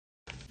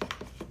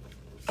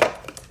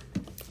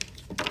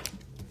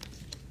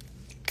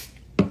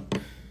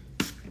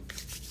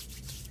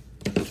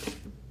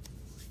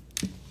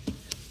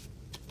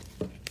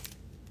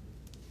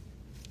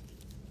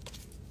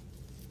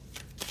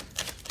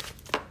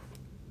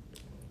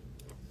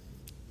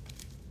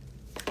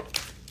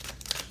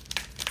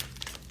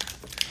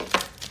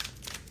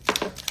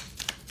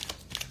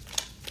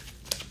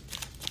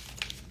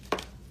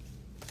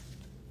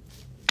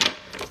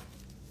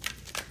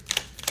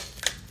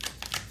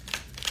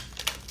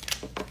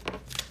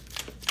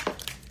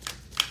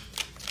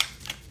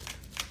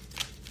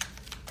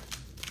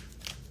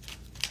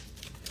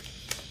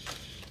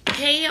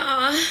Hey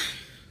y'all.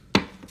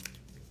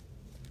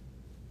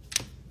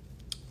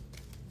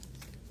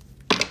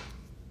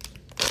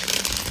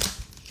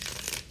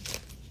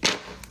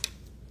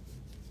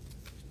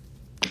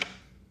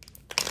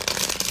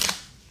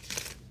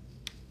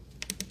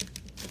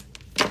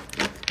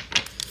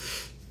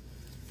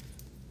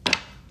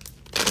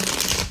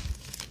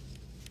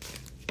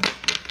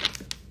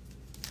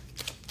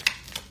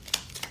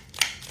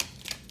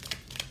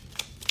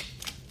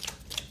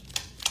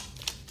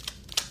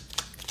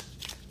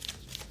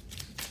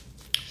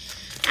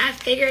 I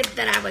figured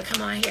that I would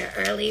come on here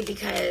early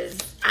because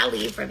I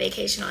leave for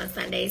vacation on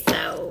Sunday,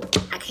 so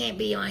I can't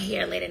be on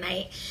here late at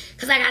night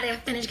because I got to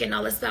finish getting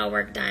all the spell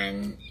work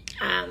done.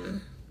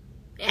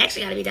 It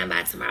actually got to be done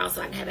by tomorrow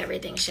so I can have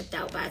everything shipped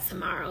out by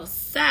tomorrow.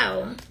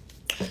 So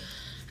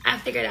I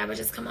figured I would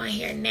just come on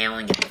here now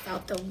and get this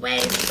out the way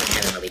because I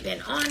haven't really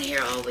been on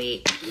here all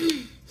week.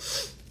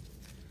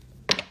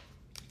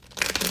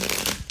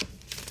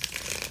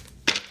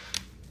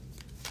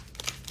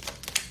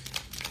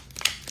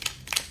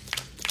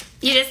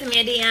 You just sent me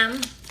a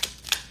DM.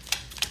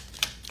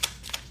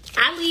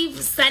 I leave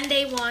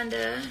Sunday,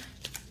 Wanda.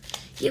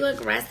 You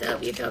look rested.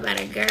 Hope you feel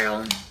better,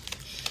 girl.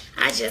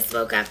 I just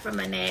woke up from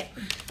a nap.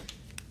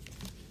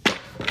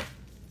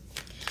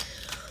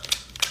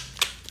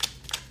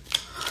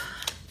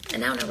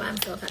 And I don't know why I'm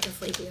so fucking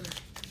sleepy.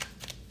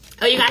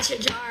 Oh, you got your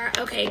jar?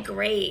 Okay,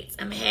 great.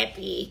 I'm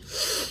happy.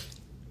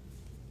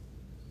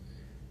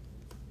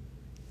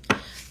 All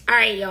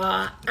right,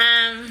 y'all.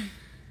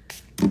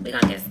 We're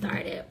gonna get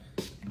started.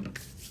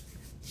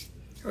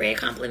 Red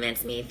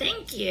compliments me.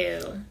 Thank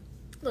you.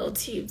 Little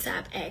tube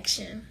top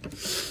action.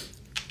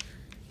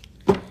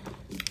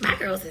 My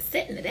girls is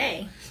sitting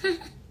today.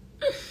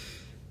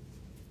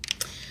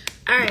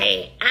 All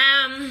right.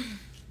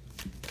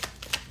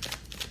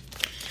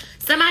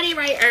 Somebody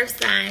write earth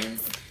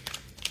signs.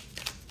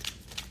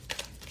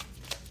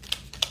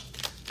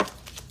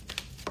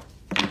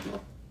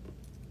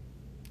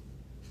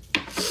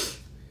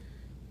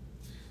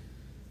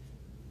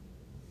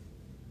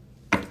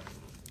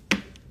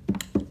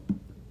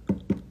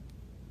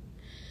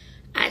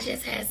 I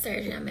just had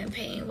surgery. I'm in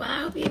pain. Well,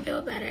 I hope you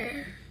feel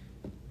better.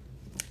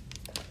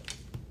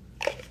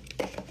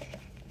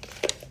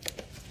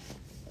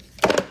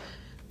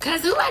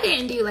 Because who I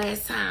didn't do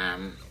last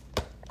time?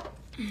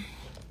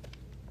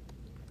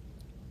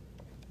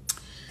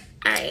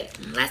 All right,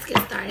 let's get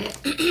started.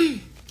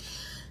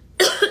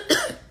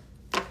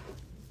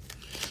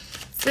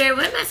 Spirit,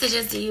 what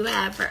messages do you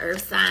have for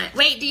Earth sign?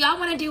 Wait, do y'all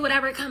want to do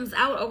whatever comes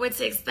out or what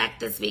to expect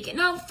this weekend?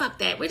 No, fuck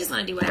that. We're just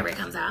going to do whatever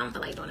comes out. I don't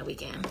feel like doing a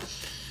weekend.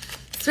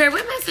 Spirit,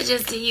 what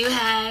messages do you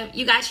have?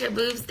 You got your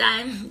boobs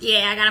done?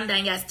 Yeah, I got them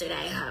done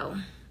yesterday, ho.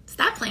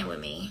 Stop playing with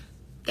me.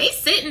 They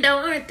sitting though,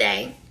 aren't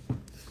they?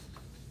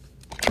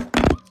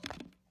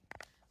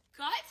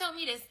 God told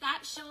me to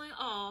stop showing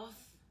off.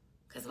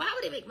 Because why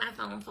would it make my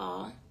phone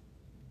fall?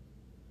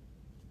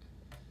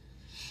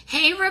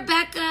 Hey,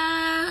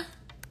 Rebecca.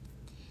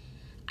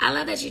 I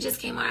love that you just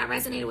came on. I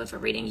resonated with a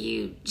reading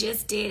you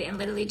just did and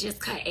literally just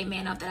cut a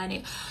man off that I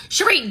knew.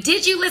 Sheree,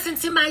 did you listen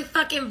to my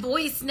fucking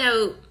voice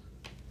note?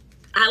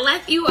 I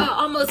left you an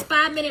almost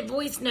 5-minute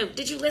voice note.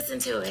 Did you listen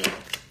to it?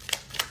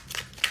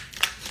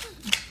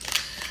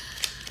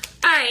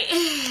 All right.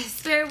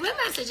 Spirit, what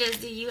messages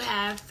do you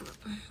have?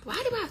 Why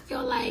do I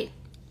feel like...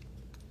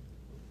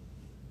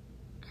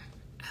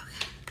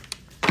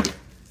 Okay.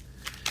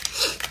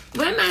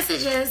 What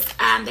messages?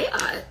 They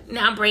are...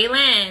 Now,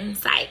 Braylon,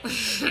 psych.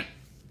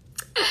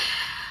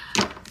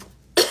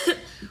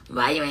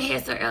 Why you in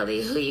here so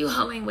early? Who you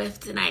hoeing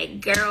with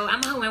tonight? Girl,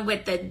 I'm hoeing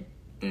with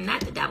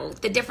not the devil,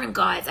 the different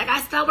gods. I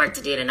got spell work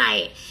to do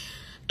tonight.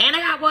 And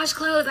I got wash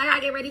clothes. I got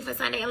to get ready for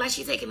Sunday unless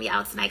you're taking me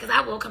out tonight because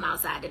I will come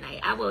outside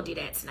tonight. I will do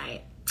that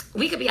tonight.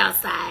 We could be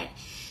outside.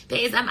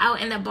 Because I'm out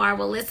in the bar.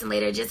 We'll listen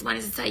later. Just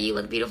wanted to tell you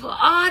look beautiful.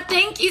 Oh,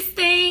 thank you,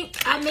 Stink.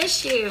 I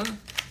miss you.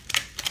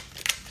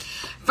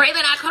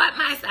 Braylon, I caught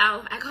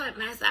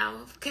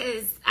myself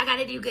because I got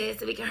to do good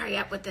so we can hurry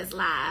up with this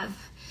live.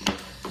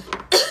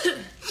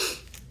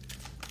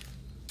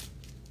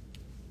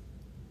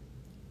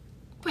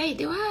 Wait,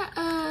 do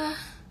I,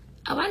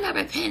 oh, I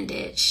never pinned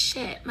it.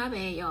 Shit, my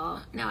bad,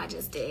 y'all. No, I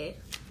just did.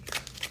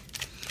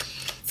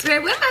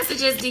 Spirit, what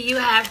messages do you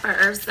have for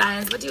Earth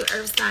signs? What do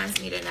Earth signs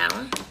need to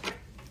know?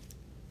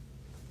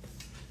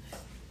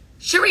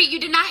 Cherie, you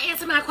did not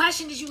answer my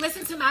question. Did you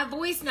listen to my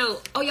voice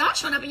note? Oh, y'all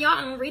showing up and y'all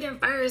on reading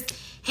first.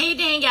 Hey,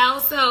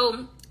 Danielle.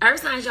 So, Earth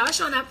signs, y'all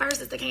showing up first.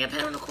 It's the King of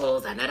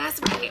Pentacles. I know that's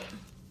right.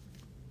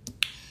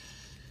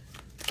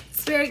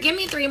 Spirit, give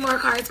me 3 more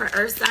cards for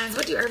Earth signs.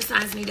 What do Earth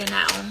signs need to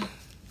know?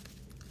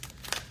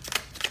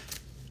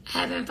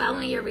 I've been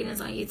following your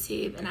readings on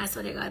YouTube, and I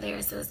swear to God, they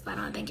are so spot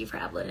on. Thank you for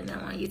uploading them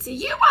on YouTube.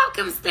 You're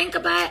welcome,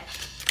 Stinkabutt.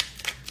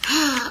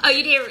 Oh,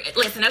 you did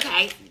listen.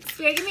 Okay,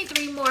 Spirit, give me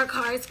 3 more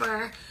cards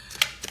for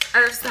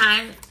Earth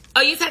sign.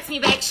 Oh, you text me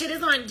back. Shit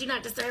is on Do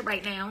Not Disturb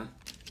right now.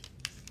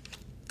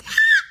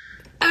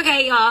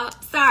 Okay, y'all.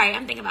 Sorry,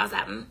 I'm thinking about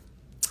something.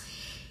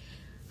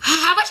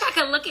 I wish I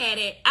could look at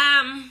it.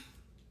 All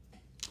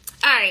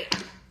right.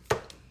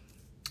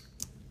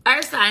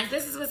 Earth signs,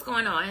 this is what's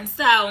going on.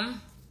 So,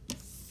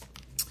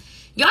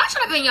 y'all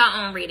should have been your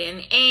own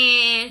reading.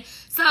 And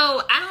so,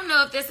 I don't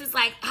know if this is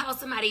like how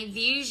somebody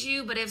views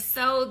you, but if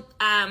so,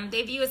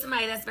 they view you as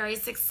somebody that's very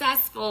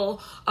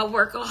successful, a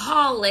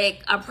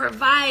workaholic, a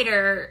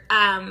provider,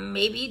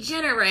 maybe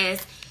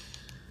generous.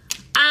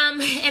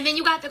 And then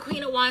you got the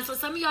Queen of Wands. So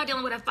some of y'all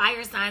dealing with a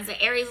fire sign, so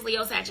Aries,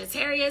 Leo,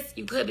 Sagittarius.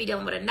 You could be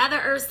dealing with another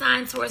earth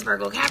sign, Taurus,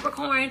 Virgo,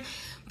 Capricorn.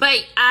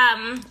 But,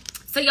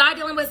 so y'all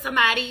dealing with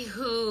somebody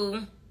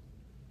who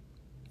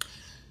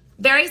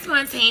very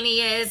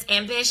spontaneous,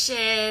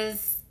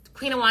 ambitious.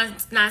 Queen of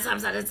Wands, 9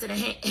 times out of 10,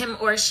 him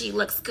or she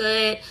looks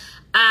good.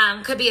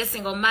 Could be a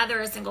single mother,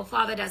 a single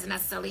father. Doesn't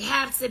necessarily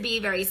have to be.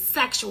 Very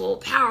sexual,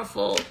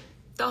 powerful.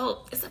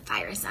 It's a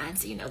fire sign,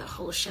 so you know the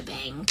whole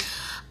shebang.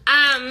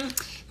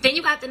 Then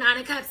you got the 9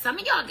 of Cups. Some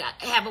of y'all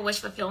have a wish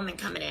fulfillment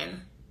coming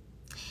in.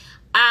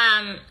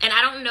 And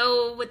I don't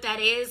know what that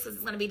is, because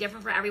it's going to be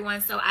different for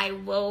everyone. So I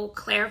will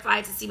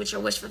clarify to see what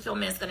your wish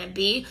fulfillment is going to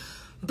be.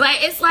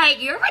 But it's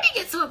like you're ready to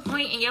get to a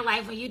point in your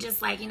life where you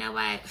just like, you know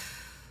what?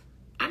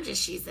 I'm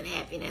just choosing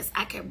happiness.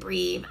 I can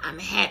breathe. I'm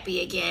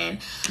happy again.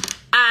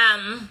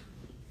 I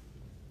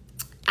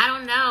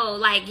don't know.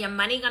 Like your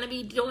money going to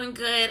be doing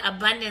good.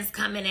 Abundance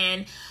coming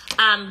in.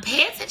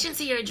 Pay attention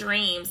to your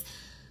dreams.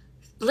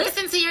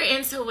 Listen to your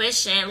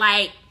intuition.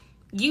 Like,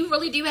 you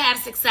really do have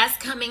success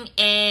coming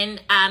in.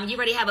 You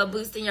already have a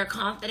boost in your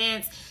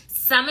confidence.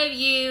 Some of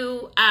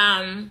you,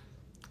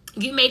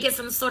 you may get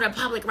some sort of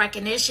public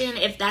recognition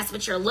if that's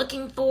what you're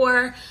looking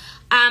for.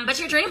 But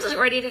your dreams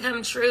are ready to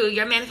come true.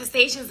 Your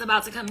manifestation is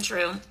about to come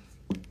true.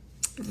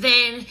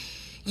 Then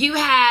you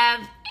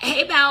have, the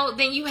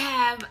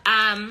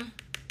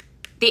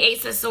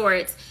Ace of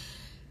Swords.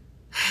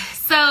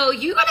 So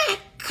you're going to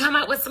come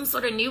up with some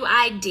sort of new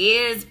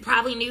ideas,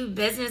 probably new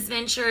business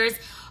ventures.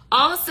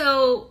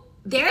 Also,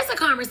 there's a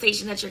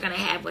conversation that you're going to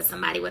have with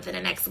somebody within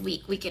the next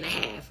week and a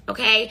half,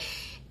 okay?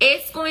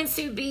 It's going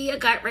to be a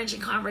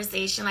gut-wrenching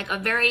conversation, like a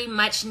very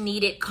much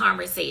needed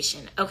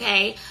conversation,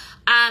 okay?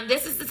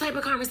 This is the type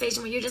of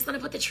conversation where you're just going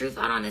to put the truth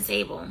out on the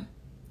table.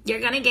 You're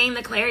going to gain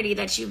the clarity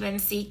that you've been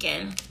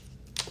seeking.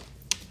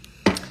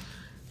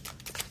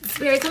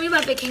 Spirit, tell me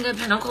about the King of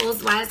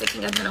Pentacles. Why is the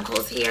King of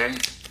Pentacles here?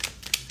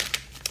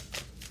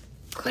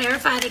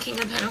 Clarify the King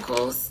of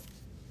Pentacles.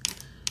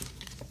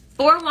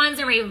 4 Wands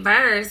in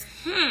reverse.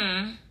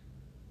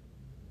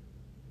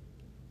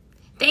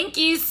 Thank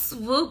you,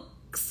 Swook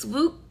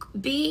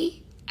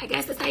B. I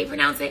guess that's how you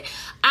pronounce it.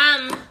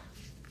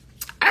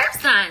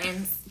 Earth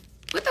signs.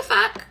 What the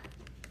fuck?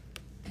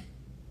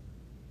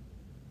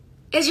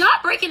 Is y'all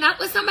breaking up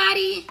with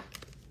somebody?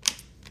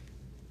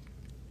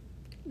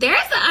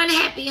 There's an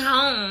unhappy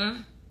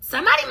home.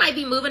 Somebody might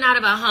be moving out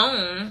of a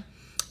home.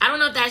 I don't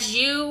know if that's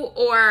you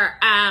or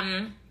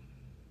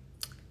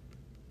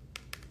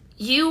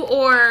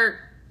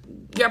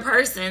your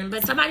person,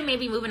 but somebody may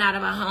be moving out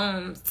of a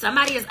home.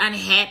 Somebody is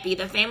unhappy.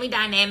 The family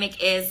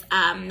dynamic is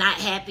not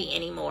happy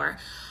anymore.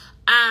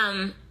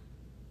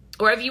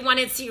 Or if you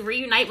wanted to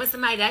reunite with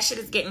somebody, that shit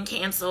is getting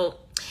canceled.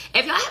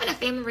 If y'all having a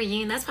family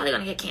reunion, that's probably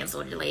going to get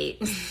canceled or delayed.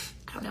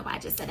 I don't know why I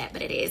just said that,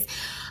 but it is.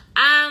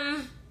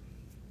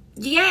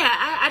 Yeah,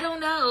 I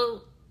don't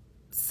know.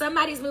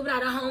 Somebody's moving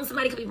out of home.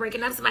 Somebody could be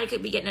breaking up. Somebody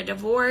could be getting a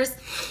divorce.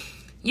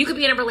 You could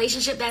be in a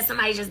relationship that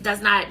somebody just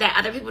does not, that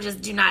other people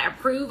just do not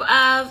approve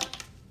of.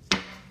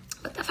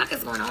 What the fuck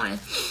is going on?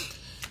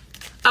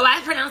 Oh,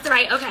 I pronounced it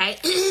right. Okay.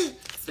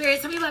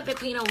 Spirit, tell me about the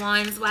Queen of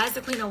Wands. Why is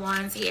the Queen of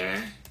Wands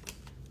here?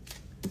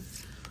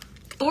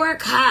 4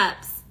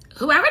 Cups.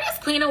 Whoever this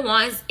Queen of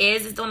Wands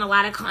is doing a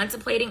lot of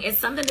contemplating. It's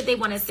something that they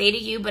want to say to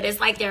you, but it's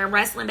like they're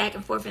wrestling back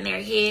and forth in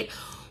their head.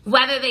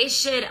 Whether they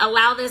should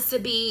allow this to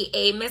be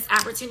a missed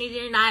opportunity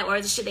or not,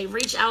 or should they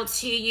reach out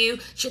to you?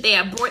 Should they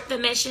abort the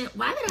mission?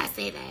 Why did I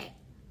say that?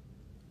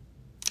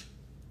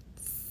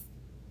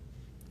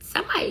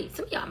 Some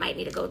of y'all might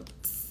need to go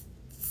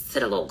to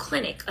the little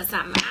clinic or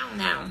something. I don't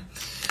know.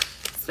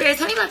 Spirit,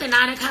 tell me about the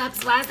 9 of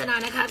Cups. Why is the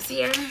 9 of Cups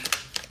here?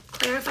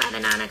 Clarify the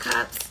 9 of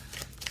Cups.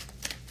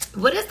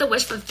 What is the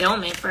wish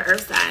fulfillment for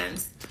earth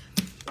signs?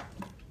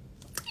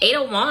 8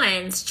 of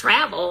Wands,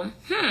 travel.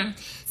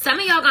 Some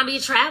of y'all gonna be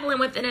traveling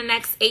within the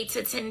next 8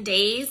 to 10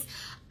 days.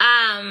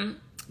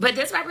 But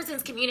this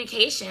represents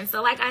communication.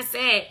 So like I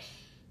said,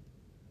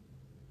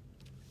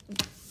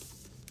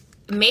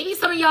 maybe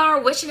some of y'all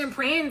are wishing and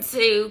praying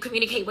to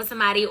communicate with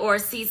somebody or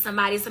see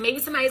somebody. So maybe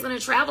somebody's going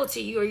to travel to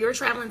you or you're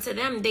traveling to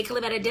them. They could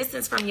live at a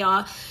distance from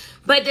y'all.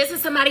 But this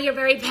is somebody you're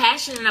very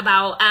passionate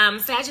about.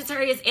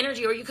 Sagittarius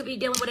energy, or you could be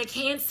dealing with a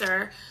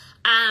Cancer.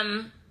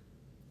 An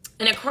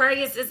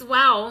Aquarius as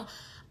well.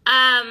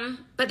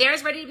 But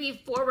there's ready to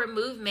be forward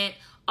movement.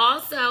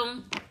 Also,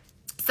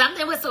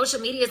 something with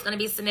social media is going to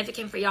be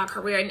significant for y'all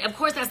career. And of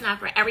course, that's not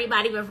for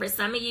everybody, but for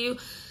some of you,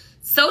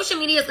 social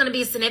media is going to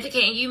be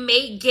significant, and you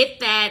may get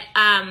that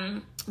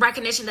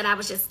recognition that I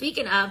was just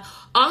speaking of.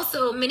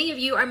 Also, many of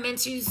you are meant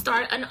to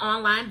start an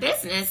online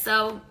business,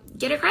 so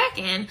get it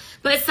cracking.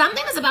 But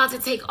something is about to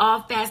take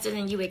off faster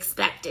than you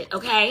expected,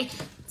 okay?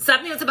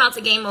 Something is about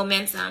to gain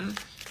momentum.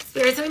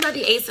 Spirit, tell me about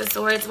the Ace of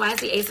Swords. Why is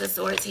the Ace of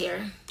Swords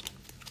here?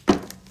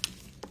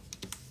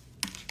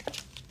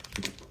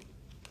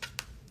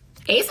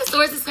 Ace of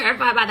Swords is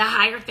clarified by the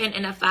Hierophant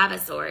and the Five of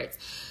Swords.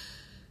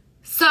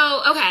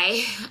 So,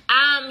 okay.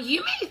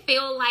 You may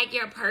feel like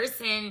your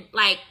person,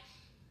 like,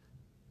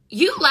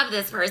 you love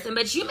this person,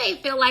 but you may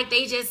feel like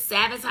they just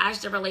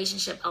sabotaged the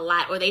relationship a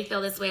lot, or they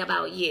feel this way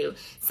about you.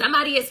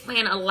 Somebody is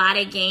playing a lot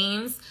of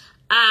games.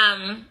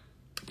 And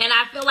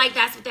I feel like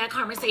that's what that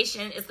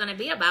conversation is going to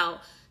be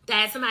about.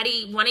 That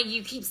one of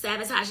you keeps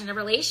sabotaging the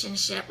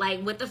relationship.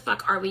 Like, what the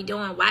fuck are we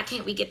doing? Why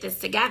can't we get this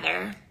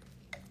together?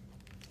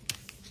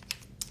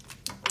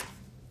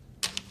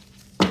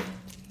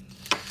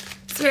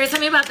 Spirit, tell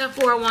me about the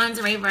Four of Wands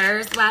in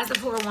reverse. Why is the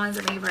Four of Wands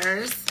in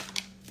reverse?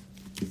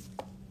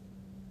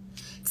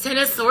 Ten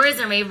of Swords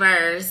in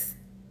reverse.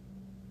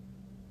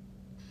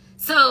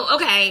 So,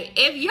 okay,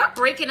 if you're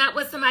breaking up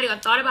with somebody or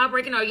thought about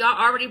breaking, or y'all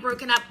already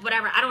broken up,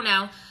 whatever, I don't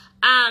know.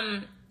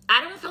 I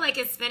don't feel like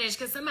it's finished,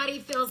 because somebody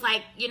feels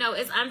like, you know,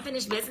 it's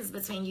unfinished business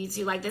between you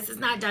two. Like, this is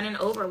not done and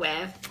over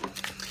with.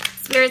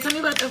 Spirit, tell me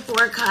about the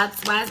Four of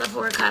Cups. Why is the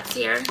Four of Cups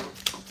here?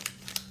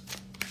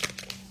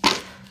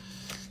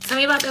 Tell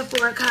me about the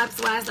Four of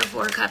Cups. Why is the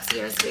Four of Cups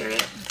here,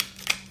 Spirit?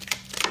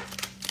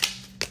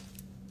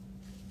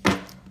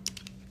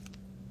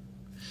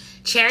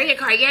 Chariot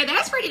card. Yeah,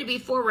 that's ready to be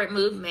forward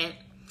movement.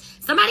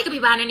 Somebody could be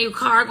buying a new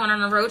car, going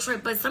on a road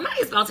trip, but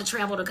somebody's about to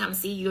travel to come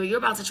see you, or you're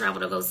about to travel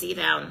to go see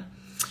them.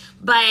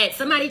 But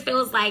somebody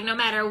feels like no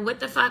matter what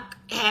the fuck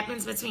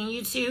happens between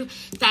you two,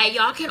 that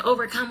y'all can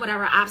overcome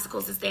whatever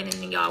obstacles are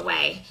standing in y'all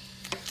way.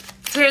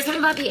 Spirit, tell me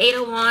about the Eight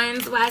of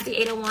Wands. Why is the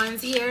Eight of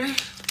Wands here?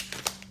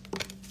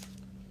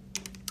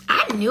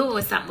 I knew it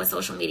was something with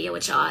social media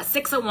with y'all.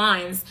 Six of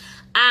Wands.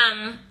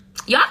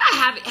 Y'all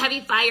got heavy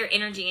fire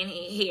energy in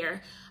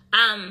here.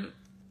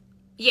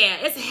 Yeah,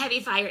 it's heavy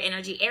fire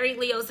energy. Aries,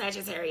 Leo,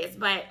 Sagittarius.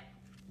 But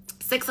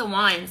Six of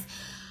Wands.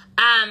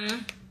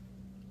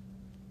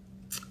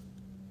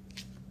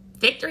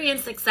 Victory and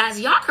success.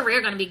 Y'all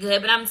career going to be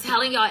good, but I'm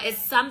telling y'all, it's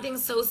something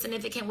so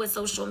significant with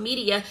social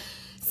media.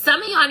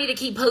 Some of y'all need to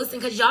keep posting,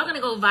 because y'all going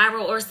to go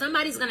viral, or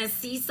somebody's going to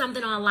see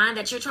something online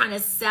that you're trying to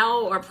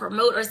sell or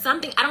promote or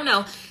something. I don't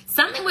know.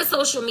 Something with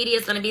social media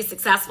is going to be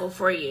successful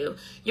for you.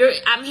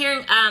 I'm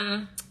hearing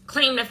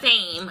claim to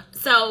fame.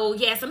 So,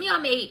 yeah, some of y'all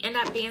may end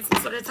up being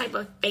some sort of type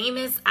of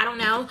famous. I don't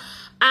know.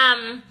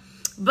 And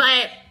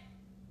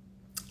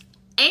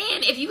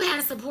if you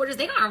have supporters,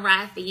 they're going to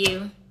ride for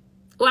you.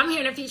 Well, I'm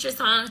hearing a future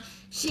song,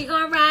 she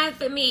gonna ride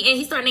for me. And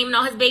he started naming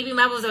all his baby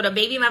mothers, or the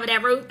baby mother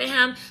that wrote for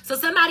him. So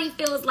somebody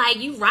feels like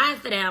you ride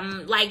for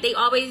them. Like they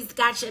always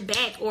got your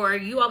back, or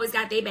you always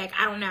got their back.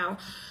 I don't know.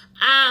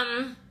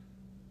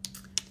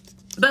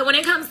 But when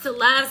it comes to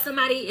love,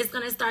 somebody is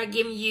going to start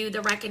giving you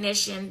the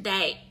recognition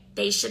that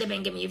they should have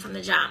been giving you from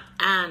the jump.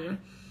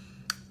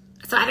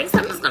 So I think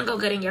something's going to go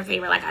good in your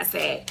favor, like I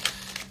said.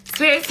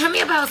 Spirit, tell me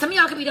about, some of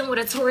y'all could be dealing with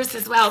a Taurus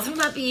as well. Tell me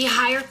about the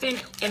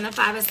Hierophant and the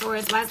Five of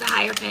Swords. Why is the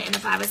Hierophant and the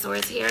Five of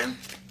Swords here?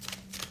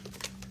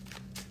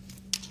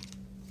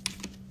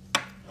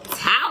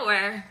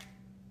 Tower.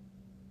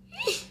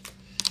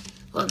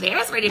 Well,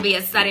 there's ready to be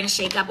a sudden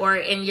shakeup, or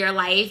in your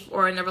life,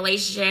 or in the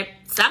relationship,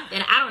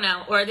 something. I don't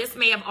know. Or this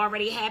may have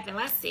already happened.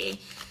 Let's see.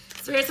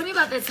 Spirit, tell me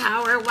about the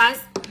Tower. Why is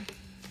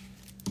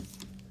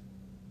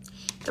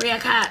Three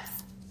of Cups?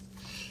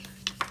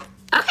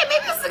 Okay,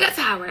 maybe this is a good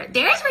Tower.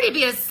 There's ready to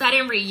be a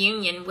sudden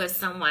reunion with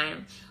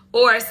someone.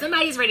 Or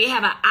somebody's ready to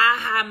have an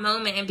aha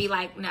moment and be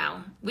like,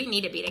 no, we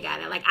need to be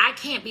together. Like, I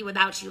can't be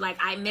without you. Like,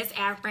 I miss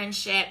our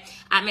friendship.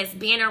 I miss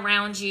being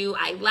around you.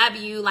 I love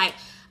you. Like,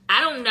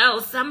 I don't know.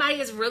 Somebody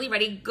is really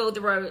ready to go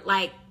through,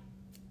 like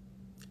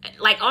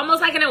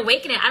almost like an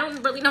awakening. I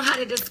don't really know how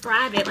to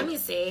describe it. Let me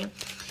see.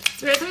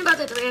 Spirit, tell me about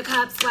the Three of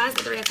Cups. Why is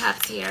the Three of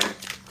Cups here?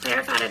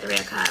 Clarify the Three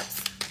of Cups.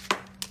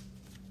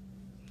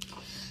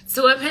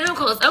 Two of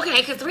Pentacles.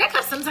 Okay, because Three of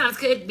Cups sometimes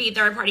could be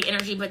third-party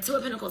energy, but Two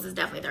of Pentacles is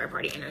definitely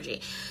third-party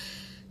energy.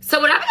 So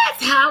whatever that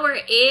Tower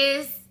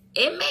is,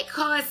 it may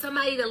cause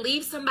somebody to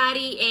leave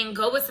somebody and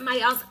go with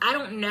somebody else. I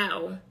don't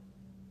know.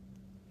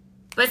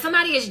 But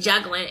somebody is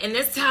juggling, and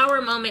this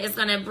Tower moment is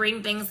going to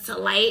bring things to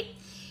light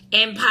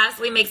and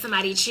possibly make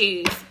somebody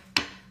choose.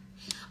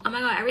 Oh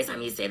my God, every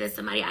time you say this,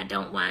 somebody I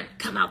don't want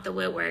come out the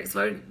woodworks.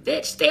 Or,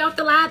 bitch, stay off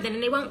the live then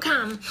and they won't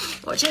come.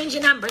 Or change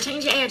your number,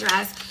 change your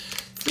address.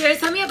 Spirit,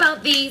 tell me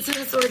about the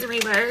Ten of Swords in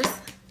reverse.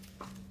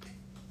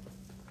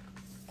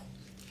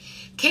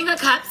 King of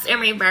Cups in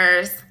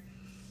reverse.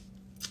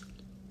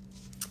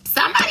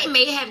 Somebody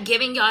may have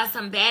given y'all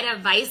some bad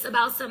advice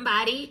about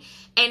somebody,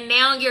 and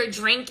now you're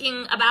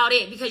drinking about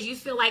it because you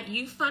feel like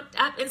you fucked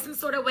up in some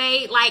sort of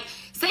way. Like,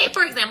 say,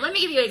 for example, let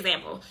me give you an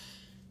example.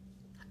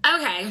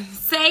 Okay,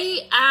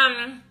 say,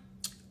 and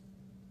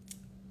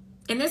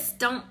this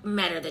don't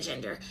matter the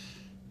gender.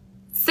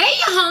 Say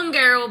your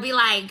homegirl will be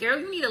like, girl,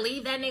 you need to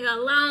leave that nigga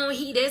alone.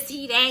 He this,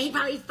 he that. He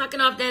probably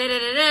fucking off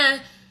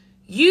da-da-da-da-da.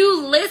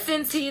 You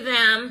listen to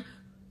them,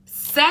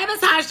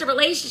 sabotage the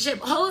relationship.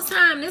 Whole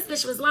time this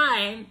bitch was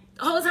lying.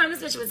 The whole time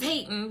this bitch was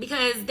hating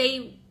because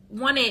they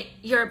wanted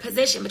your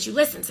position, but you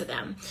listened to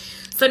them.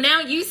 So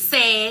now you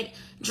said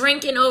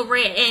drinking over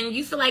it and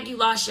you feel like you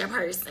lost your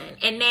person.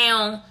 And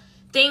now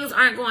things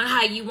aren't going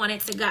how you want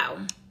it to go.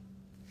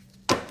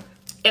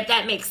 If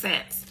that makes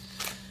sense.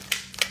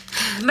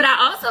 But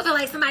I also feel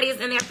like somebody is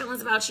in their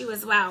feelings about you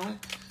as well.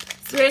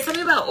 Spirit,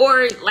 something about,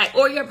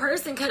 or your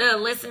person could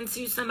have listened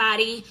to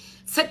somebody,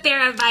 took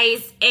their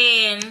advice,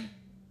 and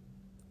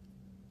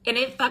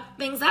it fucked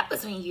things up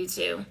between you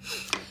two.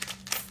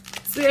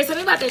 Spirit,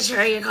 something about the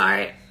Chariot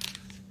card.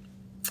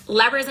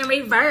 Lovers in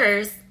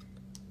reverse.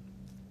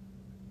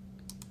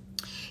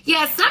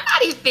 Yeah,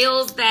 somebody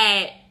feels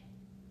that,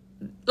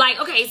 like,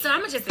 okay, so I'm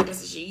going to just say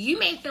this is you. You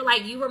may feel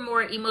like you were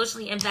more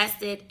emotionally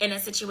invested in a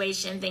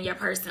situation than your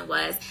person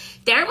was.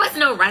 There was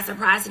no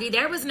reciprocity.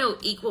 There was no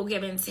equal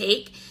give and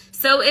take.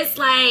 So it's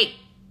like,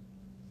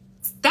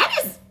 that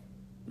is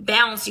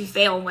bound to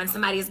fail when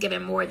somebody is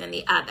giving more than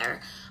the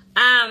other.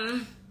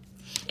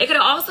 It could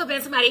have also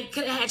been somebody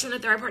could have had you in a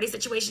third party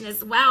situation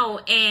as well.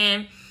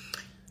 And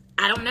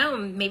I don't know,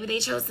 maybe they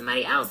chose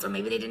somebody else, or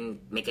maybe they didn't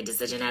make a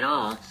decision at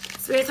all.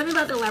 Spirit, tell me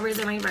about the Lovers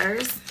in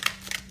reverse.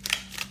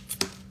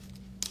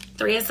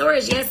 Three of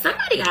Swords. Yes,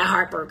 somebody got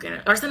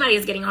heartbroken, or somebody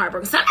is getting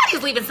heartbroken.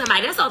 Somebody's leaving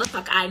somebody. That's all the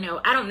fuck I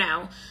know. I don't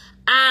know.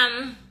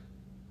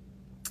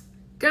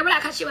 Girl, but I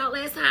cut you out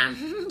last time.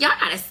 Y'all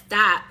gotta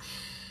stop.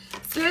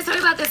 Spirit, tell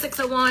me about the Six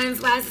of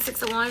Wands. Why is the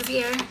Six of Wands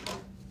here?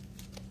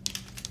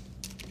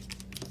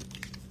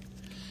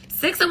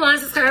 Six of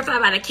Wands is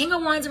clarified by the King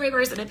of Wands in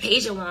reverse and the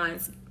Page of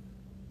Wands.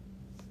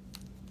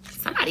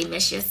 Somebody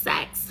miss your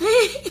sex.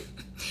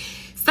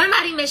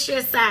 Somebody miss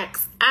your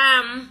sex.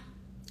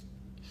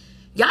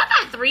 Y'all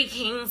got three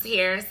kings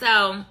here.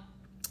 So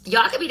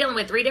y'all could be dealing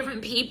with three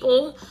different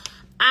people.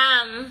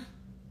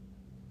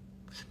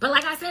 But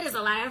like I said, there's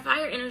a lot of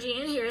fire energy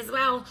in here as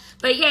well.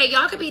 But yeah,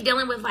 y'all could be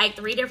dealing with like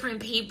three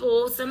different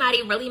people.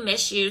 Somebody really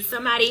miss you.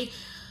 Somebody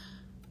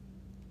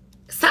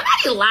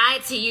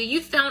lied to you. You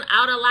found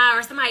out a lie,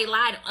 or somebody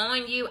lied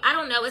on you. I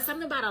don't know. It's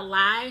something about a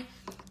lie.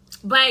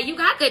 But you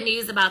got good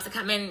news about to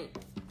come in.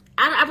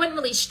 I wouldn't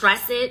really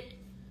stress it.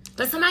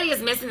 But somebody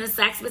is missing the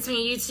sex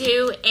between you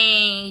two.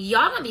 And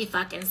y'all gonna be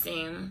fucking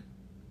soon.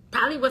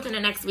 Probably within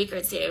the next week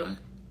or two.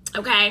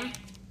 Okay?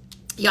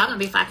 Y'all gonna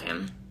be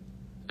fucking.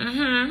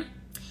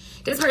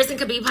 This person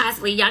could be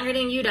possibly younger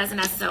than you. Doesn't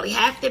necessarily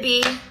have to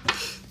be.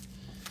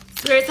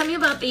 Spirit, tell me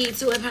about the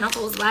Two of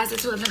Pentacles. Why is the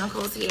Two of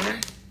Pentacles here?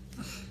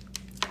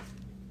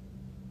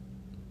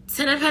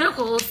 Ten of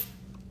Pentacles.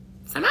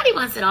 Somebody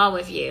wants it all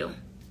with you.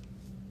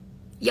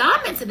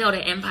 Y'all meant to build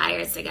an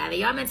empire together.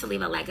 Y'all meant to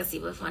leave a legacy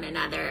with one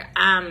another.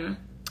 Let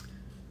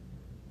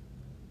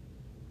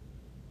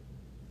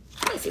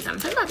me see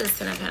something. Tell me about this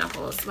Ten of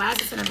Pentacles. Why is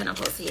the Ten of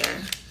Pentacles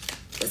here?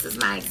 This is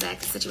my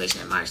exact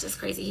situation in March. That's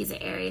crazy. He's an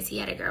Aries. He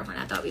had a girlfriend.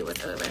 I thought we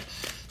was over.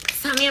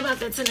 Tell me about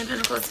the Ten of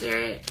Pentacles,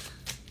 Spirit.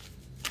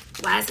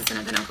 Why is the Ten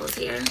of Pentacles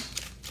here?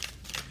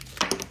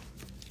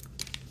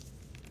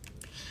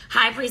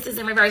 High Priestess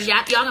in reverse.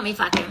 Y'all gonna be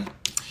fucking.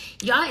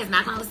 Y'all is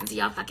not gonna listen to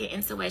y'all fucking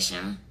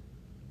intuition.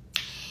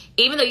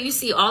 Even though you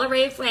see all the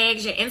red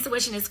flags, your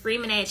intuition is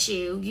screaming at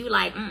you. You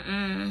like,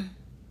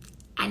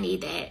 I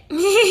need that.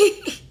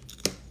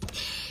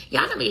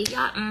 Y'all gonna be,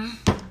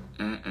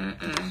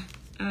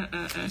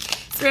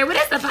 Spirit, what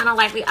is the final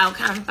likely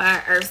outcome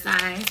for Earth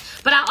signs?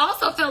 But I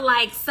also feel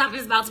like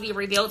something's about to be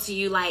revealed to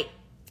you, like,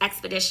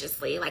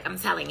 expeditiously, like I'm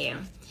telling you.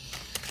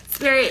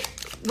 Spirit,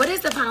 what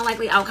is the final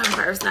likely outcome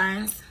for Earth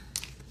signs?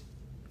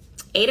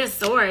 Eight of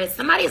Swords.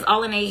 Somebody's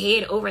all in their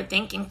head,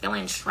 overthinking,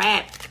 feeling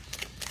trapped.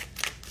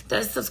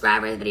 The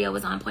subscriber video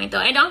was on point, though.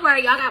 And don't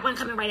worry, y'all got one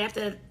coming right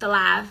after the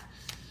live.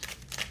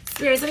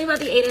 Spirit, tell me about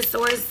the Eight of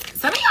Swords.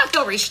 Some of y'all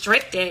feel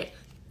restricted.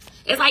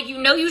 It's like you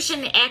know you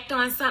shouldn't act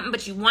on something,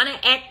 but you want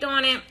to act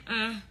on it.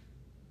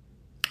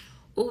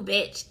 Ooh,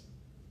 bitch.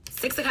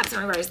 Six of Cups in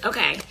reverse.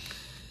 Okay.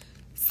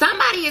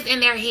 Somebody is in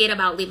their head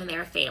about leaving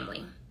their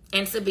family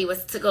and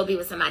to go be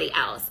with somebody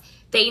else.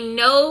 They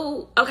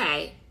know,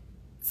 okay.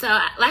 So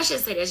let's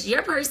just say this.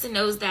 Your person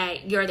knows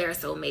that you're their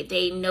soulmate.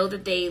 They know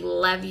that they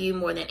love you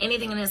more than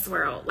anything in this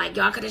world. Like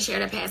y'all could have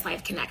shared a past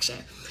life connection.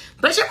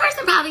 But your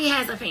person probably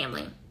has a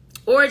family.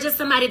 Or just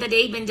somebody that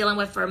they've been dealing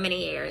with for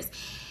many years.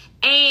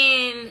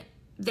 And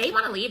they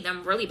want to leave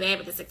them really bad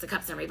with the Six of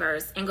Cups in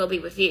reverse and go be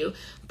with you.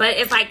 But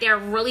it's like they're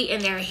really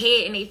in their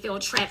head and they feel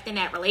trapped in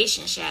that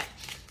relationship.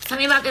 Tell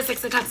me about the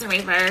Six of Cups in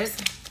reverse.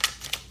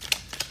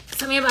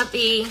 Tell me about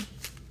the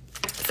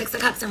Six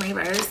of Cups in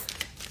reverse.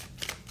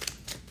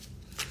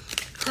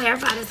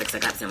 Clarify the Six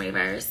of Cups in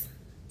reverse.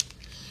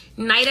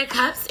 Knight of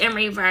Cups in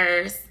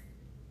reverse.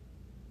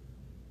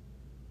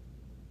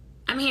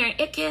 I'm hearing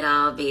it could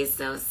all be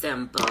so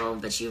simple,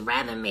 but you'd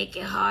rather make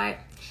it hard.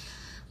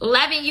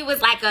 Loving you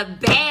is like a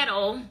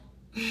battle.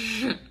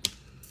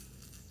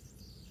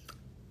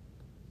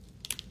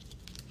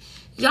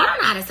 Y'all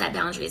don't know how to set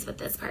boundaries with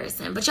this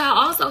person, but y'all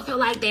also feel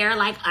like they're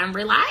like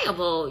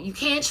unreliable. You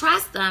can't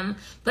trust them,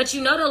 but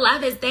you know the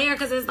love is there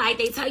because it's like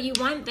they tell you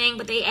one thing,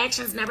 but their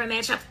actions never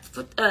match up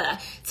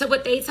to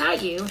what they tell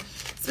you.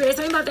 Spirit,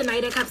 tell me about the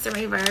Knight of Cups in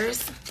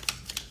reverse.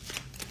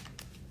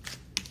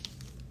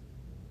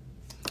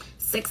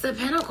 Six of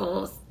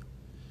Pentacles.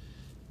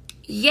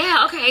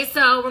 Yeah, okay,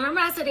 so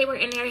remember I said they were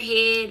in their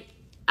head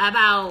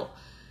about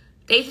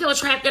they feel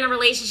trapped in a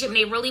relationship and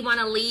they really want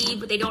to leave,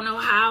 but they don't know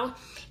how.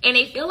 And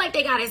they feel like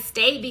they got to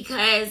stay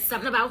because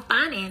something about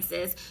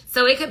finances.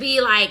 So it could be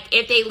like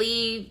if they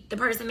leave, the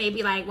person may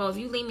be like, well, if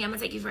you leave me, I'm going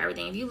to take you for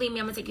everything. If you leave me,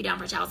 I'm going to take you down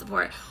for child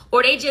support.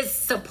 Or they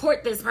just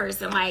support this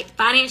person, like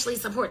financially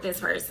support this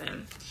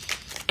person.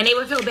 And they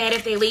would feel bad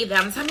if they leave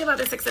them. Tell me about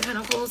the Six of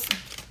Pentacles.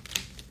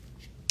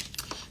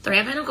 Three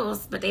of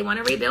Pentacles, but they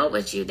want to rebuild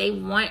with you. They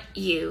want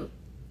you.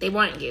 They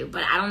want you.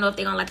 But I don't know if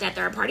they're going to let that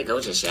third party go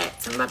just yet.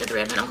 Tell me about the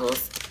Three of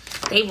Pentacles.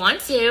 They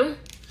want to.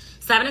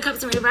 Seven of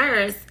Cups in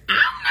reverse.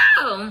 I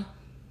don't know.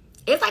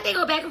 It's like they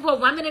go back and forth.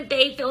 One minute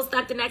they feel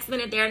stuck, the next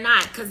minute they're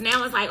not. Because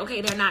now it's like,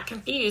 okay, they're not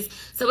confused.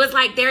 So it's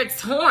like they're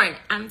torn.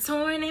 I'm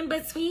torn in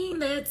between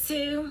the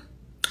two.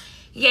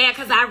 Yeah,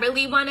 because I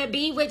really want to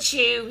be with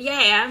you.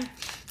 Yeah.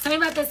 Tell me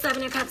about the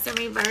Seven of Cups in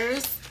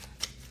reverse.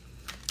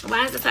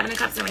 Why is the Seven of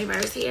Cups in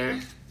reverse here?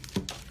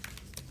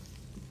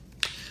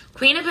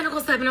 Queen of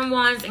Pentacles, Seven of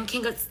Wands, and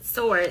King of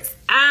Swords.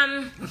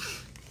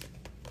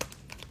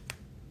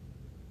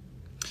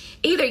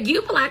 Either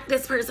you blocked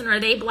this person or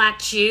they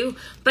blocked you,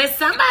 but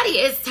somebody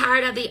is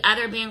tired of the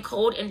other being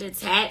cold and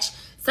detached.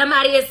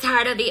 Somebody is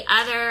tired of the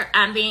other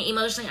being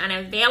emotionally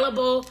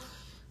unavailable.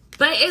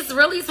 But it's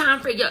really time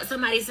for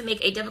somebody to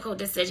make a difficult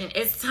decision.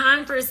 It's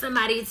time for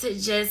somebody to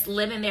just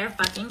live in their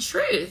fucking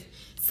truth.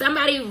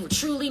 Somebody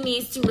truly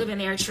needs to live in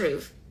their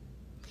truth.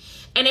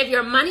 And if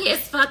your money is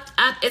fucked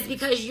up, it's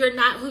because you're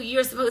not who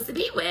you're supposed to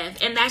be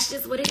with. And that's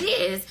just what it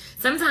is.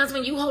 Sometimes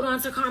when you hold on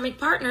to karmic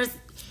partners,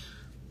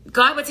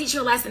 God will teach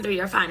you a lesson through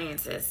your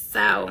finances. So,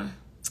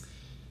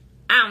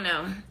 I don't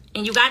know.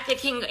 And you got the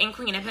King and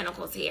Queen of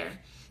Pentacles here.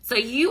 So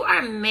you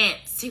are meant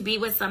to be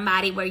with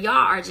somebody where y'all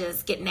are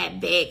just getting that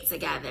big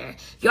together.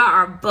 Y'all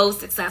are both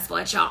successful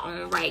at your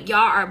own right. Y'all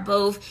are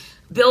both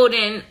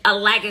building a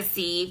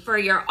legacy for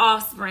your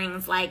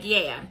offsprings. Like,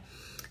 yeah.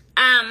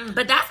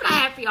 But that's what I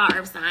have for y'all,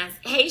 Earth signs.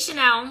 Hey,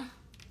 Chanel.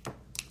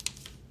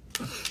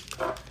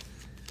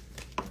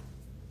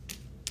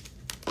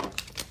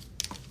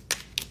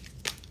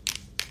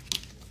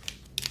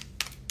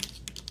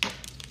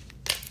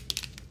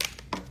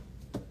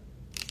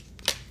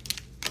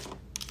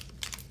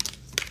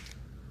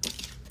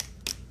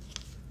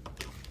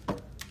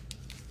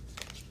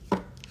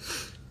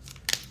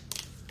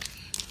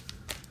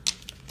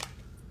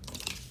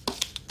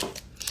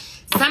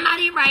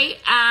 Somebody write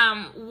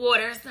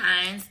water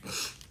signs.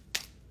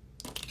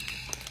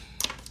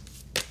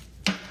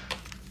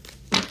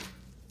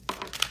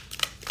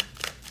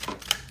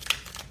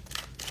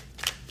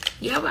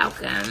 You're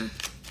welcome.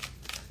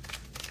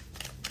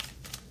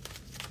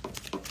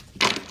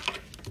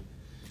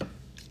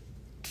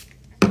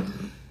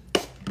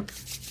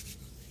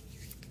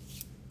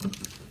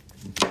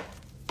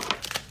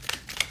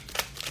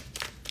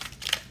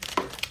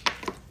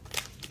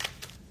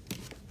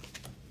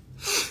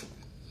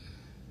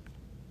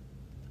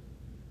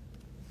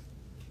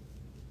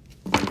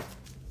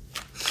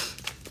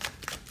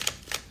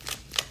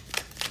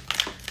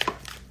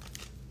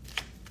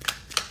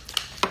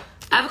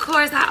 Of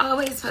course, I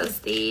always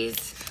post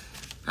these,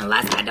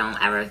 unless I don't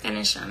ever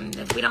finish them.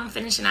 If we don't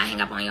finish and I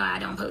hang up on y'all, I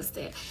don't post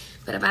it.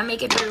 But if I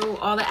make it through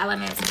all the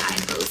elements, I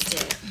post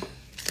it.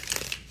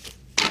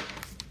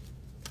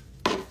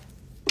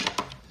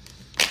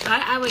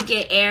 Thought I would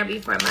get air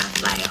before my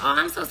flight. Oh,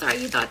 I'm so sorry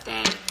you thought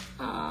that.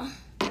 Oh.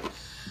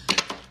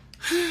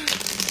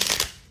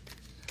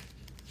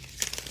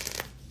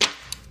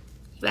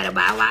 You better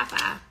buy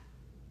Wi-Fi.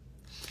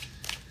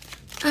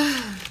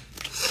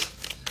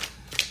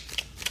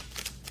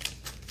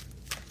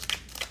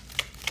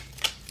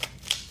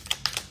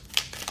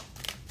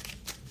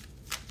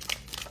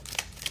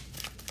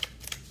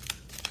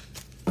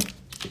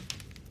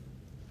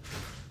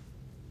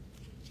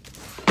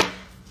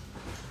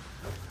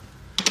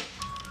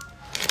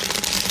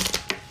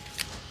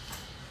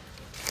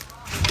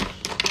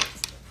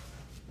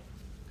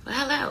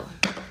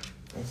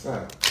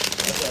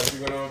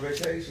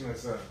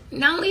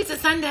 No, only to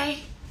Sunday.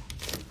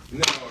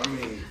 No, I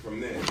mean from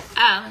this.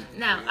 Oh,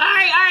 no. All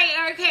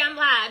right, okay, I'm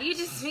live. You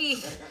just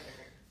me.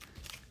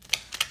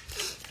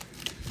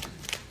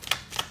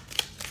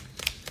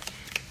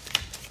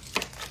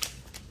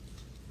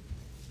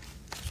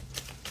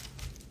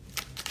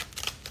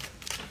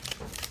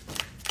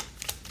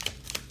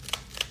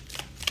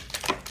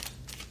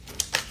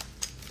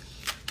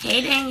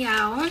 Hey,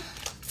 Danielle.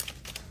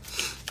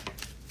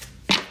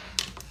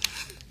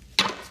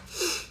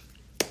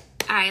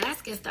 All right,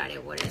 let's get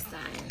started, water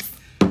signs.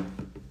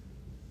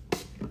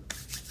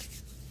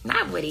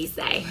 Not what he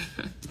say.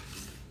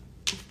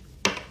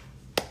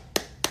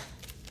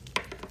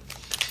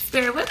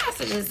 Spirit, what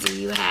messages do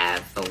you have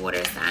for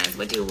water signs?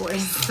 What do water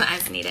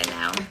signs need to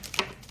know?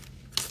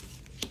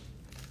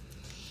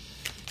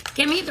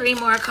 Give me 3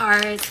 more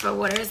cards for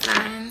water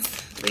signs.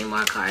 3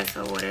 more cards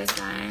for water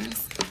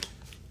signs.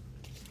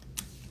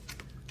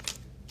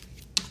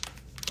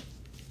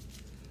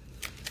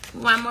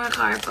 One more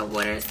card for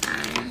water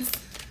signs.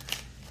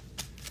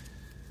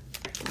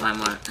 One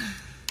more.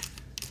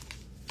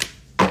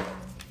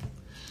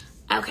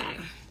 Okay.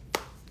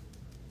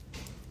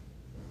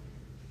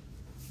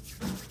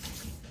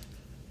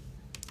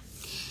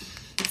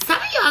 Some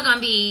of y'all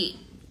gonna be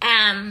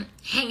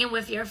hanging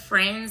with your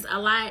friends a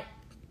lot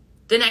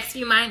the next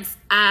few months.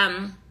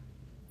 Some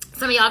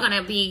of y'all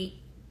gonna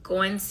be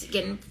going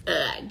to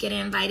get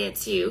invited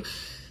to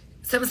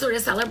some sort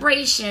of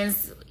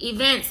celebrations,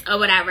 events, or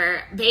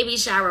whatever, baby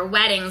shower,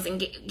 weddings,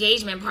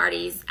 engagement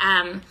parties.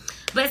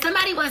 But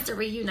somebody wants to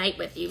reunite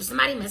with you.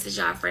 Somebody misses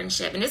your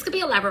friendship, and this could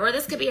be a lover or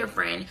this could be a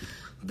friend.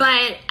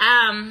 But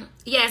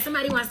yeah,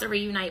 somebody wants to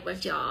reunite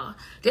with y'all.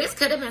 This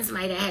could have been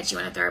somebody that had you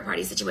in a third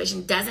party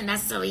situation. Doesn't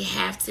necessarily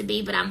have to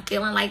be, but I'm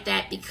feeling like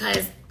that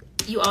because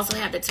you also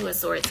have the Two of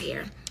Swords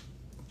here.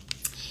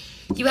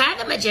 You have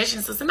the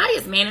Magician, so somebody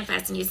is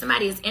manifesting you.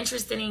 Somebody is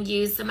interested in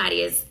you.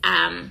 Somebody is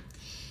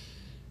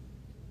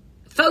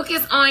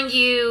focused on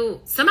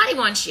you. Somebody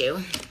wants you.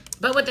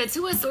 But with the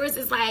Two of Swords,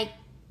 it's like,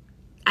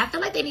 I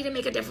feel like they need to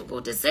make a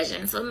difficult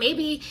decision. So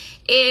maybe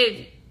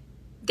if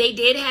they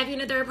did have you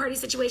in a third party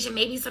situation,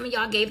 maybe some of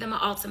y'all gave them an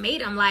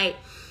ultimatum, like,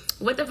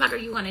 what the fuck are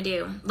you going to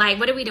do? Like,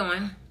 what are we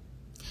doing?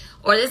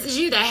 Or this is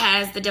you that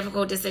has the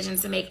difficult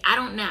decisions to make. I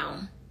don't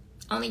know.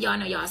 Only y'all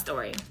know y'all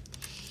story.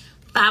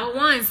 5 of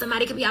Wands,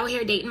 somebody could be out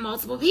here dating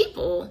multiple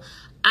people.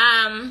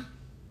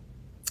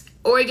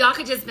 Or y'all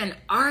could just been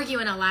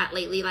arguing a lot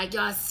lately. Like,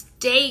 y'all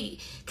stay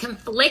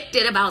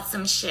conflicted about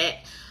some shit.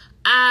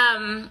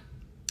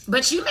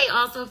 But you may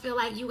also feel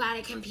like you got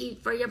to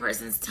compete for your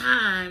person's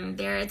time,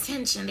 their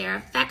attention, their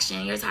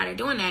affection. You're tired of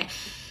doing that.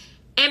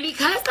 And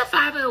because the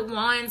 5 of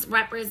Wands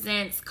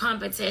represents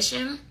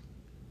competition,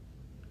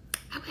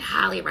 I would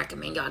highly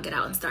recommend y'all get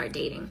out and start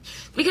dating.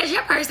 Because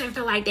your person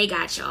feel like they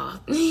got y'all.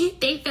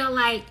 They feel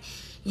like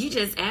you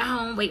just at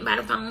home waiting by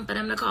the phone for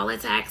them to call or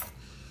text.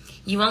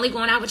 You only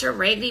going out with your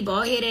raggedy,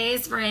 bald-head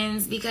ass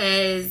friends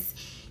because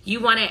you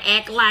want to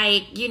act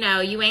like, you know,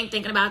 you ain't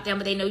thinking about them,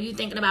 but they know you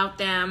thinking about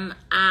them.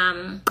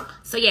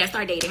 So yeah,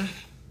 start dating.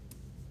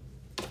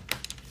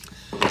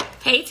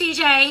 Hey,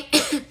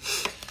 TJ.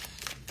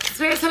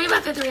 Spirit, tell me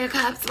about the 3 of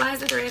Cups. Why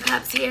is the 3 of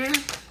Cups here?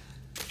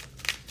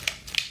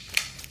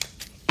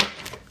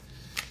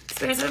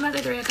 Spirit, tell me about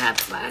the 3 of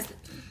Cups. Why is it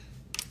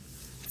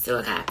 2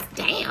 of Cups?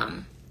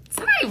 Damn.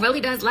 Somebody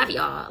really does love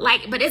y'all.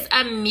 Like, but it's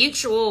a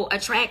mutual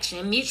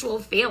attraction, mutual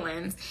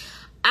feelings.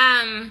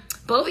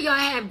 Both of y'all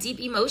have deep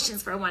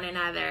emotions for one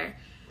another.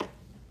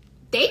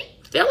 They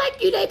feel like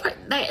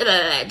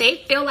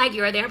they feel like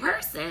you're their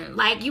person,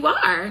 like you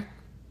are,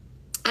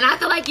 and I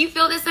feel like you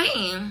feel the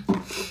same.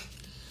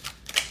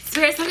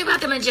 Spirit, tell me about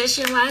the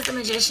Magician. Why is the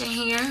Magician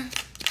here?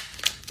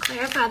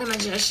 Clarify the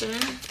Magician.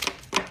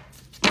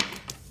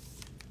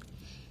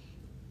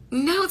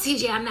 No,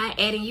 TJ, I'm not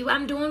adding you.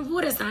 I'm doing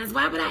water signs.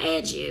 Why would I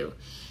add you?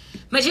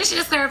 Magician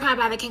is clarified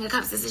by the King of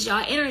Cups. This is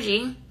y'all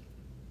energy.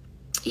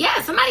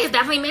 Yeah, somebody is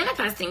definitely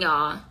manifesting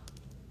y'all.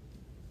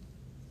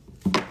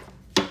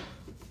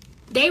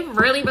 They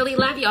really, really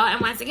love y'all. And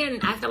once again,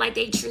 I feel like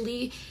they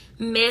truly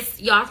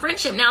miss y'all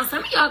friendship. Now,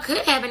 some of y'all could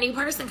have a new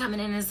person coming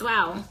in as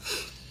well.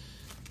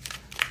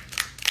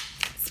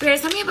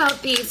 Spirit, tell me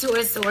about the 2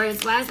 of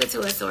Swords. Why is the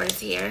 2 of Swords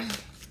here?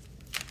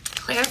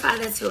 Clarify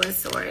the 2 of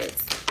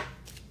Swords.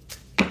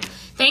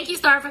 Thank you,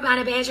 Star, for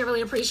buying a badge. I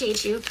really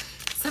appreciate you.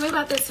 Tell me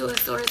about the 2 of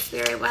Swords,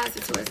 Spirit. Why is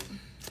the 2 of...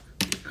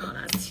 Oh,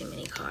 that's too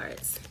many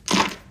cards.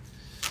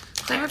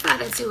 Clarify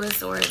the 2 of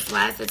Swords.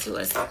 Why is the 2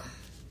 of Swords?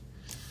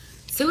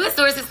 2 of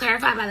Swords is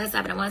clarified by the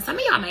 7 of Wands. Some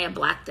of y'all may have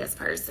blocked this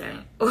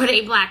person. Or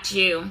they blocked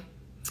you.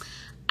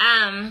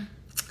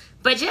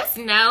 But just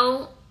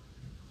know,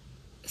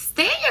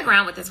 stand your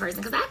ground with this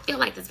person. Because I feel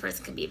like this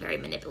person can be very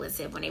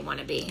manipulative when they want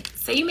to be.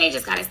 So you may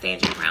just got to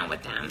stand your ground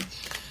with them.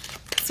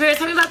 Spirit,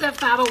 tell me about the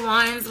 5 of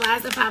Wands. Why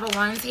is the 5 of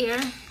Wands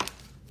here?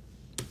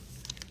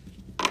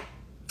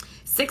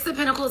 6 of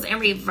Pentacles in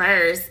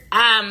reverse.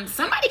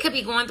 Somebody could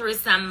be going through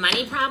some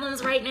money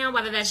problems right now,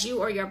 whether that's you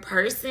or your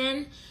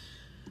person.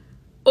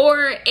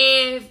 Or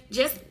if,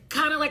 just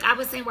kind of like I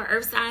was saying with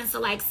earth signs. So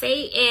like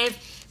say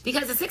if,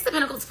 because the 6 of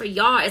Pentacles for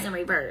y'all is in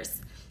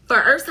reverse. For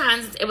earth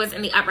signs, it was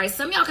in the upright.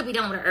 Some of y'all could be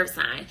dealing with an earth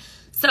sign.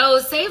 So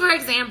say, for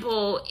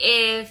example,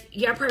 if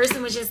your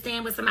person was just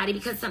staying with somebody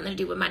because something to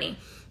do with money.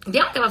 They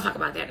don't give a fuck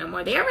about that no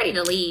more. They're ready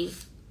to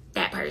leave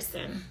that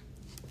person.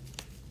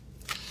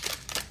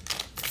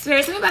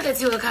 Spirit, tell me about the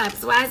 2 of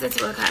Cups. Why is the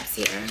 2 of Cups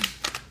here?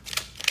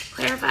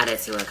 Clarify the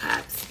 2 of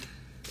Cups.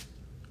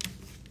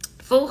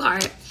 Full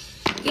card.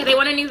 Yeah, they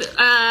want a new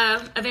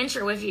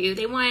adventure with you.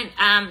 They want,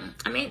 I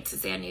meant to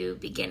say a new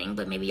beginning,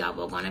 but maybe y'all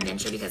will go on an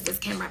adventure because this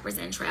can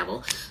represent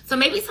travel. So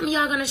maybe some of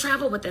y'all are going to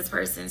travel with this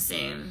person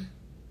soon.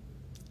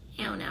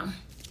 I don't know.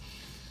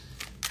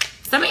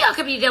 Some of y'all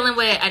could be dealing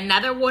with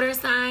another water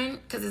sign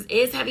because it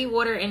is heavy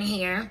water in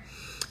here.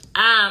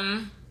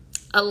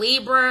 A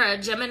Libra, a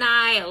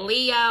Gemini, a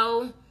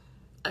Leo,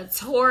 a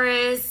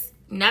Taurus,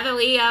 another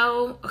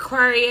Leo,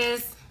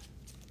 Aquarius.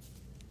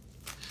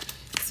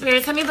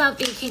 Spirit, tell me about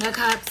the King of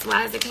Cups.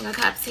 Why is the King of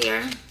Cups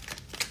here?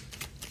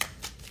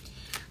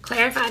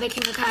 Clarify the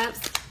King of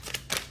Cups.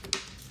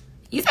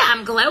 You said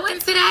I'm glowing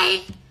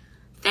today?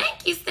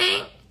 you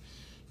stink.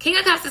 King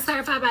of Cups is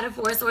clarified by the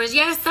Four of Swords.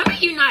 Yeah, some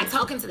of you not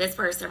talking to this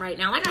person right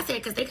now. Like I said,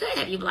 because they could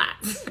have you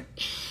blocked.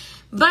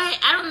 But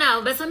I don't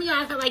know. But some of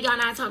y'all feel like y'all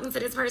not talking to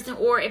this person.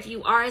 Or if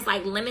you are, it's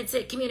like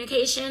limited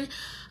communication.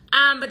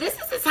 But this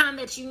is the time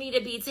that you need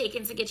to be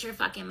taking to get your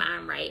fucking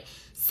mind right.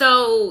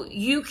 So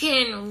you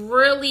can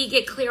really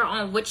get clear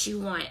on what you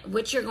want,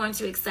 what you're going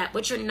to accept,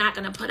 what you're not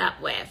going to put up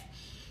with.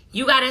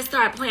 You got to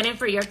start planning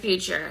for your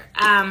future.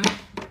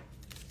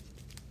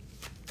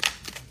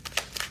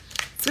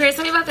 Spirit,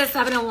 tell me about the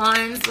Seven of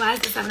Wands. Why is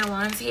the Seven of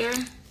Wands here?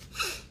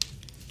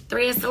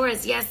 Three of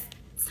Swords. Yes,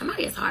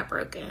 somebody is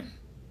heartbroken.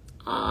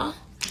 Aw.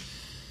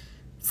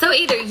 So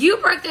either you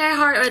broke their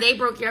heart or they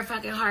broke your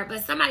fucking heart,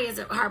 but somebody is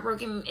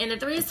heartbroken. And the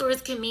Three of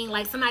Swords can mean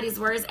like somebody's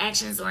words,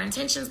 actions, or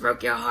intentions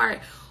broke your heart,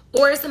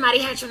 or somebody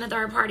had you in a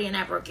third party and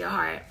that broke your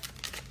heart.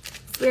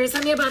 Spirit,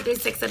 tell me about the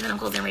Six of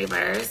Pentacles in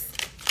reverse.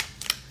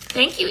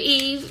 Thank you,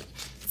 Eve.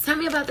 Tell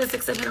me about the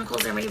Six of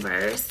Pentacles in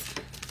reverse.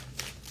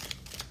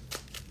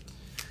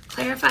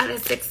 Clarify the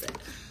Six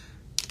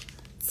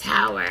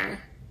Tower.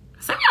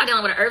 Some of y'all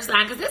dealing with an earth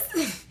sign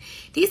because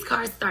these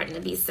cards starting to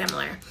be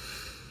similar.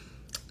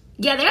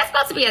 Yeah, there's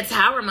supposed to be a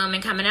tower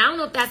moment coming. I don't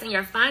know if that's in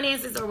your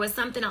finances or with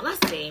something else.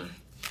 Let's see.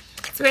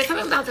 So we're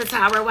talking about the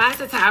tower. Why is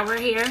the tower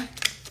here?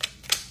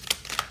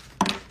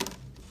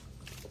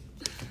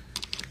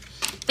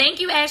 Thank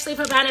you, Ashley,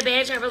 for buying a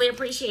badge. I really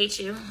appreciate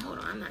you. Hold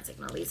on, I'm not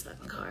taking all these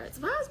fucking cards.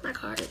 Why is my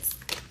cards?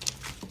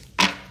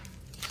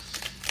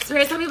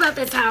 Spirit, tell me about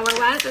the tower.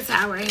 Why is the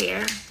tower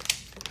here?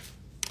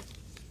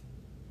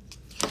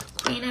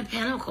 Queen of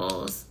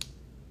Pentacles.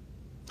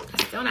 I'm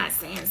still not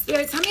saying.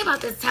 Spirit, tell me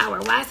about this tower.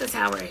 Why is the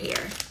tower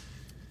here?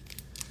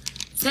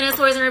 Ten of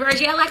Swords in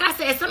reverse. Yeah, like I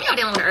said, some of y'all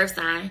dealing with an earth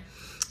sign.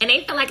 And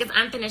they feel like it's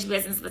unfinished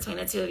business between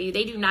the two of you.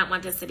 They do not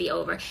want this to be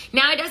over.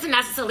 Now, it doesn't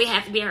necessarily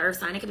have to be an earth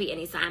sign. It could be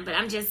any sign. But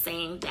I'm just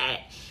saying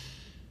that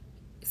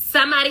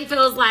somebody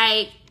feels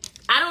like,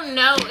 I don't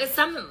know, it's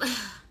some...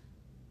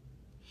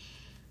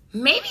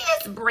 Maybe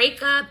this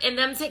breakup and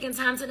them taking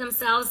time to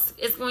themselves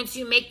is going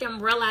to make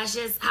them realize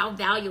just how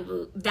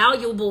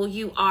valuable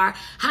you are,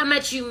 how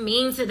much you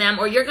mean to them,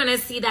 or you're going to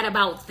see that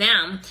about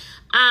them.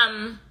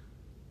 And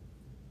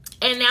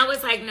now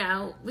it's like,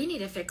 no, we need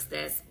to fix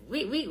this.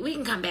 We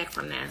can come back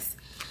from this.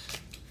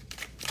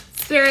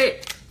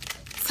 Spirit,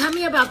 tell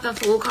me about the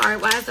Fool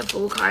card. Why is the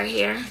Fool card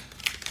here?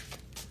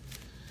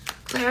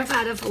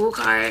 Clarify the Fool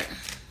card.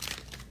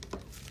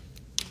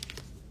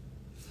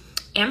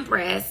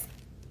 Empress.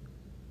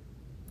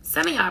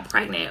 Some of y'all are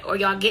pregnant, or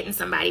y'all getting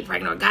somebody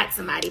pregnant, or got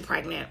somebody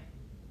pregnant.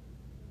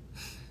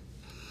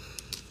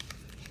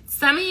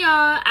 Some of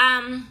y'all,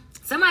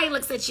 somebody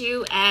looks at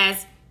you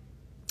as,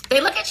 they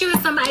look at you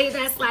as somebody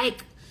that's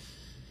like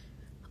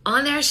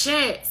on their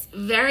shit,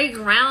 very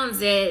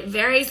grounded,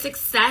 very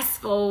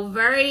successful,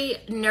 very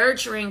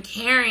nurturing,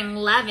 caring,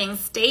 loving,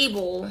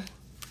 stable.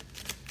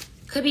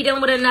 Could be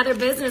dealing with another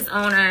business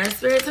owner.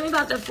 Spirit, tell me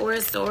about the Four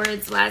of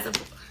Swords. Why is the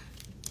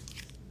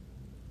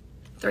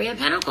Three of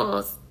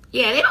Pentacles?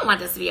 Yeah, they don't want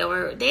this to be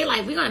over. They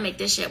like, we're going to make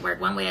this shit work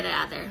one way or the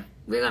other.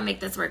 We're going to make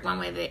this work one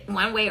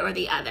way or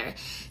the other.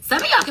 Some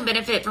of y'all can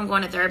benefit from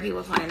going to therapy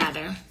with one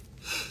another.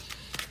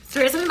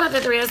 Spirit, tell me about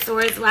the Three of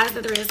Swords. Why is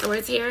the Three of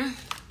Swords here?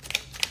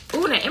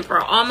 Ooh, the Emperor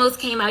almost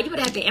came out. You would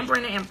have the Emperor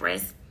and the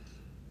Empress.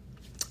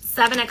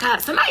 Seven of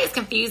Cups. Somebody is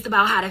confused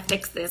about how to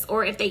fix this,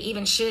 or if they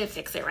even should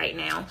fix it right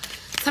now.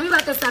 Tell me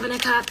about the Seven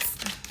of Cups.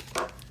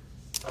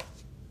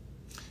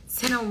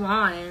 Ten of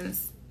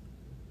Wands.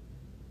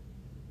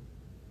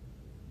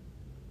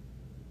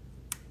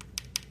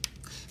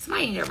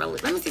 Somebody need to really,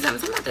 let me see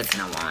something. Tell me about the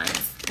Ten of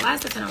Wands. Why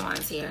is the Ten of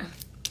Wands here?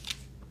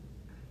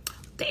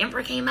 The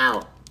Emperor came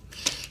out.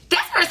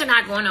 This person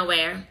not going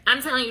nowhere.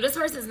 I'm telling you, this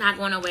person's not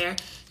going nowhere.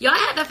 Y'all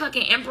have the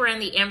fucking Emperor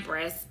and the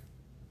Empress.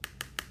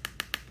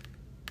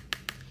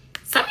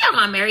 Some of y'all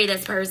gonna marry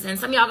this person.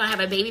 Some of y'all gonna have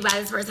a baby by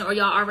this person, or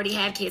y'all already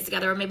have kids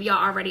together, or maybe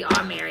y'all already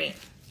are married.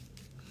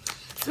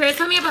 Spirit,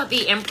 tell me about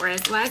the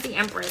Empress. Why is the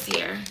Empress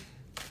here?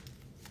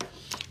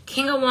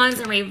 King of Wands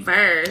in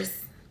reverse.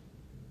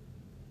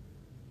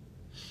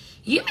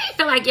 You may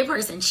feel like your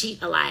person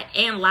cheat a lot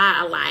and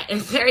lie a lot and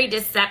very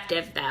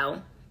deceptive,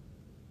 though.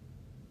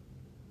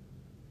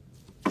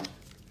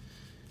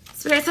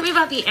 Spirit, tell me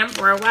about the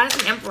Emperor. Why is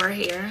the Emperor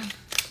here?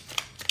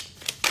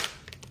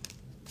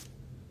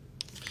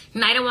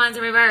 Knight of Wands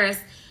in reverse.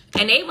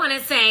 And they want to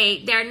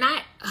say they're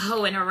not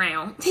hoeing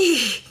around.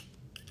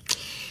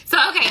 So,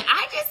 okay,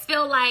 I just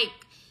feel like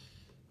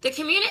the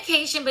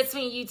communication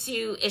between you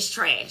two is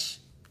trash.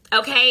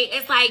 Okay?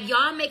 It's like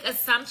y'all make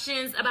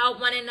assumptions about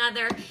one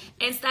another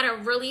instead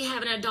of really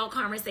having an adult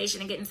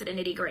conversation and getting to the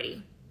nitty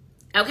gritty.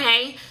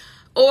 Okay?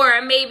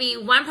 Or maybe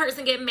one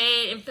person get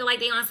mad and feel like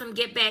they on some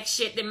get back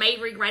shit that may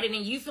regret it,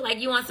 and you feel like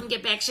you on some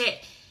get back shit.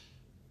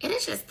 It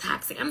is just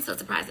toxic. I'm so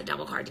surprised the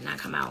Devil card did not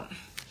come out.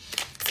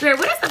 Spirit,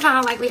 what is the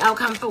final likely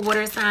outcome for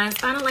water signs?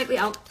 Final likely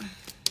outcome.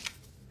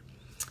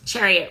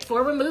 Chariot,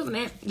 forward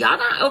movement. Y'all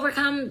gonna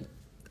overcome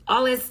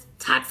all this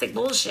toxic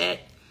bullshit.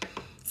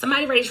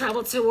 Somebody ready to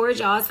travel towards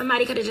y'all.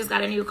 Somebody could have just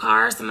got a new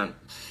car.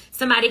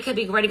 Somebody could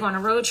be ready to go on a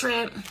road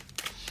trip.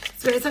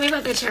 Spirit, tell me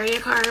about the Chariot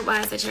card.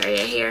 Why is the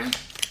Chariot here?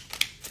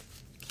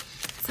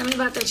 Tell me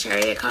about the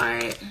Chariot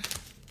card.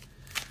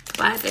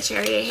 Why is the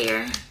Chariot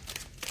here?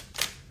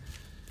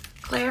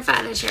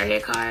 Clarify the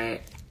Chariot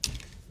card.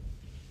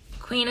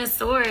 Queen of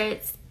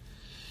Swords.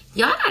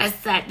 Y'all gotta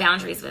set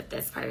boundaries with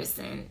this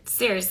person.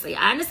 Seriously.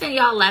 I understand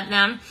y'all love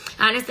them.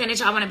 I understand that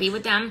y'all want to be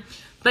with them.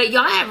 But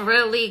y'all have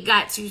really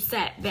got to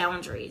set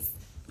boundaries.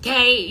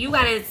 Okay? You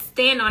gotta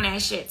stand on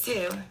that shit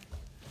too.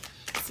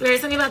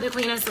 Spirit, tell me about the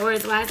Queen of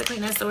Swords. Why is the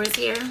Queen of Swords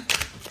here?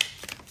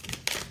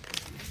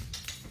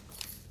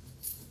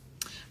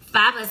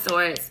 Five of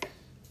Swords.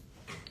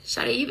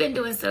 Shawty, you've been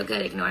doing so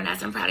good ignoring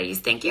us. I'm proud of you.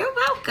 Think you're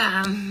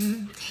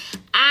welcome.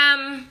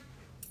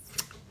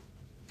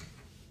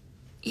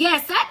 Yeah,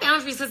 set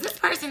boundaries because this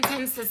person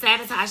tends to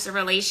sabotage the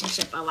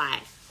relationship a lot.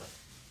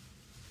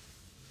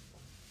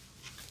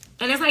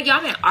 And it's like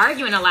y'all been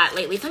arguing a lot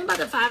lately. Tell me about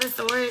the Five of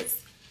Swords.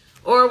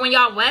 Or when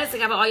y'all was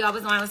together, all y'all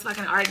was doing was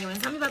fucking arguing.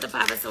 Tell me about the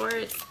Five of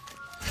Swords.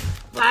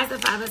 Why is the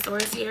Five of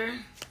Swords here?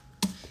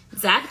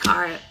 Death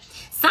card.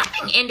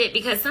 Something ended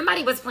because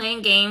somebody was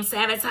playing games,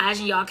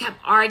 sabotaging. Y'all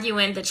kept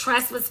arguing. The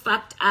trust was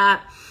fucked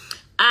up.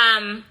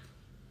 I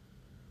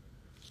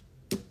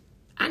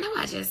know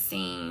I just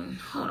seen.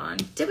 Hold on.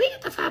 Did we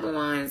get the Five of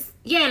Wands?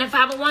 Yeah, in the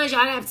Five of Wands,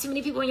 y'all have too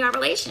many people in your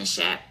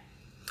relationship.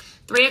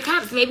 Three of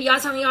Cups. Maybe y'all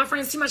telling y'all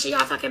friends too much of y'all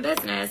fucking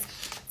business.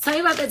 Tell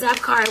me about the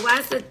Death card. Why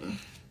is the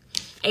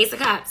Ace of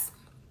Cups?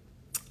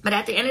 But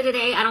at the end of the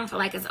day, I don't feel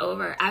like it's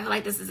over. I feel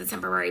like this is a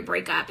temporary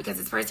breakup because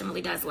this person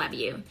really does love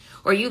you.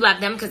 Or you love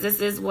them because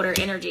this is water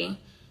energy.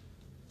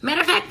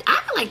 Matter of fact,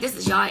 I feel like this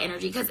is y'all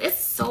energy because it's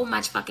so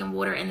much fucking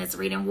water in this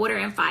reading. Water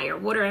and fire.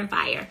 Water and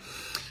fire.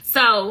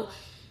 So,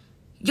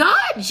 y'all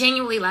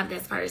genuinely love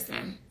this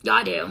person.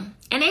 Y'all do.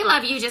 And they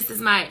love you just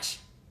as much.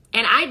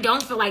 And I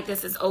don't feel like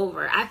this is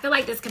over. I feel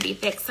like this can be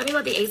fixed. Tell me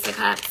about the Ace of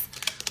Cups.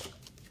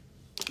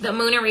 The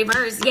Moon in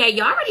reverse. Yeah,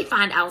 you already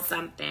find out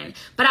something.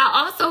 But I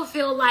also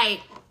feel like,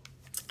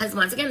 because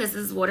once again, this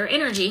is water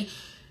energy.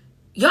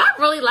 Y'all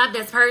really love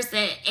this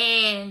person.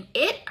 And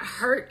it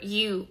hurt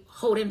you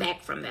holding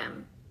back from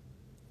them.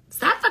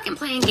 Stop fucking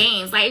playing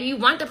games. Like, if you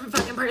want the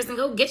fucking person,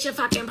 go get your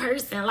fucking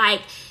person.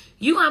 Like,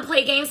 you gonna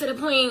play games to the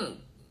point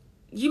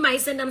you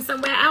might send them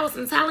somewhere else.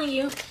 I'm telling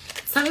you.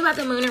 Tell me about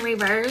the Moon in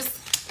reverse.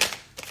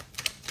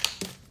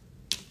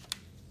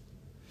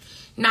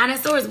 Nine of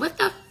Swords. What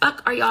the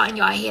fuck are y'all in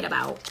y'all head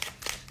about?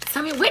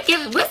 Tell me what's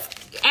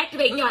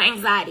activating y'all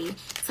anxiety.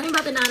 Tell me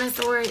about the Nine of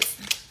Swords.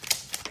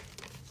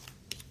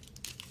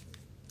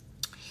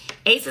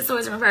 Ace of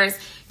Swords in reverse.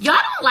 Y'all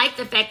don't like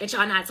the fact that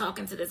y'all not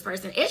talking to this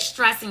person. It's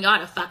stressing y'all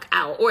the fuck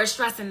out, or it's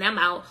stressing them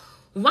out.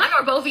 One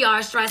or both of y'all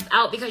are stressed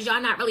out because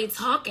y'all not really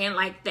talking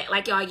like that,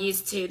 like y'all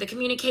used to. The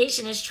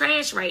communication is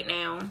trash right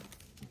now.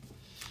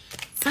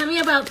 Tell me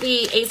about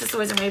the Ace of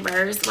Swords in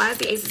reverse. Why is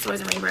the Ace of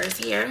Swords in reverse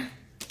here?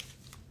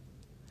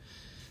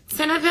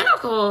 Ten of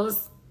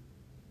Pentacles.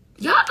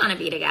 Y'all gonna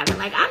be together.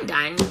 Like, I'm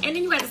done. And then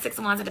you got the Six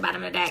of Wands at the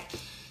bottom of the deck.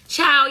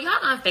 Child, y'all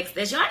gonna fix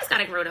this. Y'all just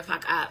gotta grow the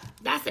fuck up.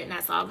 That's it and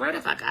that's all. Grow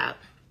the fuck up.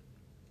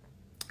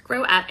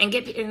 Grow up and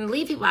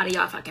leave people out of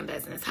y'all fucking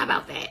business. How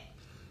about that?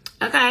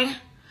 Okay?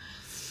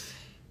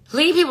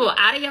 Leave people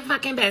out of your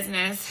fucking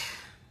business.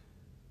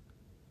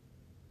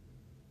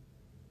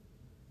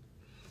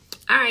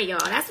 All right, y'all.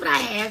 That's what I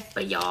have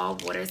for y'all,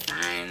 water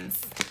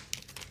signs.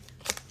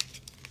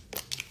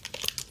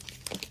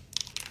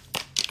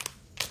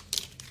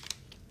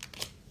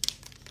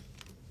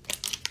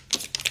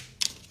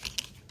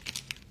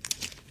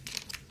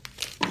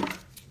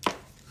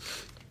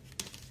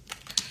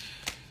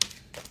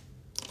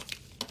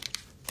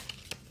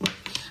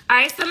 All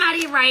right,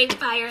 somebody write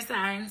fire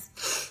signs.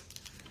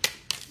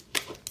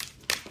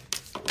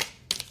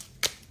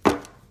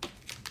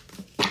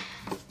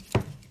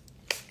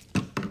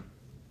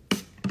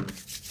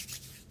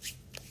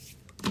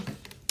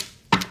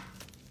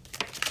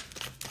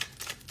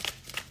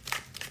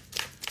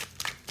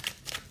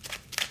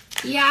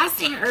 Yeah, I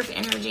seen earth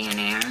energy in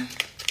there.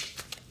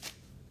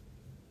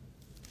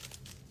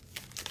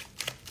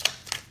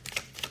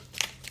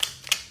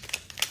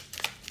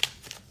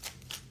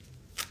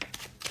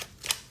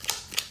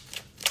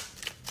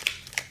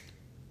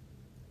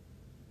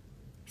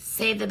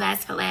 Save the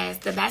best for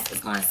last. The best is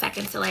going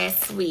second to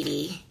last,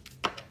 sweetie.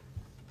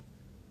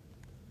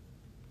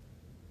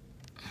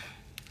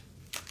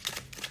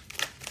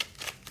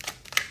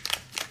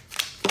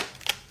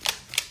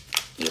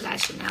 You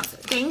got your nails.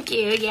 Thank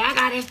you. Yeah, I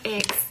got it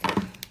fixed.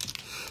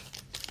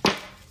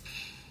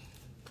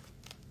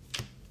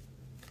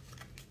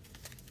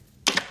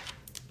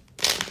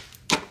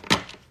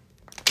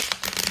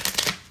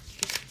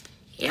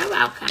 You're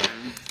welcome.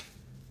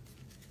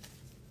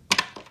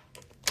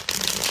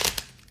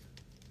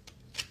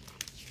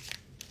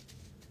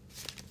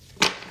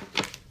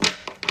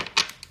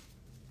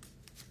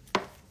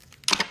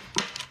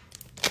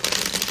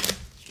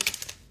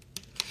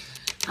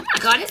 Oh my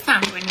God, it's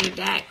time for a new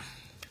deck.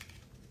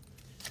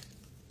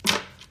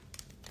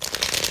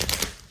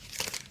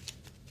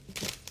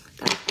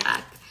 What the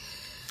fuck?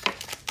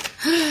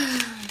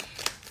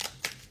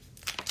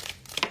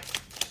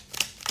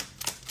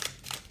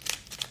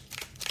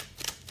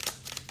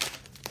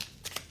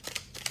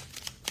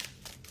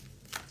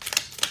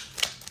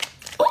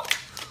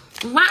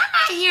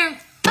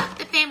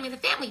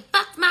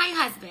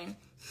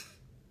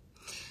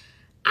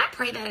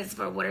 pray that it's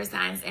for water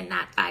signs and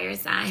not fire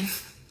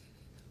signs.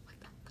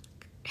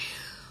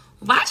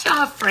 Watch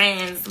y'all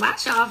friends.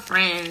 Watch y'all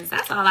friends.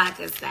 That's all I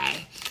could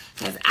say.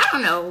 Because I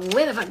don't know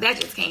where the fuck that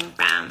just came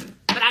from.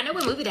 But I know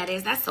what movie that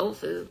is. That's Soul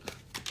Food.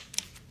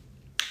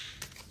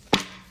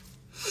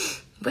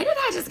 Where did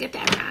I just get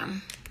that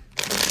from?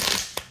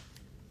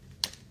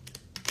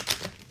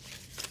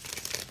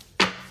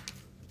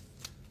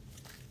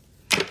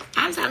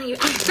 I'm telling you,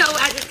 I know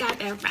I just got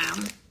that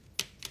from.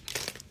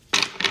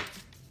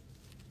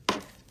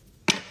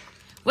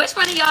 Which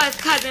one of y'all is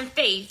Cousin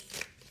Faith?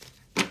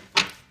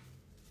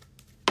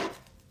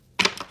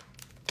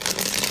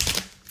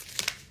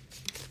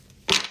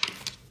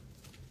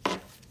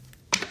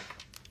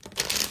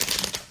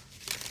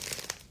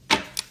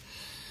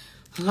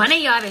 One of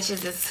y'all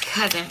bitches is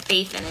Cousin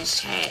Faith in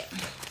this chat.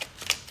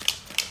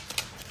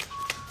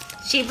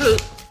 She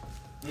pooped.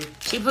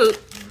 She pooped.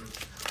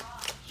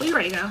 Where you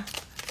ready to go?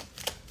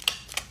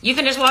 You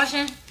finished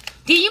washing?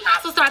 D, you might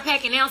as well start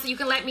packing now so you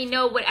can let me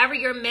know whatever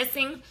you're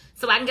missing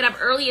so I can get up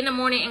early in the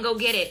morning and go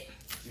get it.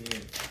 Yeah.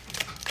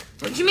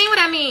 What you mean what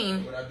I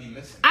mean? What I be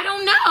missing? I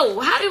don't know.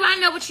 How do I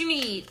know what you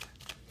need?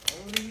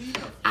 What do you need?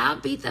 I'll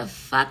beat the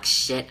fuck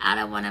shit out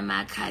of one of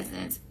my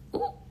cousins.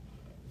 Ooh.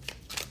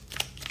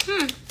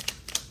 You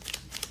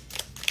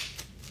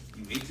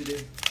ate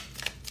today?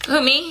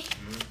 Who, me?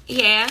 Mm-hmm.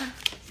 Yeah.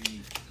 You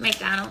eat.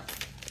 McDonald's.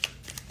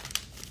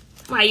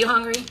 Why, you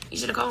hungry? You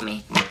should have called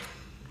me. Yeah.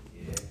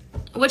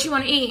 What you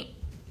want to eat?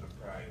 I'm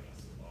probably gonna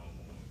sit long.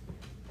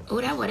 Oh,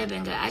 that would have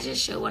been good. I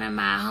just showed one of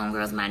my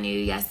homegirls my new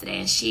yesterday,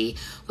 and she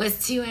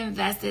was too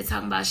invested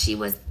talking about she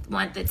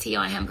want the tea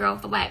on him. Girl,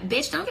 for what?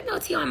 Bitch, don't get no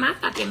tea on my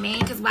fucking man,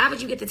 because why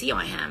would you get the tea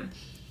on him?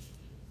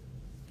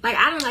 Like,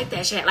 I don't like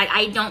that shit. Like,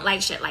 I don't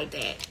like shit like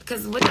that.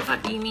 Because what the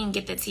fuck do you mean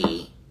get the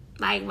tea?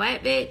 Like,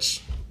 what,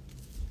 bitch?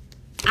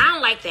 I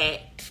don't like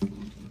that.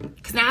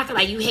 Because now I feel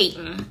like you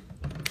hating.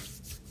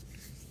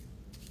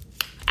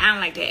 I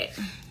don't like that.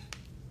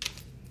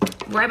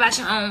 Worry about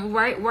your own.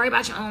 Worry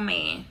about your own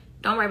man.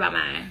 Don't worry about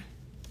mine.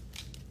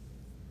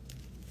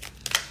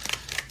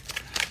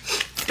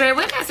 Spirit,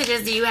 what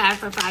messages do you have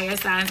for fire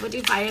signs? What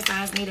do fire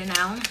signs need to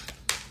know?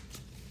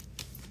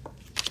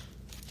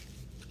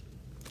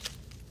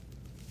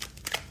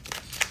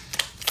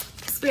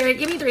 Spirit,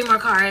 give me 3 more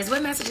cards.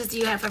 What messages do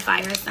you have for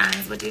fire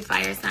signs? What do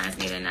fire signs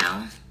need to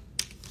know?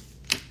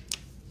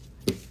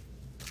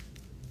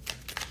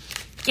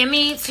 Give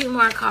me 2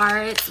 more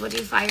cards. What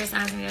do fire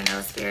signs need to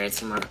know, Spirit?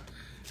 2 more.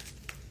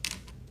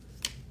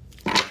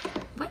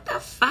 What the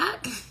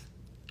fuck?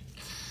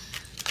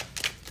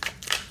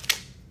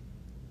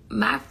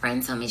 My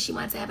friend told me she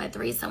wants to have a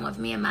threesome with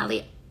me and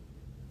Molly.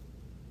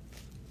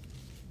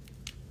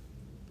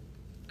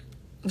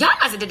 Y'all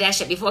must have did that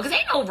shit before, because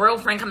ain't no real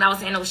friend coming out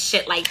saying no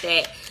shit like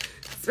that.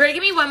 Spirit,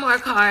 give me 1 more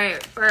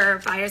card for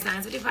fire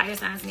signs. What do fire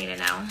signs need to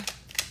know?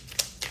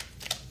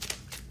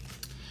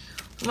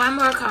 1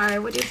 more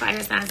card. What do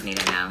fire signs need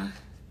to know?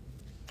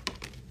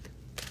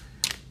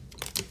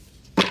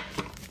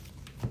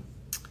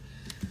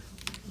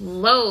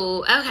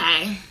 Whoa.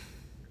 Okay.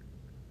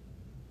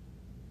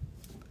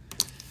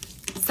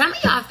 Some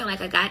of y'all feel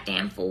like a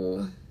goddamn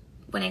fool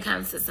when it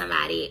comes to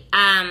somebody.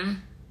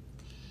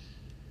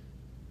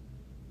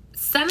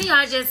 Some of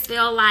y'all just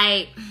feel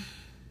like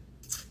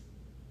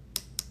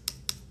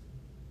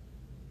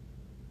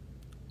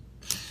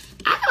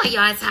I feel like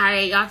y'all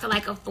tired. Y'all feel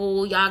like a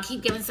fool. Y'all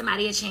keep giving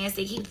somebody a chance.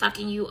 They keep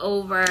fucking you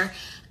over.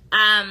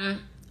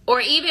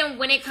 Or even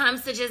when it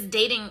comes to just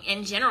dating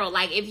in general.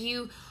 Like if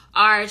you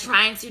are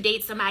trying to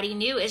date somebody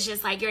new, it's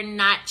just like you're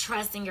not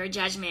trusting your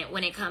judgment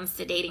when it comes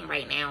to dating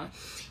right now.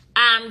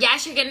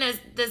 Yes, you're getting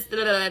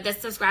the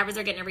subscribers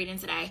are getting a reading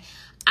today.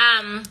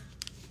 And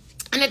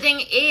the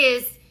thing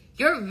is,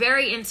 you're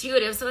very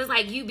intuitive. So it's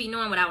like you be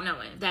knowing without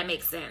knowing, if that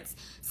makes sense.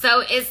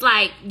 So it's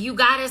like you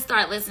got to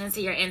start listening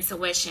to your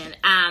intuition.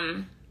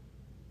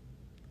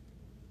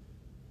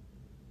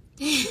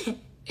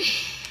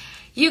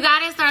 You got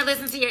to start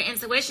listening to your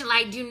intuition.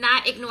 Like, do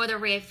not ignore the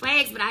red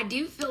flags. But I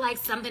do feel like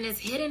something is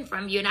hidden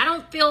from you. And I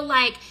don't feel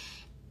like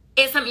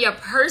it's something your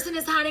person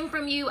is hiding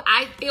from you.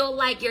 I feel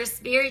like your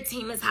spirit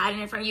team is hiding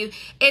it from you.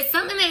 It's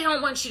something they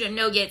don't want you to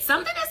know yet.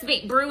 Something that's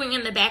been brewing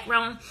in the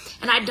background.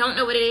 And I don't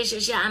know what it is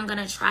just yet. I'm going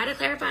to try to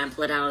clarify and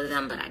pull it out of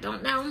them, but I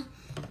don't know.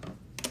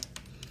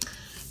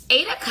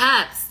 8 of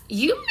Cups.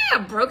 You may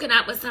have broken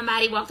up with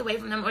somebody, walked away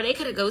from them, or they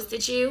could have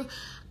ghosted you.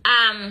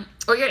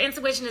 Or your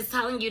intuition is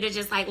telling you to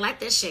just like let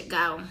this shit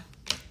go.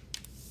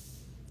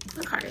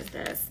 What card is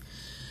this?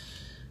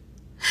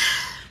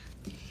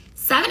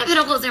 7 of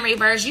Pentacles in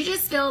reverse. You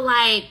just feel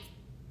like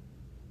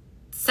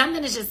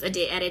something is just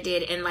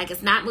edited and like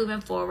it's not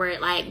moving forward.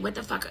 Like, what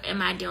the fuck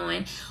am I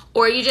doing?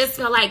 Or you just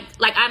feel like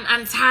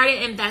I'm tired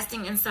of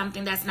investing in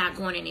something that's not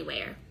going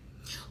anywhere.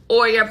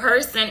 Or your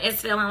person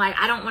is feeling like,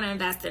 I don't want to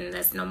invest in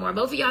this no more.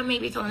 Both of y'all may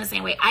be feeling the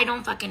same way. I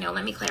don't fucking know.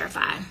 Let me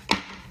clarify.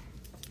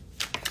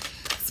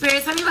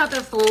 Spirit, tell me about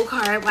the Fool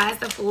card. Why is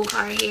the Fool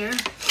card here?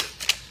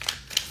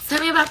 Tell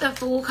me about the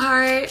Fool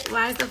card.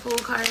 Why is the Fool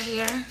card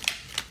here?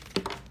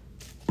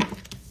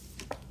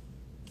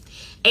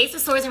 Ace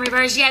of Swords in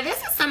reverse. Yeah,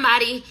 this is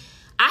somebody,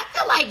 I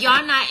feel like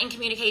y'all not in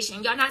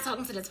communication. Y'all not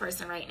talking to this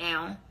person right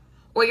now.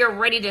 Or you're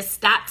ready to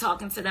stop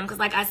talking to them. Because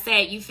like I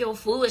said, you feel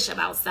foolish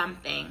about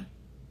something.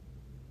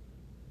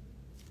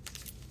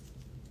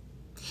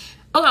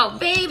 Oh,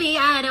 baby,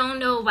 I don't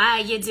know why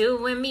you're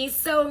doing me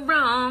so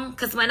wrong.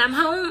 Because when I'm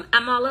home,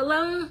 I'm all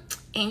alone.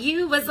 And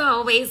you was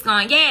always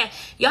gone. Yeah,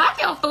 y'all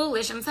feel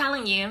foolish, I'm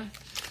telling you.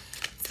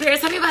 Spirit,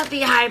 tell me about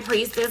the High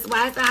Priestess.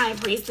 Why is the High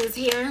Priestess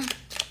here?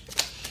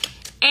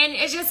 And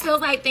it just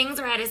feels like things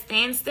are at a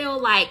standstill.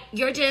 Like,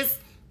 you're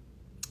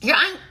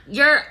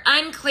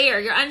unclear.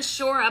 You're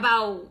unsure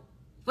about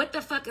what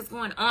the fuck is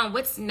going on.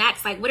 What's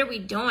next? Like, what are we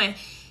doing?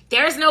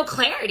 There's no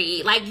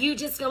clarity. Like, you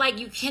just feel like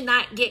you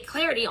cannot get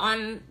clarity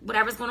on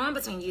whatever's going on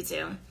between you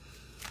two.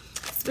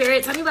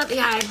 Spirit, tell me about the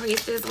High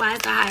Priestess. Why is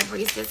the High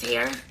Priestess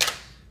here?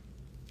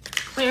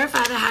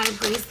 Clarify the High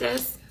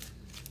Priestess.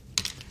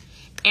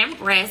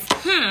 Empress.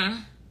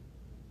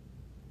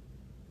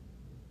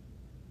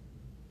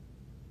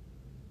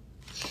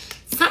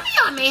 Some of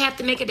y'all may have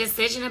to make a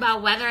decision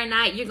about whether or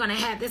not you're going to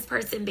have this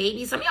person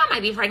baby. Some of y'all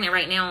might be pregnant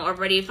right now or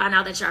already find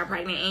out that y'all are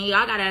pregnant. And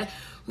y'all got to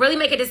really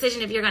make a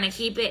decision if you're going to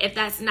keep it. If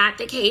that's not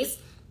the case,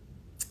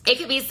 it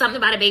could be something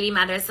about a baby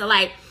mother. So,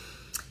 like,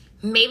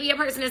 maybe a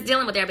person is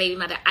dealing with their baby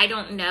mother. I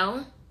don't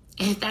know.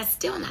 And if that's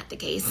still not the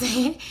case,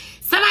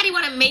 somebody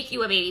want to make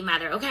you a baby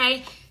mother,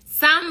 okay?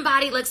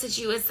 Somebody looks at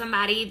you as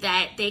somebody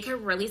that they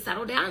could really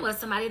settle down with,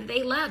 somebody that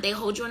they love. They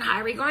hold you in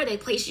high regard. They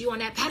place you on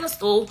that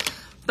pedestal.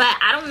 But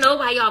I don't know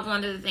why y'all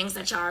going through the things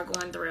that y'all are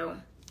going through.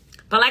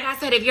 But like I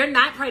said, if you're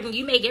not pregnant,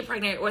 you may get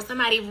pregnant. Or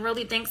somebody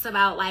really thinks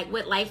about, like,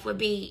 what life would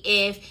be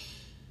if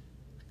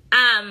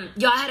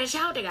y'all had a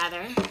child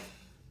together.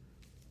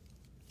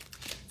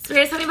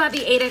 Spirit, tell me about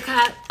the Eight of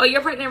Cups. Oh,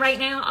 you're pregnant right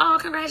now? Oh,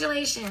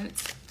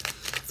 congratulations.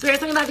 Spirit,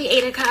 tell me about the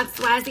Eight of Cups.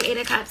 Why is the Eight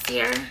of Cups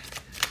here?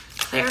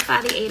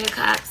 Clarify the Eight of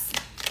Cups.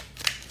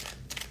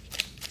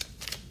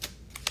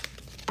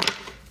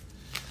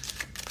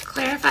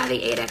 Clarify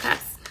the Eight of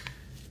Cups.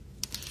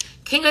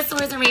 King of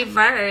Swords in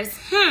reverse.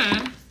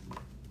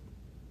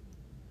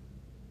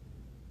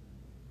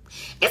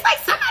 It's like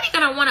somebody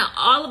gonna want to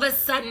all of a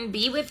sudden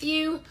be with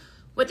you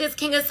with this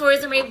King of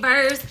Swords in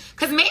reverse.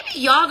 Because maybe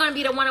y'all gonna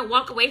be the one to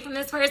walk away from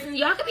this person.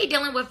 Y'all could be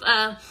dealing with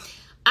a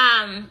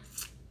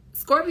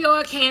Scorpio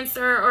or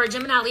Cancer or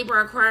Gemini,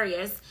 Libra,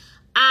 Aquarius.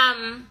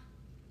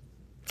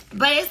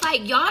 But it's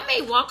like y'all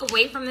may walk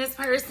away from this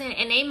person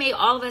and they may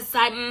all of a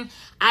sudden,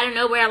 I don't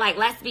know where, like,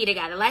 let's be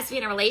together. Let's be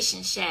in a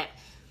relationship.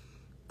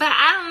 But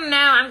I don't know.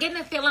 I'm getting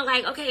a feeling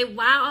like, okay,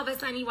 why all of a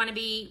sudden you want to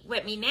be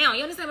with me now?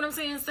 You understand what I'm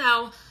saying?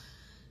 So,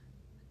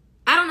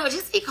 I don't know.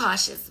 Just be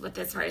cautious with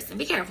this person.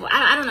 Be careful.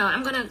 I don't know.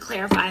 I'm going to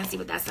clarify and see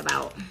what that's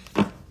about.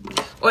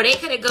 Or they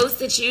could have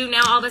ghosted you.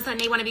 Now all of a sudden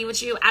they want to be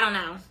with you. I don't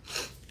know.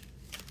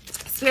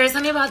 Spirit,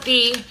 tell me about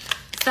the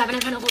Seven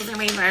of Pentacles in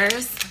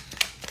reverse.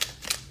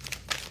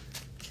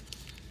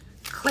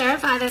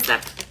 Clarify this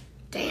up.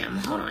 Damn,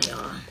 hold on,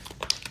 y'all.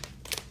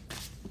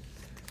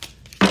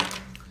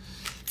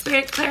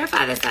 Spirit,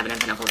 clarify the Seven of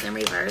Pentacles in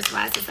reverse.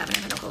 Why is the Seven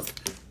of Pentacles?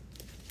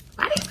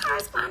 Why do these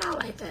cards spawn out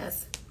like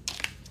this?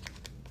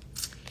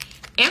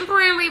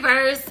 Emperor in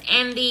reverse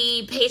and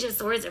the Page of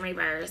Swords in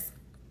reverse.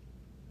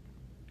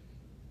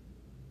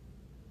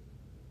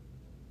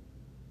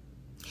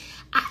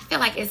 I feel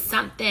like it's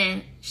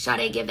something. Shall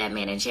they give that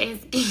man a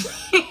chance?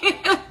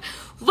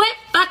 What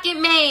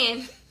fucking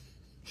man?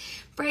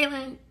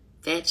 Braylon,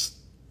 bitch,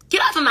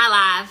 get off of my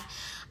live.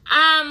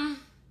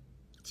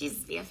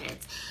 Jesus be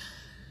offense.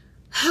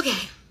 Okay.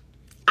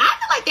 I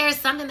feel like there's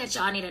something that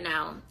y'all need to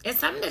know. It's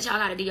something that y'all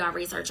got to do y'all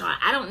research on.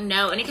 I don't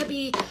know. And it could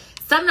be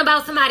something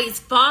about somebody's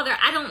father.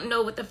 I don't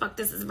know what the fuck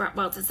this is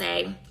about to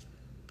say.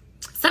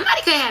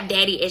 Somebody could have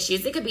daddy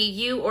issues. It could be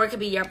you or it could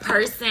be your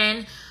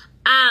person.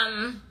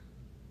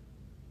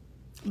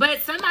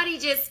 But somebody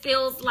just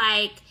feels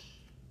like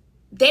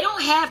they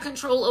don't have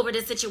control over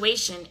the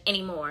situation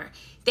anymore.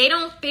 They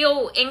don't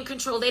feel in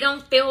control. They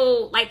don't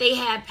feel like they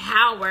have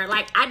power.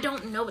 Like, I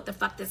don't know what the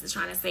fuck this is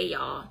trying to say,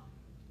 y'all.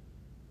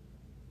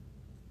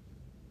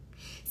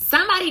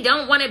 Somebody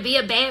don't want to be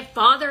a bad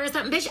father or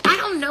something. Bitch, I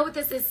don't know what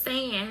this is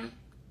saying.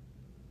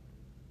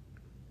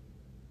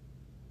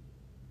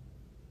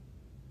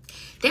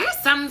 There's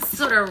some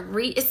sort of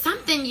it's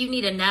something you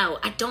need to know.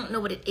 I don't know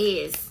what it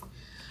is.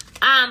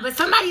 But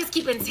somebody is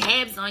keeping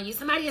tabs on you.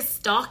 Somebody is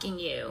stalking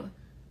you.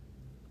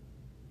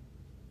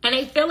 And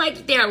they feel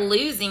like they're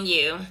losing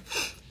you.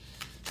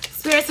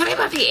 Spirit, tell me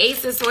about the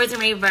Ace of Swords in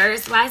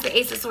reverse. Why is the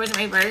Ace of Swords in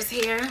reverse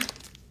here?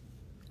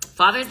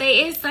 Father's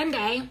Day is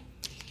Sunday.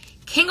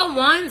 King of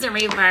Wands in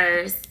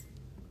reverse.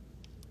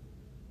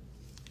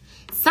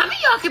 Some of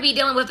y'all could be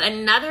dealing with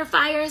another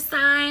fire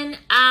sign.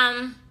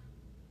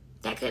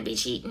 That could be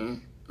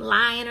cheating,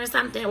 lying or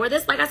something. Or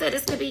this, like I said,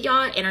 this could be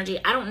y'all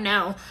energy. I don't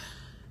know.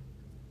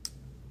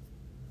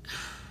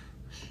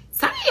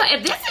 Some of y'all,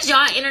 if this is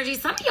y'all energy,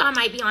 some of y'all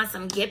might be on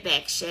some get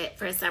back shit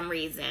for some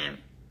reason.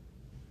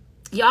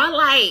 Y'all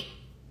like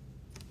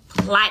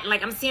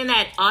I'm seeing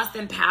that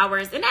Austin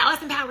Powers. Isn't that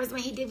Austin Powers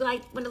when he did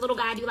like, when the little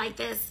guy do like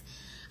this?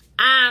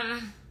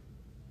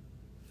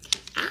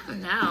 I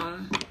don't know.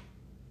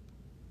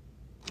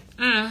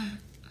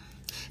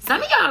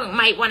 Some of y'all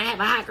might want to have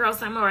a hot girl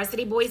summer or a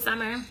city boy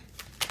summer.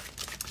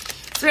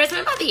 Spirit,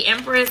 something about the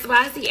Empress.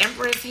 Why is the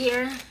Empress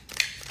here?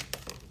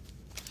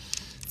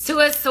 Two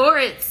of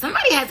Swords.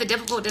 Somebody has a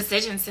difficult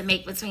decision to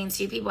make between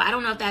two people. I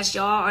don't know if that's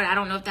y'all or I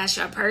don't know if that's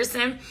your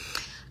person.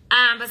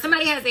 But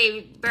somebody has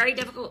a very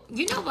difficult...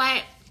 You know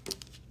what?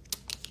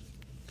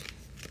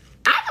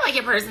 I feel like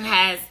your person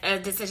has a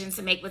decision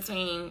to make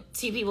between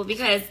two people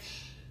because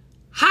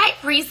High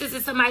Priestess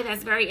is somebody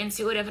that's very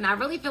intuitive, and I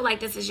really feel like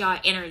this is y'all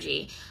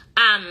energy.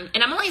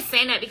 And I'm only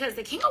saying that because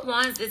the King of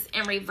Wands is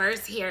in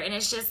reverse here, and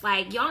it's just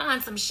like y'all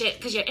on some shit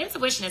because your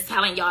intuition is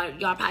telling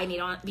y'all probably need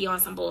to be on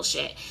some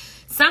bullshit.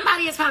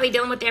 Somebody is probably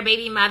dealing with their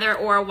baby mother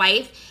or a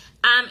wife,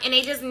 and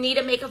they just need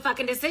to make a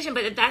fucking decision.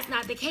 But if that's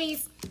not the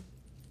case,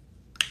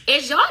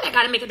 it's y'all that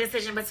got to make a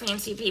decision between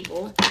two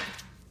people.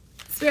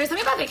 Spirit, tell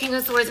me about the King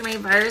of Swords in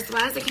reverse.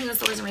 Why is the King of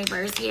Swords in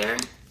reverse here?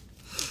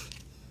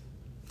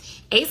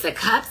 Ace of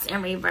Cups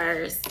in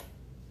reverse.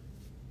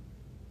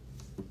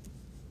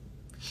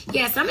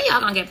 Yeah, some of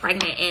y'all gonna get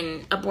pregnant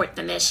and abort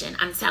the mission.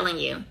 I'm telling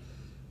you.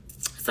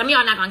 Some of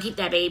y'all not gonna keep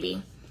that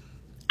baby.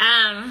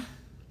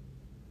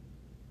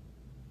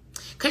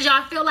 Because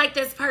y'all feel like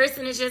this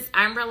person is just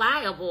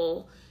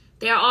unreliable.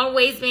 They're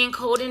always being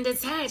cold and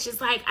detached.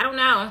 It's like, I don't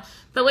know.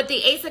 But with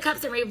the Ace of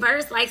Cups in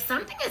reverse, like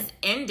something is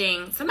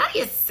ending. Somebody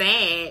is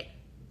sad.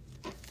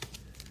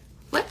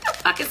 What the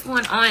fuck is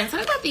going on?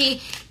 Talk about the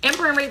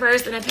Emperor in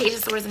reverse and the Page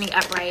of Swords in the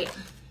upright.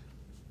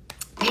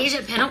 Page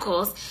of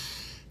Pentacles.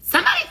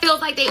 Somebody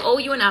feels like they owe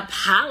you an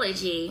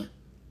apology.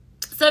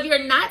 So if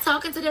you're not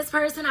talking to this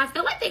person, I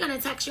feel like they're going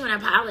to text you an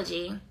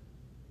apology.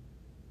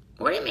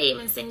 Or they may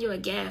even send you a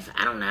gift.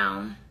 I don't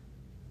know.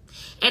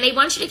 And they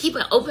want you to keep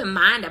an open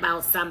mind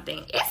about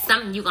something. It's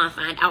something you're going to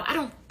find out. I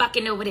don't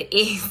fucking know what it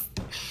is.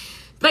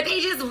 But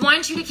they just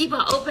want you to keep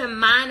an open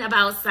mind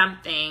about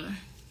something.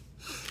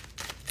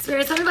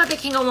 Spirit, tell me about the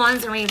King of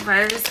Wands in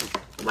reverse.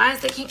 Why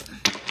is the King...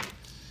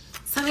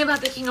 Tell me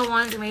about the King of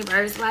Wands in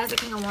reverse. Why is the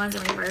King of Wands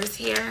in reverse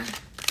here?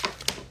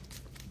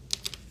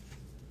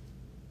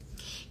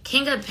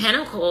 King of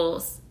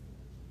Pentacles.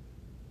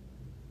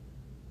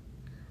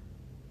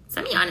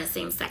 Some of y'all in a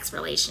same-sex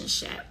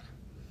relationship.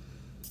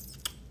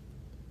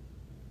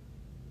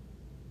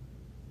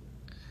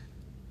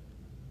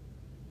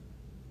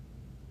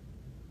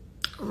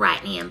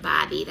 Rodney and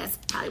Bobby. That's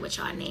probably what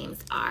y'all names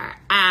are.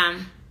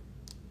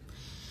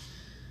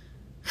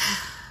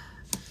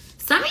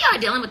 Some of y'all are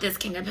dealing with this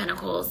King of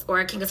Pentacles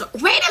or King of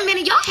Swords. Wait a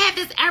minute. Y'all have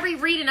this every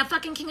reading of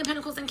fucking King of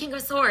Pentacles and King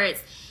of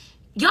Swords.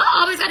 Y'all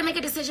always got to make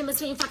a decision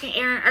between fucking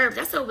air and earth.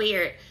 That's so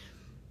weird.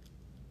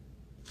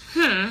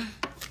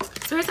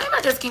 So we're talking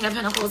about this King of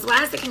Pentacles.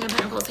 Why is the King of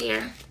Pentacles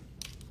here?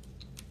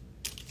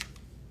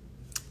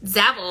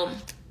 Devil.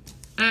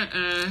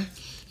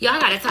 Y'all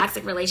got a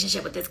toxic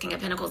relationship with this King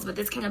of Pentacles, but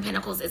this King of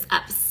Pentacles is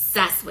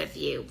obsessed with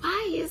you.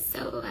 Why are you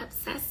so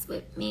obsessed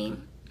with me?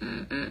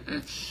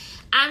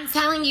 I'm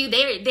telling you,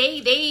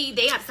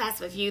 they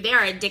obsessed with you. They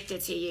are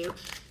addicted to you.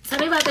 Tell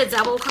me about the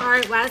Devil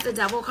card. Why is the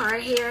Devil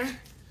card here?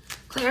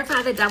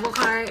 Clarify the Devil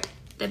card.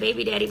 The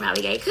baby daddy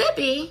probably gay. Could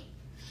be.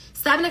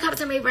 Seven of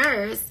Cups in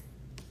reverse.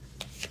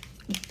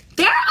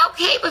 They're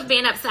okay with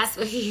being obsessed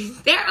with you.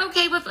 They're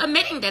okay with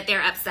admitting that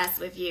they're obsessed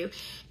with you.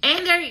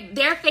 And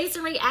they're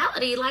facing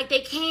reality. Like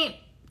they can't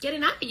get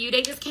enough of you.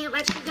 They just can't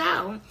let you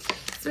go.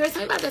 So we're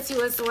talking about the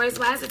Two of Swords.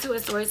 Why is the Two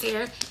of Swords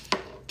here?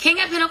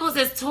 King of Pentacles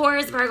is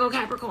Taurus, Virgo,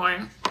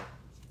 Capricorn.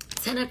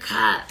 Ten of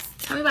Cups.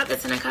 Tell me about the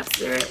Ten of Cups,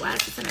 Spirit. Why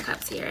is the Ten of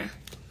Cups here?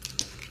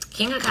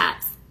 King of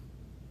Cups.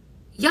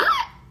 Y'all,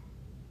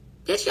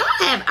 bitch, y'all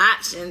have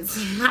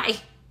options. Like,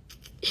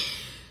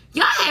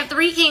 y'all have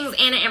three kings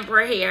and an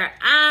emperor here.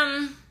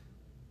 I'm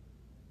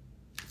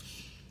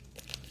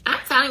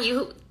telling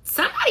you,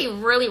 somebody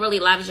really, really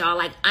loves y'all,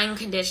 like,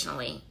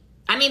 unconditionally.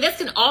 I mean, this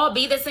can all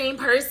be the same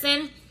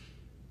person.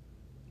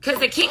 Because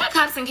the King of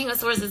Cups and King of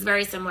Swords is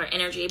very similar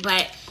energy.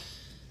 But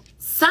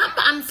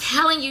I'm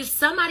telling you,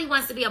 somebody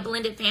wants to be a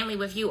blended family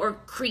with you or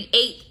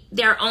create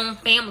their own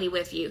family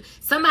with you.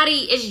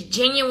 Somebody is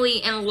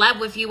genuinely in love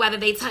with you, whether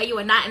they tell you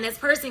or not. And this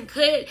person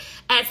could,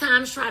 at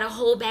times, try to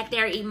hold back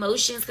their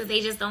emotions because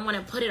they just don't want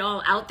to put it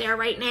all out there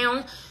right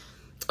now.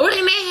 Or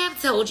they may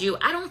have told you.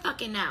 I don't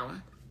fucking know.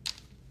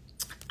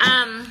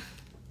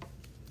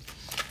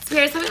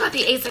 Spirit, tell me about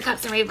the Ace of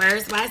Cups in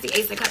reverse. Why is the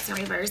Ace of Cups in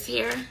reverse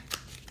here?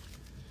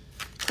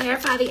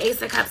 Clarify the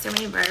Ace of Cups in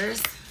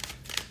reverse.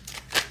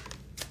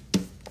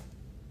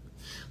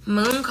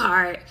 Moon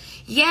card.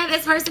 Yeah,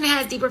 this person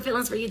has deeper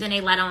feelings for you than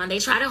they let on. They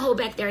try to hold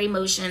back their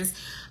emotions.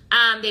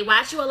 They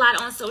watch you a lot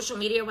on social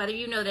media, whether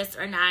you know this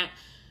or not.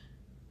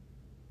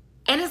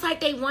 And it's like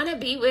they want to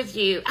be with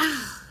you.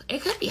 Oh,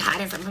 it could be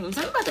hiding something.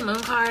 Tell me about the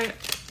Moon card.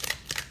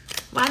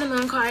 Why the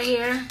Moon card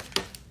here?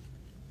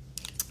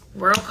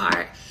 World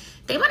card.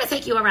 They want to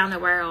take you around the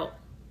world.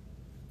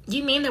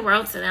 You mean the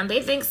world to them.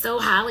 They think so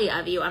highly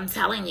of you. I'm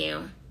telling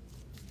you.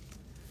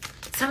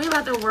 Tell me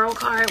about the World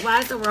card. Why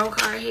is the World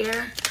card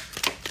here?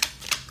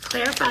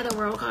 Clarify the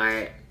World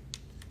card.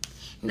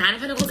 Nine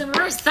of Pentacles in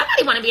reverse.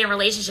 Somebody want to be in a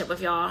relationship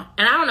with y'all.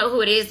 And I don't know who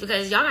it is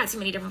because y'all got too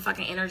many different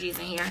fucking energies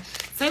in here.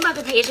 Same about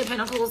the Page of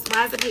Pentacles.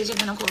 Why is the Page of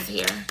Pentacles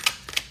here?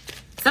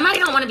 Somebody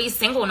don't want to be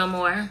single no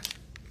more.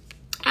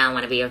 I don't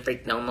want to be a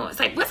freak no more. It's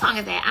like, what song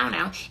is that? I don't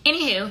know.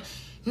 Anywho,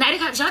 Knight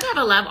of Cups. Y'all have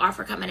a love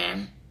offer coming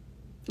in.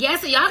 Yeah,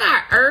 so y'all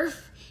got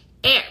earth,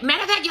 air.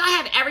 Matter of fact, y'all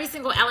have every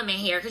single element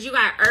here because you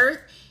got earth,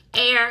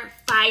 air,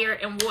 fire,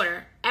 and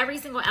water. Every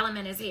single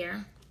element is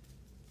here.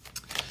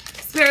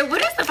 Spirit,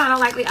 what is the final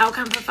likely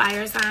outcome for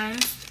fire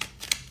signs?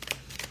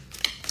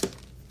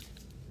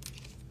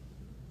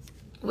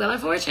 Wheel of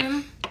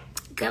Fortune.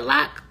 Good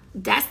luck.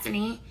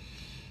 Destiny.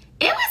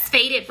 It was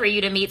fated for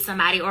you to meet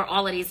somebody or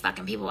all of these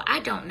fucking people.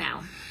 I don't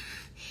know.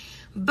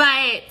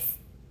 But,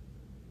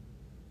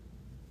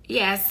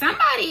 yeah,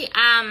 somebody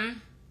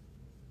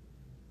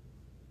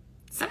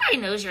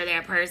knows you're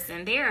their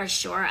person. They are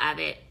sure of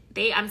it.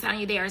 I'm telling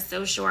you, they are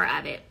so sure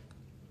of it.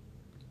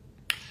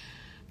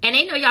 And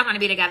they know y'all going to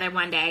be together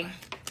one day.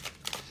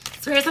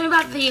 Spirit, tell me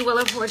about the Wheel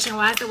of Fortune.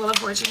 Why is the Wheel of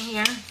Fortune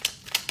here?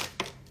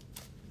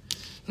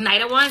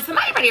 Knight of Wands.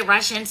 Somebody ready to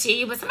rush into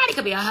you, but somebody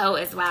could be a hoe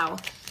as well.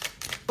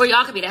 Or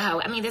y'all could be the hoe.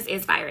 I mean, this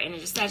is fire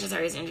energy,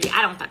 Sagittarius energy.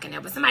 I don't fucking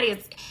know, but somebody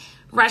is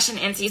rushing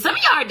into you. Some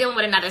of y'all are dealing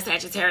with another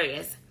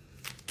Sagittarius.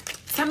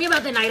 Tell me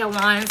about the Knight of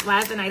Wands. Why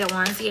is the Knight of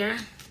Wands here?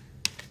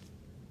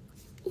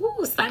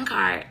 Ooh, Sun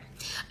card.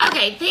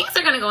 Okay, things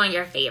are going to go in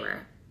your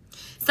favor.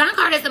 Sun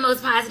card is the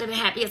most positive and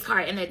happiest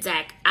card in the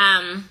deck.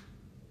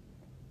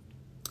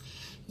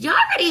 Y'all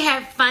already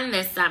have fun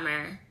this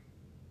summer.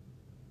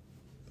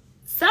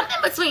 Something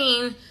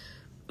between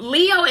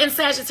Leo and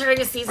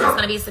Sagittarius season is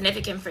going to be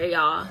significant for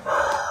y'all.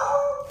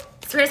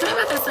 So tell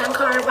me about the Sun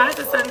card. Why is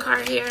the Sun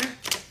card here?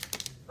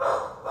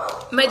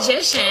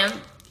 Magician.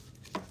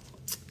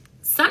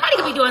 Somebody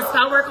could be doing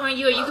spell work on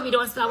you or you could be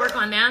doing spell work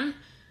on them.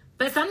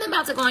 But something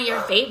about to go in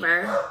your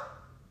favor.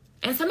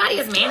 And somebody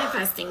is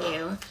manifesting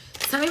you.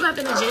 Tell me about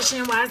the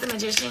Magician. Why is the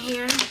Magician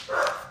here?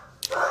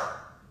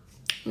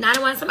 Nine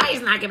of Wands.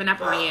 Somebody's not giving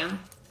up on you.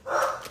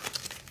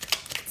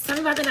 Tell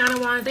me about the Nine of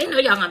Wands. They know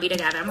y'all gonna be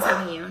together. I'm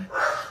telling you.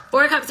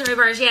 Four of Cups in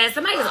reverse. Yeah,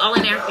 somebody's all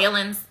in their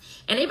feelings.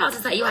 And they about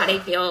to tell you how they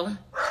feel.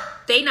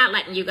 They not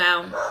letting you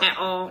go at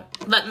all.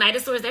 Look, Knight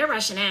of Swords, they're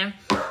rushing in.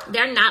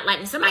 They're not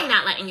letting, somebody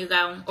not letting you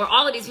go. Or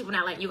all of these people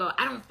not letting you go.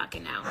 I don't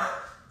fucking know.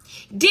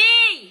 D!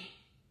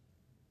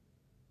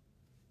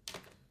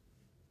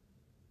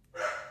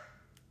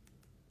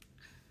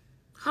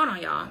 Hold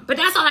on, y'all. But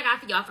that's all I got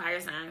for y'all fire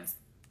signs.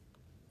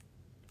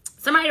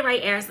 Somebody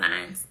write air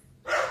signs.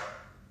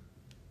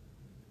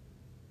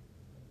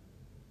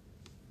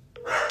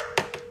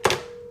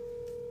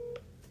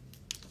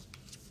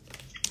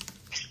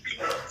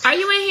 Are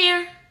you in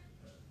here?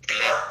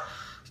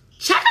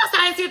 Check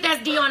outside and see if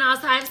that's D on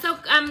outside. So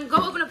go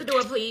open up the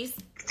door, please.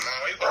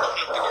 Why you won't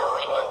open up the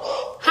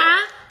garage?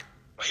 Huh?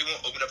 Why you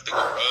won't open up the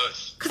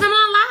garage? Because I'm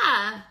on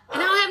live.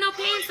 And I don't have no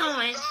pants on. God,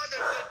 the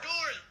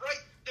door is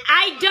right there.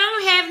 I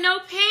don't have no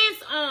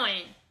pants on.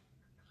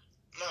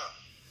 Ma.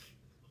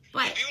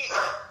 What?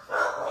 Ma.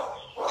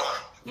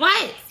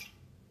 What?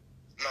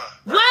 Ma.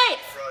 What?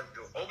 Garage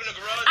door. Open the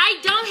garage. I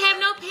don't have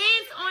no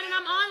pants on and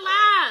I'm on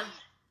live.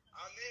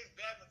 I'm in the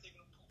bathroom taking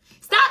a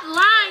poop. Stop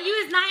lying. You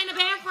is not in the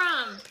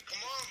bathroom.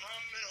 Come on,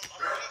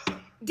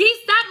 Mom. D,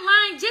 stop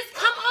lying. Just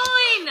come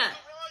on.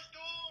 Garage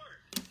door.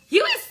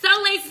 You is so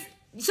lazy.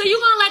 So you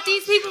gonna let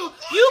these people,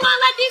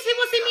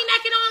 see me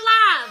naked on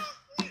live?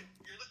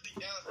 You're listening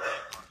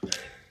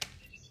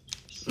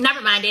downstairs.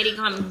 Never mind, Daddy.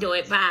 Come and do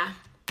it. Bye.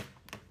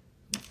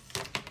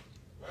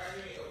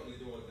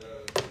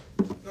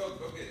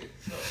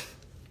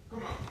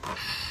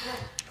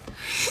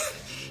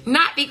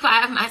 Not be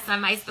quiet. My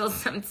son might spill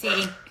some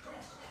tea.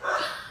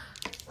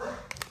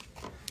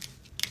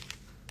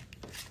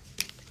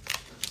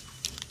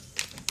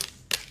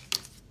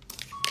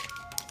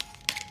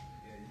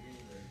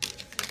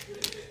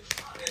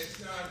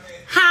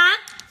 Huh?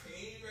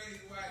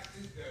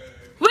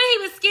 What, he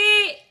was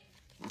scared?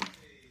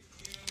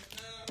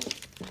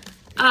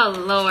 Oh,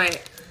 Lord.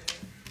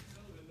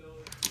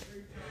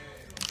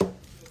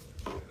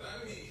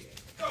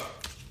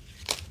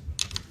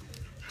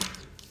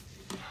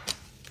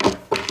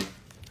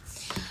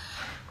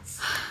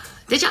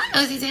 Did y'all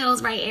know these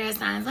hills write air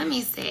signs? Let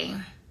me see.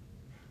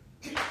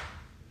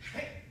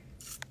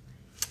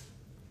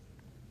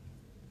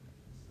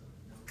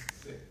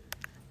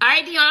 All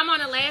right, Dion, I'm on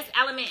the last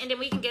element, and then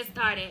we can get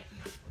started.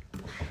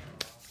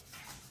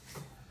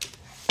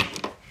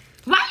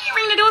 Why did you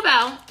ring the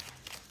doorbell?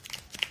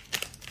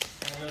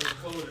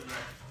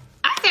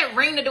 I said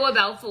ring the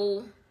doorbell,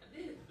 fool.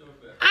 I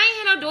ain't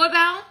hear no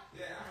doorbell.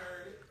 Yeah, I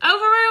heard it. Oh,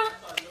 for real?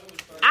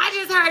 I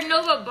just heard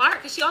Nova bark,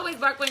 because she always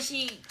bark when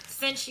she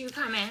sent you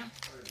come in.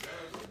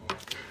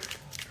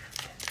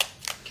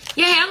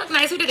 Your hair look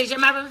nice. Who did it? Your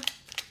mother?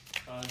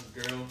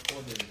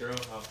 Girl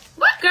house.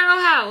 What girl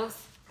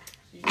house?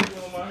 She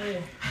doing my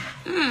hair.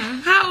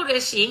 How old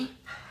is she?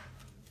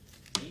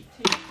 18.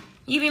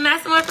 You be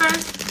messing with her?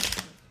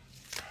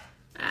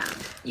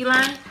 You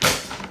lying?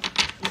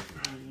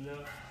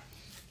 No.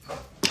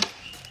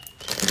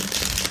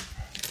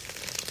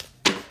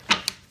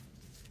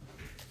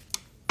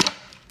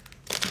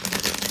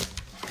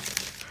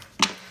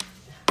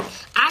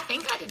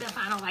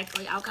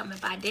 likely outcome.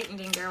 If I didn't,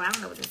 then girl, I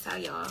don't know what to tell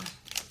y'all.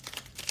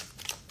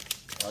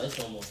 Oh, it's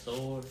almost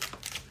over.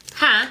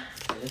 Huh?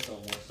 Yeah, it's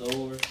almost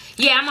over.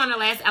 Yeah, I'm on the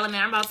last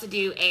element. I'm about to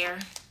do air.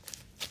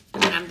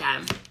 And then I'm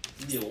done.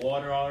 You did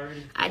water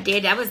already? I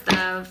did. That was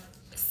the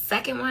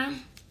second one.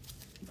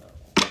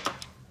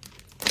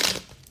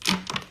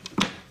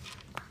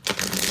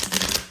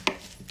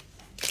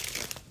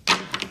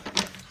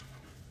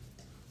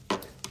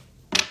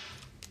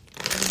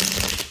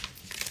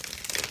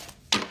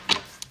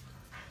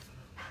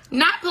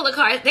 Not pull a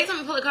card. They told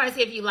me pull a card,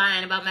 see if you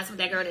lying about messing with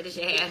that girl that did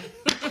your hair.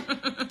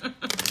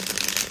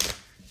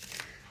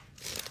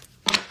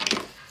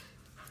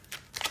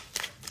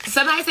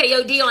 Somebody say,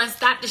 yo, Dion,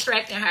 stop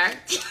distracting her.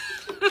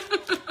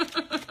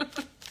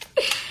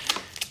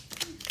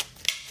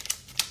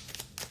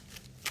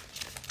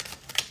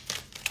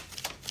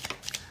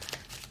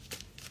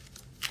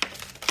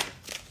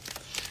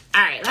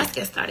 All right, let's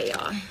get started,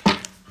 y'all.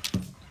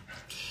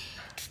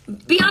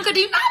 Bianca,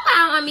 do not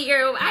lie on me,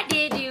 girl. I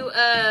did do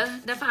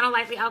the final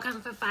likely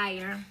outcome for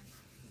fire.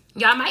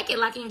 Y'all might get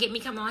lucky and get me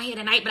come on here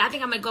tonight, but I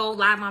think I'm going to go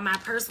live on my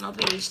personal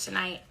page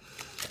tonight.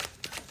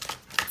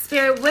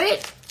 Spirit,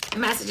 what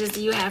messages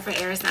do you have for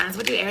air signs?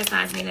 What do air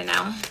signs need to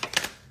know?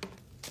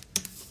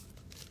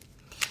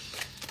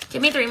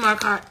 Give me 3 more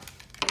cards.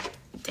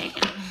 Damn.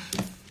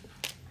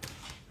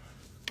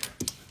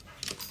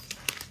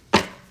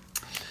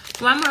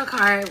 One more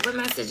card. What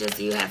messages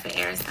do you have for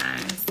air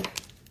signs?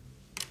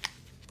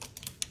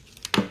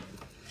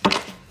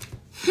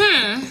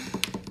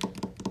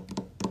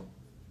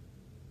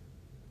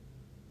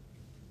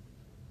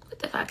 What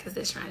the fuck is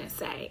this trying to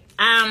say?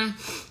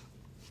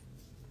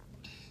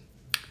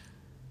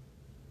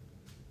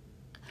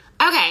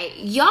 Okay,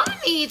 y'all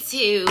need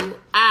to,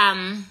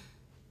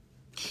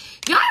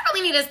 y'all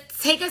really need to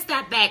take a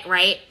step back,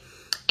 right?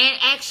 And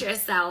ask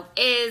yourself,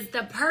 is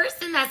the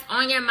person that's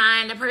on your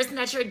mind, the person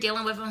that you're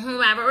dealing with, or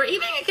whomever, or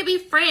even it could be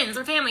friends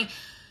or family,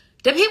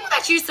 the people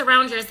that you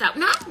surround yourself,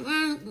 the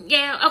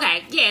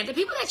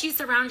people that you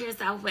surround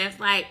yourself with,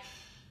 like,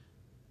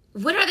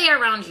 what are they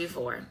around you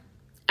for?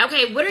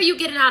 Okay, what are you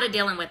getting out of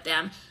dealing with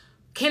them?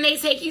 Can they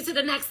take you to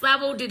the next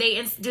level? Do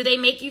they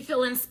make you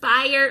feel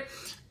inspired?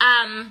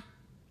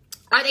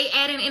 Are they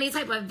adding any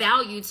type of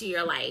value to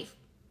your life?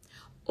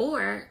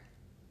 Or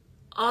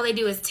all they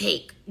do is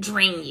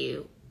drain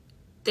you.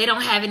 They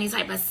don't have any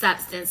type of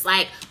substance.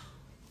 Like,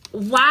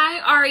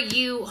 why are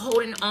you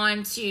holding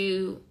on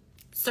to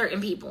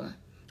certain people?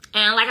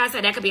 And like I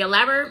said, that could be a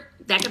lover.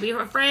 That could be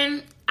her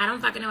friend. I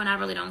don't fucking know, and I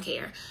really don't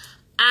care.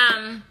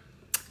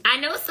 I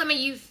know some of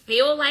you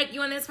feel like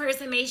you and this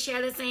person may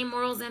share the same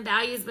morals and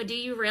values, but do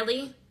you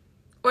really?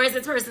 Or is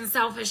this person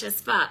selfish as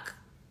fuck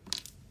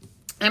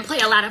and play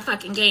a lot of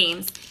fucking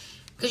games?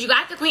 Because you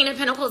got the Queen of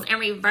Pentacles in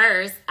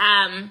reverse.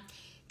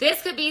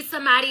 This could be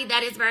somebody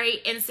that is very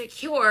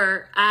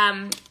insecure,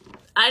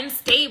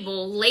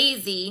 unstable,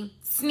 lazy,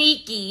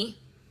 sneaky,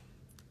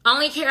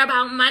 only care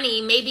about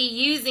money, maybe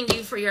using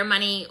you for your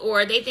money,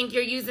 or they think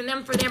you're using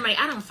them for their money.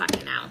 I don't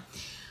fucking know.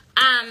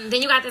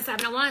 Then you got the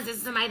 7 of Wands. This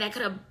is somebody that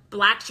could have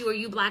blocked you or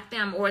you blocked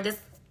them, or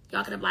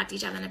y'all could have blocked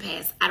each other in the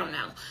past. I don't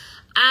know.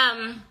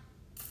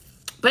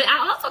 But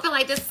I also feel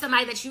like this is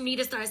somebody that you need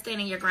to start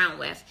standing your ground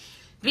with.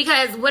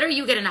 Because what are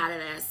you getting out of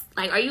this?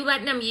 Like, are you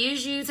letting them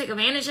use you, take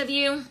advantage of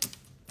you?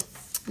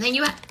 Then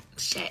you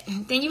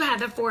have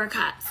the 4 of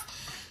Cups.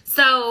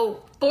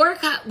 So 4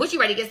 Cups. What, you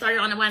ready to get started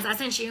on the ones I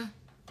sent you?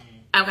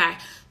 Okay.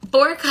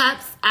 4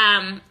 Cups.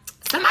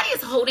 Somebody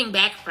is holding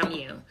back from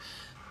you.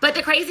 But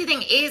the crazy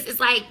thing is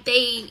like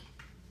they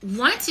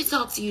want to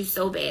talk to you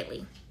so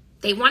badly.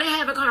 They want to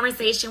have a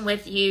conversation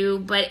with you,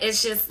 but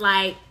it's just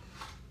like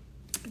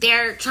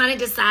they're trying to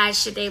decide,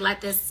 should they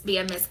let this be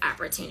a missed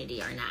opportunity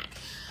or not?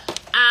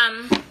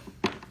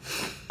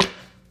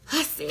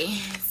 Let's see.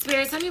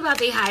 Spirit, tell me about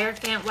the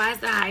Hierophant. Why is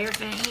the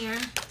Hierophant here?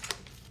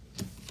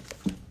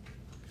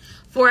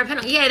 4 of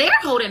Pentacles. Yeah, they're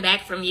holding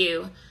back from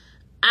you.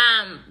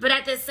 But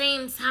at the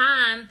same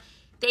time,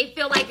 they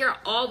feel like you're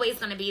always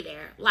going to be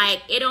there.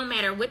 Like, it don't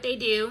matter what they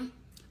do,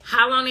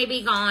 how long they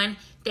be gone.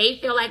 They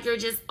feel like you're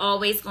just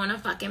always going to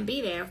fucking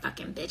be there,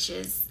 fucking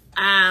bitches.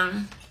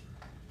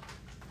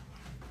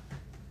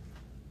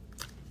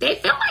 They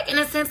feel like, in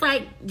a sense,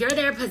 like you're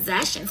their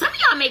possession. Some of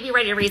y'all may be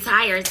ready to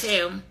retire,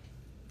 too.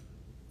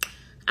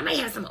 I may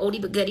have some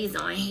oldie but goodies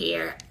on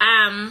here.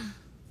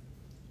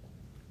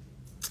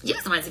 You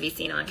just want to be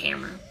seen on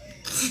camera.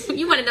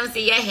 You wanted them to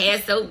see your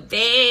hair so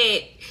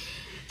bad.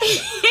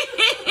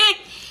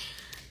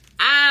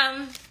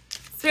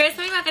 Spirit,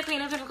 tell me about the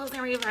Queen of Pentacles in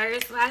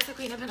reverse. Why is the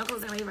Queen of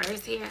Pentacles in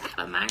reverse here? I have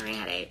a migraine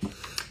headache.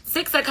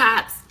 6 of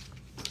Cups.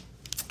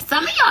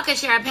 Some of y'all could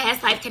share a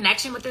past life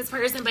connection with this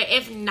person, but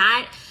if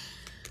not,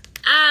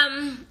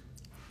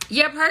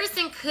 your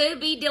person could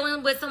be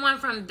dealing with someone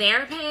from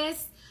their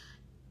past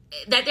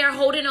that they're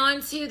holding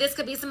on to. This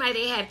could be somebody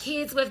they have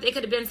kids with. It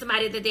could have been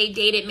somebody that they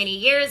dated many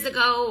years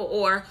ago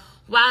or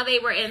while they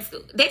were in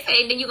school. They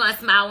say, then you're going to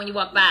smile when you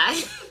walk by.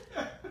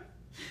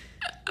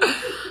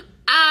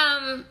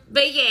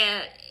 But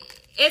yeah,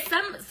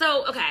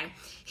 okay.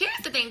 Here's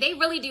the thing. They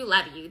really do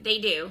love you. They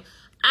do.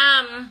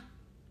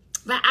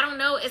 But I don't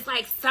know. It's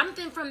like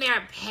something from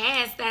their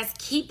past that's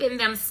keeping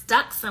them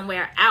stuck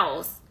somewhere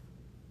else.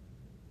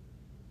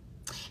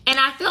 And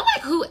I feel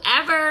like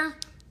whoever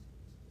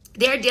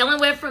they're dealing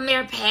with from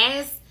their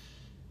past,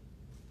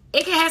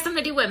 it could have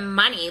something to do with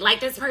money. Like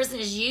this person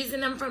is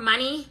using them for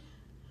money.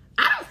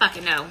 I don't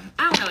fucking know.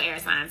 I don't know air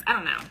signs. I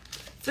don't know.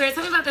 Spirit,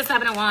 tell me about the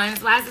 7 of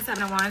Wands. Why is the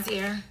 7 of Wands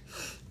here?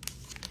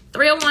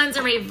 3 of Wands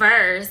in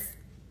reverse.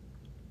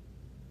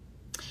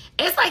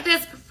 It's like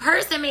this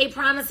person made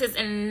promises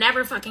and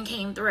never fucking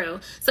came through.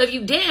 So if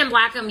you didn't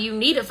block them, you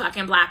need to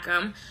fucking block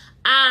them.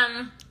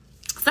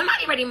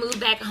 Somebody already moved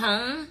back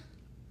home.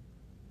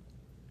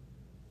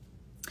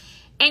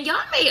 And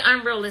y'all made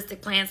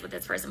unrealistic plans with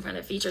this person for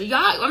the future.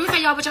 Y'all, let me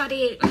tell y'all what y'all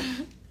did.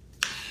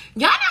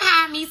 Y'all know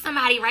how I meet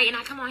somebody, right? And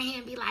I come on here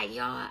and be like,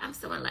 y'all, I'm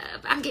so in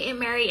love. I'm getting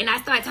married. And I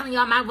start telling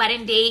y'all my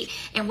wedding date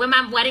and when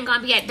my wedding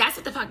gonna be at. That's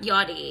what the fuck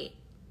y'all did.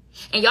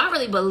 And y'all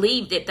really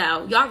believed it,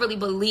 though. Y'all really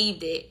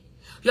believed it.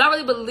 Y'all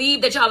really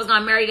believed that y'all was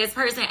gonna marry this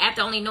person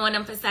after only knowing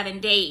them for 7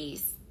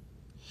 days.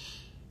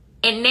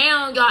 And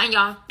now y'all in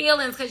y'all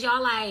feelings because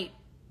y'all like,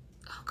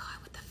 oh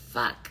God, what the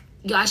fuck?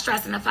 Y'all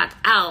stressing the fuck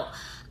out.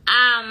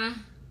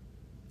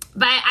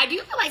 But I do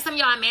feel like some of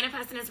y'all are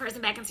manifesting this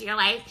person back into your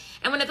life.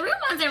 And when the 3 of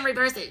Wands in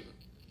reverse,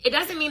 it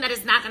doesn't mean that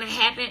it's not going to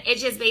happen. It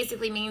just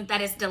basically means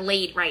that it's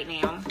delayed right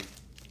now.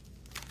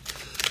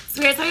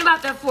 Spirit, tell me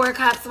about the 4 of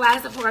Cups. Why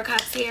is the 4 of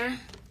Cups here?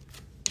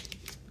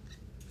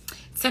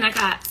 10 of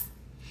Cups.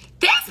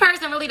 This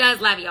person really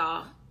does love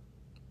y'all.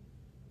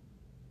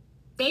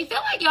 They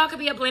feel like y'all could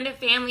be a blended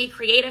family,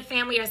 creative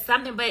family or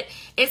something, but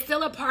it's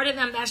still a part of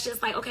them that's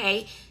just like,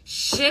 okay,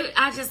 should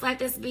I just let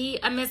this be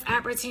a missed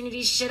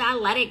opportunity? Should I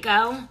let it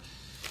go?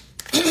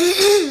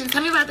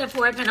 Tell me about the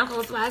 4 of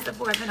Pentacles. Why is the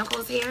 4 of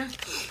Pentacles here?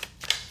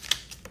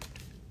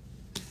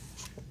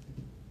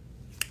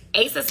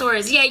 Ace of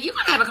Swords. Yeah, you're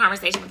going to have a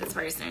conversation with this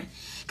person.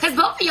 Because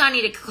both of y'all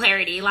needed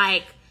clarity.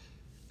 Like,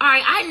 all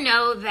right, I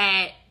know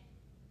that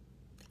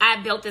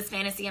I built this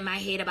fantasy in my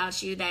head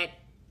about you that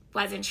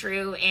wasn't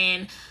true.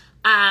 And,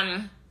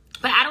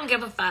 but I don't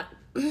give a fuck.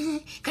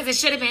 Because it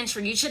should have been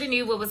true. You should have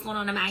knew what was going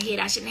on in my head.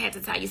 I shouldn't have to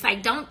tell you. It's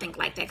like, don't think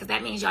like that. Because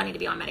that means y'all need to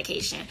be on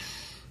medication.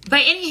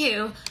 But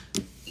anywho,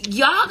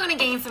 y'all going to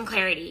gain some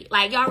clarity.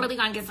 Like, y'all really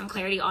going to get some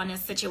clarity on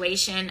this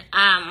situation.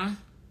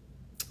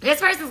 This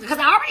person, because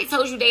I already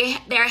told you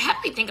they're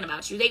heavily thinking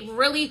about you. They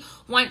really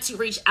want to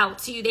reach out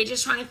to you. They're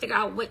just trying to figure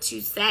out what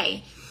to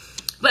say.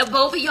 But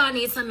both of y'all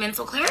need some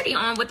mental clarity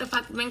on what the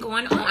fuck has been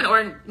going on,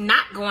 or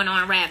not going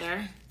on,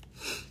 rather.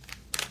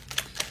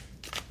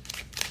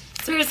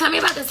 Spirit, tell me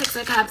about the 6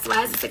 of Cups.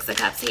 Why is the 6 of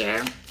Cups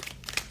here?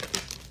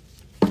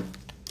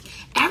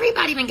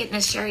 Everybody been getting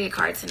this Chariot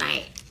card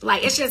tonight.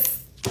 Like, it's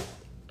just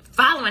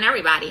following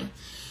everybody.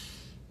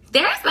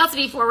 There's about to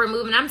be forward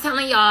movement. I'm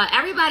telling y'all,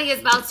 everybody is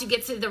about to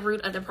get to the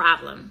root of the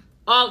problem.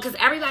 Because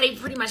everybody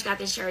pretty much got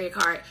this Chariot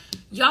card.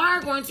 Y'all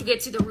are going to get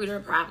to the root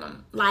of the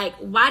problem. Like,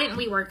 why didn't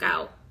we work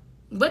out?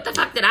 What the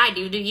fuck did I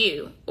do to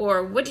you?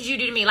 Or what did you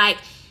do to me? Like,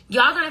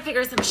 y'all gonna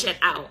figure some shit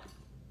out.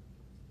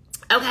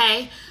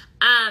 Okay?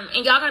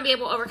 And y'all gonna be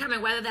able to overcome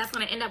it, whether that's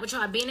gonna end up with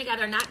y'all being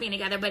together or not being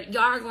together, but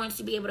y'all are going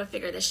to be able to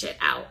figure this shit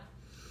out.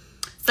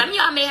 Some of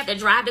y'all may have to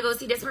drive to go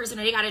see this person,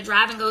 or they gotta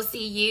drive and go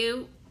see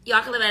you.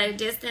 Y'all can live at a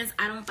distance.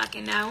 I don't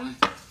fucking know.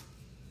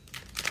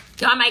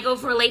 Y'all might go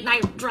for a late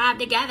night drive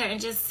together and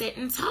just sit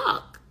and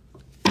talk.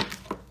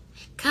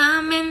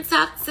 Come and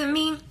talk to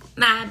me,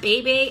 my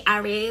baby. I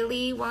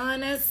really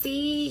wanna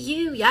see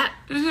you. Yep.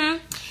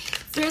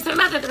 Spirit, tell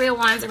me about the 3 of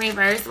Wands in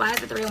reverse. Why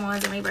is the 3 of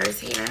Wands in reverse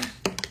here?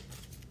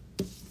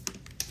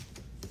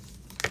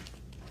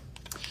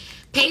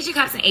 Page of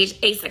Cups and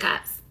Ace of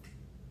Cups.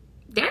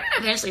 They're going to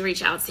eventually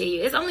reach out to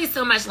you. It's only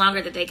so much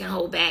longer that they can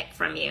hold back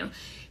from you.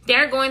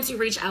 They're going to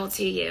reach out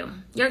to you.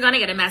 You're going to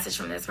get a message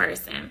from this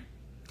person.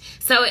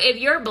 So if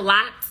you're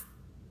blocked,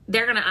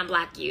 they're going to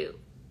unblock you.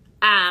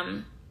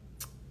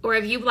 Or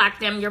if you block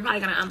them, you're probably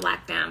going to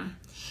unblock them.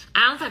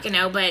 I don't fucking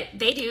know, but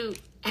they do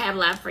have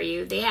love for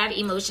you. They have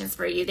emotions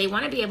for you. They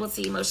want to be able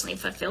to emotionally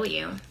fulfill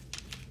you.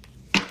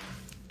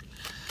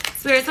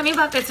 Spirit, tell me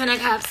about the 10 of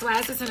Cups. Why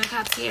is the 10 of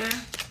Cups here?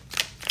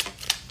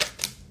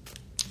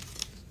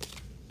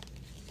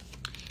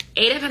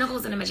 8 of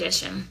Pentacles and a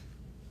Magician.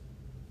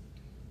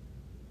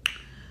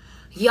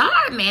 Y'all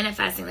are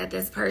manifesting that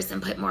this person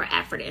put more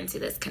effort into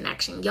this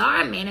connection. Y'all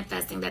are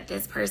manifesting that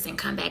this person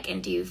come back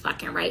and do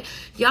fucking right.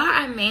 Y'all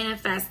are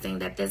manifesting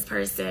that this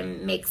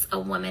person makes a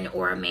woman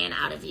or a man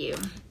out of you.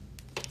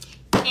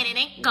 And it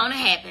ain't gonna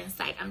happen.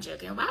 Psych, I'm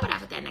joking. Why would I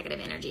put that negative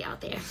energy out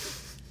there?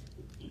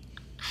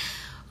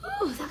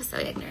 Ooh, that was so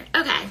ignorant.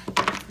 Okay.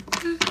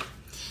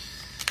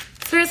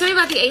 Spirit, tell me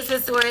about the Ace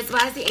of Swords.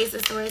 Why is the Ace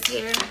of Swords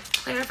here?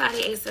 Clarify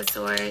the Ace of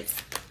Swords.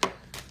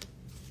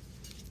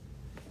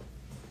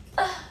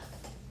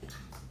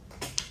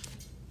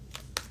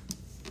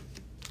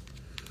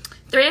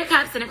 Three of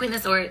Cups and a Queen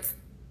of Swords.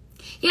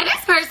 Yeah,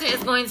 this person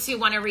is going to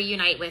want to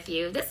reunite with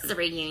you. This is a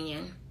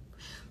reunion.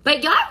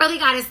 But y'all really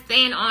got to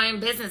stand on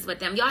business with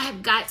them. Y'all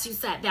have got to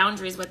set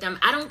boundaries with them.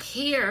 I don't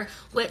care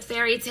what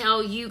fairy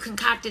tale you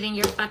concocted in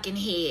your fucking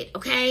head,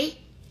 okay?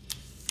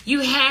 You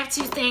have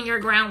to stand your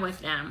ground with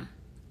them,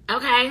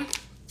 okay?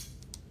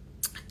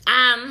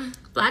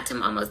 Blocked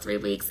him almost 3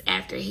 weeks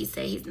after he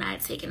said he's not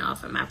taking off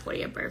for my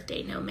 40th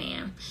birthday. No,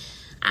 ma'am.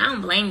 I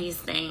don't blame you,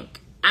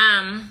 Stink.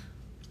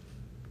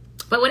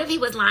 But what if he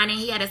was lying and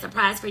he had a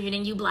surprise for you,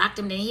 then you blocked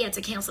him, then he had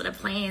to cancel the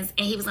plans,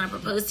 and he was going to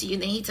propose to you,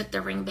 then he took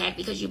the ring back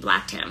because you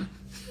blocked him?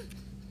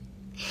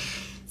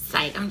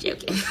 Psych, I'm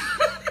joking.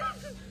 I'm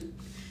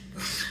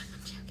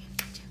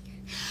joking.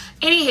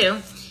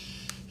 Anywho,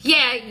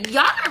 yeah,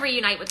 y'all going to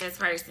reunite with this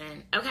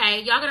person,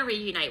 okay? Y'all going to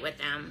reunite with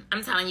them.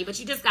 I'm telling you, but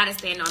you just got to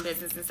stand on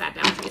business and set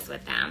boundaries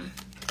with them.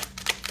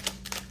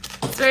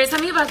 Spirit,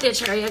 tell me about the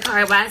Chariot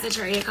card. Why is the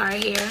Chariot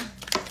card here?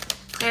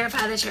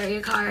 Clarify the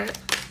Chariot card.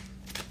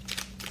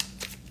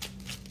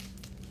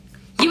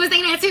 You was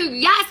thinking that too?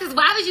 Yes, because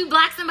why would you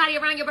block somebody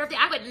around your birthday?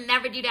 I would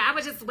never do that. I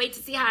would just wait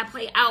to see how it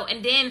play out.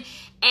 And then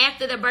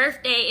after the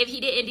birthday, if he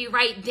didn't do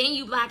right, then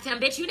you blocked him.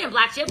 Bitch, you didn't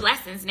block your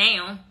blessings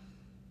now.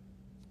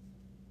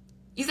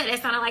 You said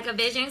that sounded like a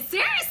vision?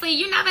 Seriously,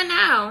 you never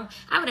know.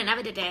 I would have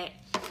never did that.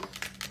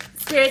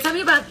 Spirit, tell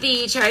me about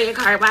the Chariot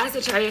card. Why is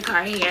the Chariot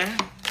card here?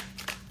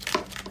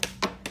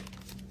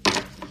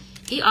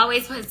 He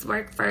always puts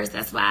work first.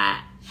 That's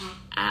why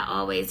I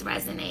always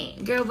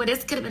resonate. Girl, but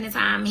this could have been the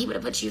time he would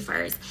have put you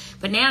first.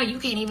 But now you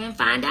can't even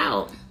find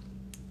out.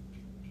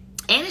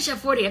 And it's your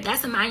 40th.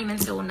 That's a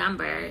monumental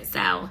number. So,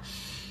 child,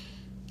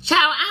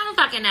 I don't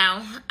fucking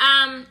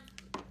know.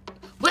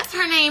 What's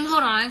her name?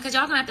 Hold on, because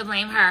y'all gonna have to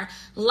blame her.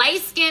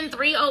 Light Skin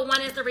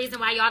 301 is the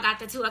reason why y'all got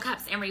the Two of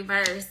Cups in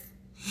reverse.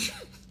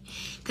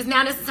 Because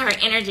now this is her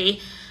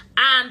energy.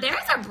 There's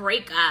a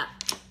breakup.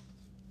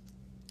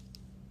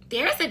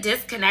 There's a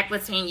disconnect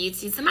between you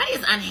two. Somebody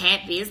is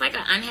unhappy. It's like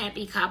an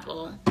unhappy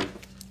couple.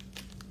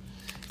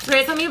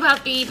 Spirit, tell me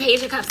about the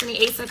Page of Cups and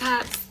the Ace of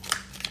Cups.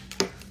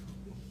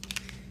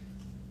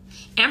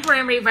 Emperor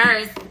in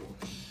reverse.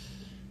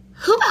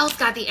 Who else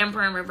got the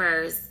Emperor in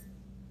reverse?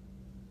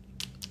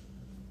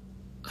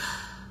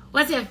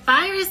 Was it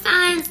fire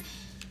signs?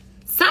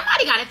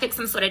 Somebody got to fix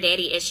some sort of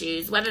daddy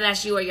issues, whether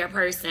that's you or your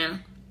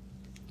person.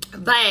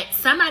 But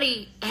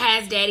somebody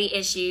has daddy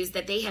issues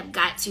that they have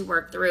got to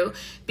work through,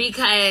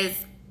 because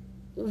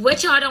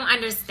what y'all don't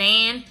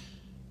understand,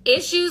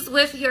 issues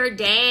with your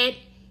dad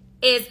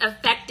is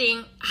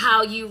affecting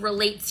how you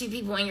relate to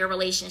people in your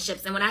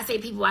relationships. And when I say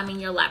people, I mean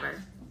your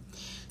lover.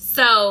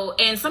 So,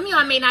 and some of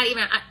y'all may not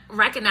even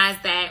recognize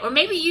that, or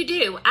maybe you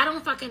do. I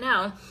don't fucking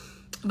know.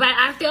 But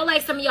I feel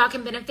like some of y'all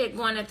can benefit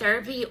going to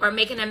therapy or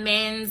making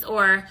amends,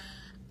 or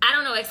I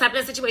don't know, accept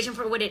the situation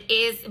for what it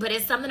is, but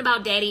it's something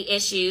about daddy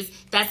issues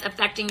that's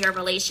affecting your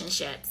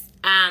relationships.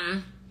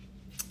 And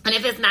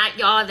if it's not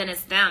y'all, then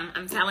it's them,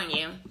 I'm telling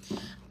you.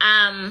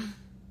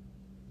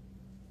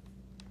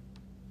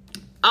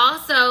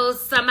 Also,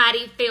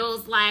 somebody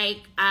feels like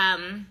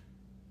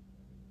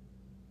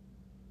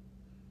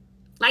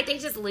they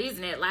just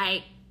losing it.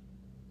 Like,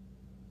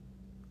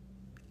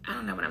 I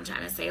don't know what I'm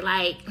trying to say.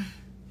 Like,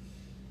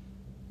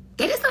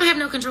 they just don't have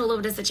no control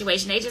over the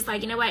situation. They just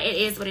like, you know what? It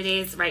is what it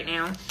is right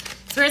now.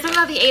 So we're talking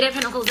about the Eight of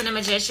Pentacles and the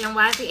Magician.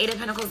 Why is the Eight of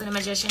Pentacles and the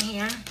Magician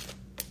here?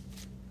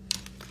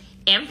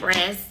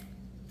 Empress.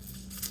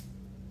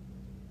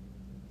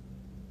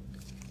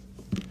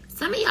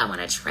 Some of y'all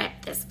want to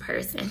trap this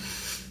person.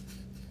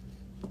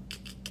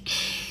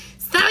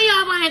 Some of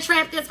y'all want to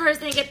trap this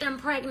person and get them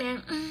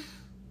pregnant.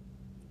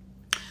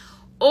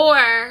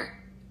 Or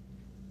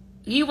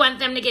you want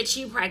them to get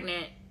you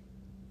pregnant.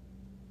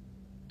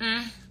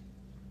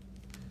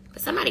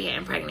 But somebody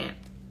getting pregnant.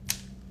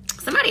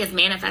 Somebody is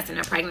manifesting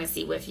a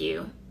pregnancy with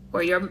you,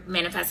 or you're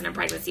manifesting a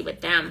pregnancy with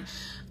them.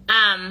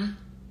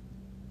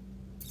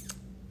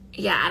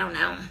 Yeah, I don't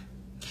know.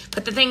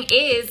 But the thing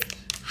is,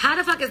 how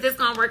the fuck is this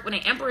going to work when the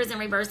Emperor is in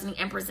reverse and the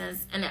Empress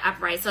is in the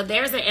upright? So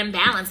there's an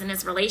imbalance in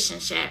this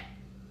relationship.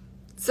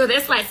 So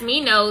this lets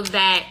me know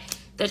that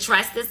the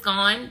trust is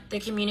gone. The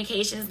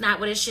communication is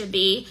not what it should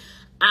be.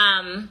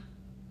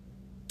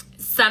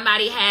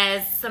 Somebody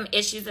has some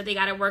issues that they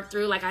got to work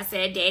through. Like I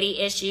said, daddy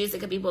issues. It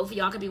could be both of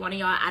y'all. It could be one of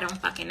y'all. I don't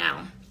fucking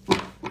know.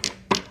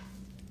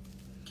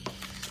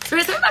 So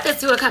we're talking about the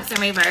Two of Cups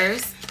in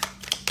reverse.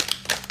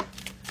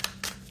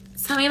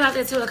 Tell me about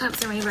the Two of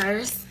Cups in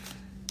reverse.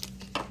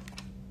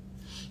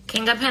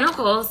 King of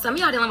Pentacles. Some of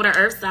y'all dealing with an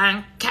earth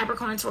sign.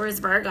 Capricorn, Taurus,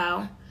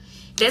 Virgo.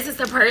 This is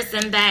the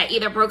person that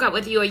either broke up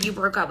with you or you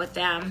broke up with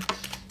them.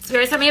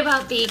 Spirit, tell me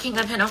about the King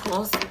of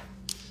Pentacles.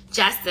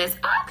 Justice.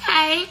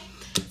 Okay.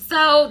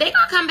 So they're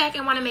going to come back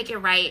and want to make it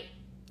right.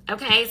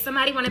 Okay.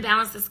 Somebody want to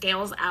balance the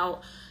scales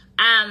out.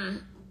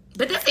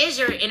 But this is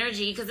your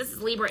energy, because this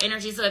is Libra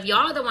energy. So if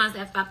y'all are the ones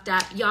that fucked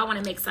up, y'all want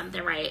to make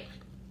something right.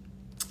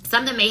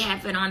 Something may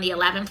happen on the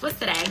 11th. What's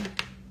today?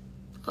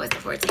 Oh, it's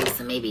the 14th.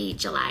 So maybe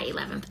July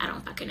 11th. I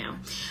don't fucking know.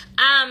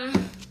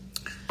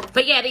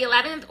 But yeah, the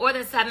 11th or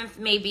the 7th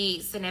may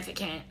be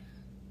significant.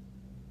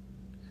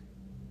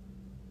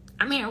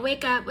 I'm here.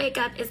 Wake up, wake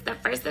up. It's the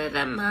first of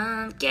the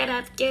month. Get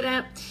up, get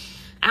up.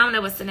 I don't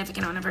know what's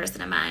significant on a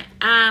person of mine.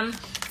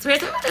 So we're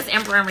talking about this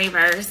Emperor in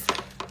reverse.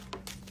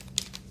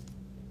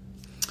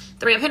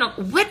 Three of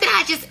Pentacles. What did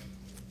I just...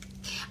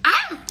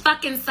 I'm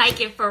fucking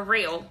psychic for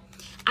real.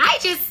 I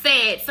just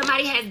said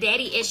somebody has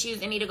daddy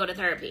issues and need to go to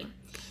therapy.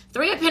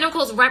 Three of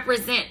Pentacles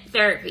represent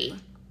therapy.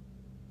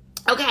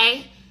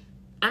 Okay?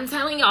 I'm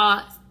telling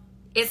y'all,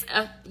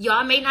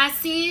 y'all may not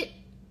see it.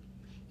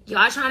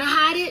 Y'all trying to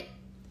hide it.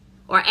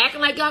 Or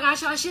acting like y'all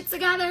got y'all shit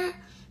together.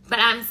 But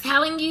I'm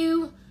telling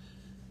you,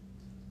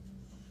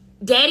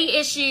 daddy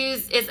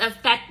issues is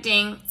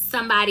affecting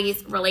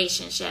somebody's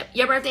relationship.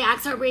 Your birthday,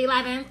 October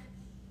 11th.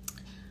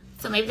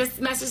 So maybe this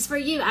message is for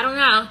you. I don't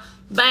know.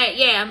 But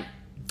yeah.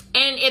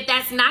 And if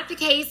that's not the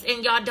case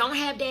and y'all don't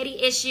have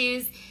daddy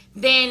issues,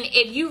 then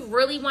if you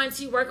really want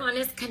to work on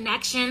this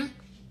connection,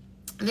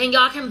 then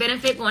y'all can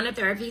benefit going to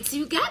therapy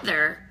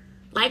together.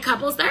 Like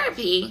couples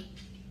therapy.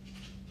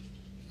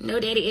 No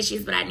daddy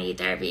issues, but I need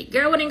therapy.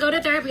 Girl wouldn't go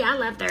to therapy. I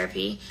love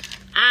therapy.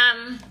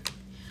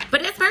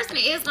 But this person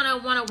is going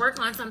to want to work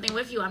on something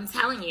with you. I'm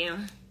telling you.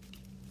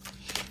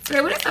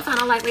 So what is the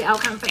final likely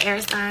outcome for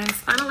air signs?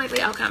 Final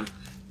likely outcome.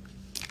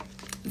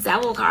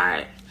 Devil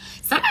card.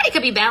 Somebody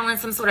could be battling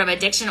some sort of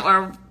addiction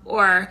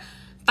or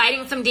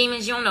fighting some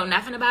demons you don't know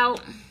nothing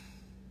about.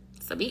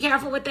 So be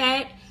careful with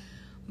that.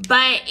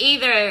 But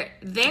either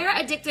they're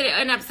addicted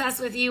and obsessed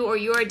with you or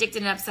you're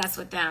addicted and obsessed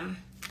with them.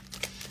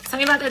 Tell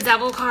me about the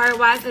Devil card.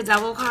 Why is the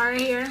Devil card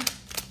here?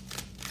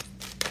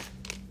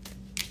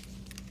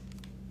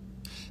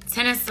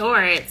 Ten of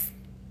Swords.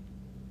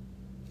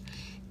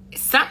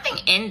 Something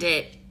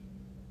ended.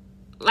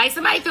 Like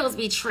somebody feels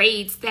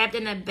betrayed, stabbed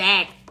in the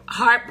back,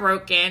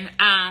 heartbroken.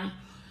 I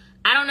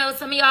don't know.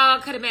 Some of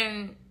y'all could have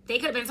been, they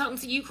could have been talking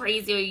to you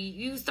crazy or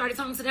you started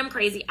talking to them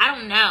crazy. I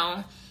don't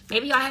know.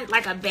 Maybe y'all had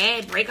like a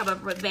bad breakup, a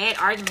bad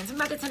argument. Something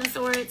about the Ten of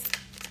Swords.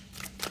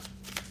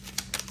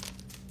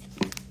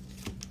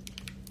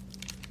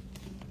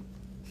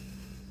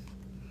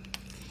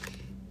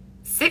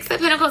 Six of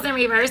Pentacles in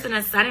reverse and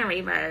a Sun in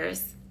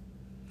reverse.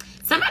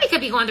 Somebody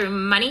could be going through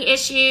money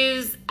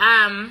issues.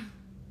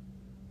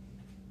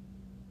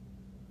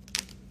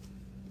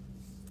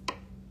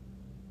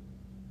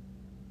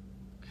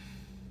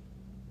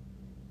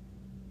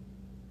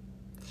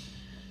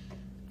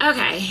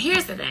 Okay,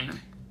 here's the thing.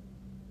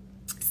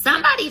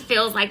 Somebody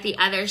feels like the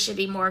other should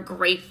be more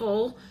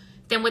grateful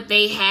than what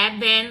they have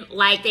been.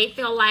 Like they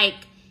feel like,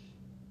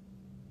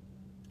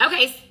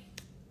 okay,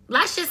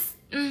 let's just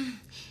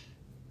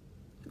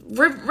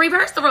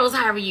reverse the roles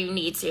however you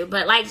need to.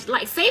 But like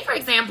say for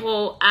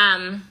example,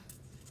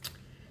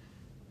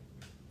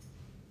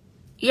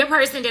 your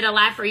person did a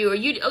lot for you, or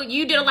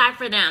you did a lot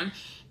for them,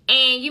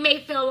 and you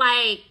may feel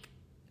like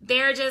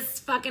they're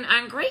just fucking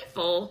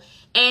ungrateful,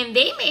 and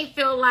they may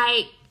feel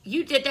like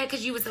you did that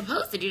because you were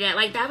supposed to do that.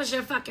 Like, that was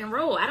your fucking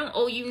role. I don't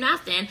owe you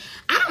nothing.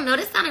 I don't know.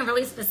 This sounded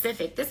really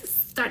specific. This is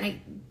starting to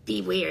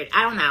be weird.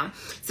 I don't know.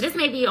 So this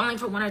may be only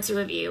for one or two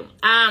of you.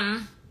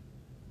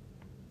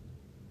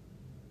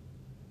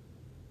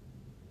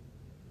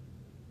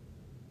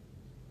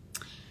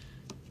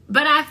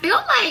 But I feel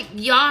like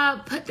y'all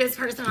put this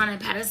person on a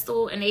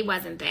pedestal and they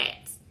wasn't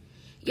that.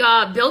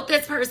 Y'all built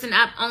this person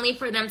up only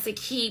for them to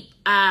keep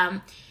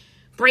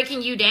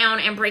breaking you down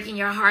and breaking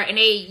your heart, and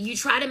you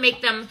try to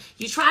make them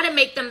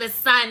the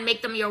sun,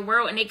 make them your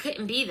world, and they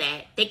couldn't be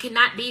that. They could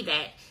not be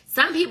that.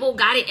 Some people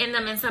got it in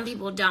them and some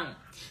people don't.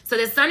 So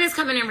the sun is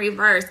coming in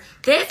reverse.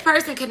 This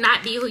person could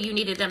not be who you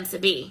needed them to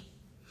be.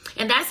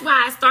 And that's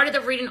why I started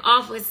the reading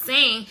off with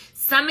saying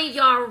some of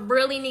y'all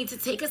really need to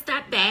take a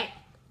step back,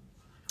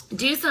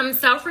 do some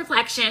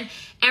self-reflection,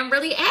 and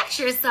really ask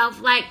yourself,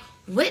 like,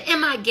 what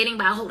am I getting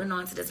by holding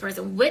on to this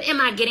person? What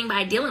am I getting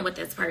by dealing with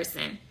this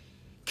person?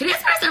 Can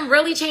this person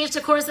really change the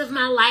course of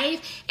my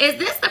life? Is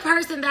this the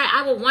person that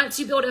I would want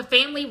to build a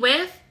family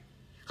with?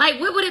 Like,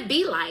 what would it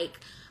be like?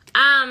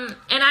 And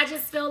I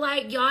just feel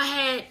like y'all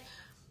had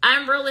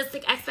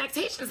unrealistic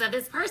expectations of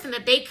this person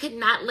that they could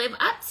not live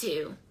up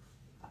to.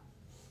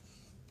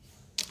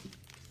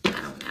 I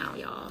don't know,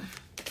 y'all.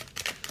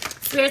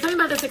 Spirit, tell me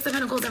about the Six of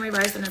Pentacles in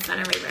reverse and the Sun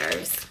in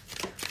reverse.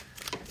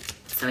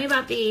 Tell me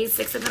about the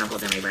Six of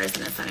Pentacles in reverse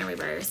and the Sun in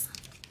reverse.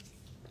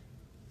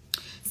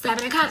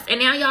 Seven of Cups.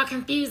 And now y'all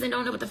confused and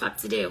don't know what the fuck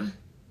to do.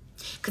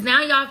 Because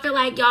now y'all feel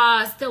like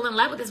y'all still in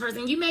love with this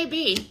person. You may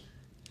be.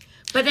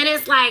 But then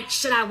it's like,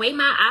 should I weigh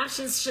my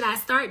options? Should I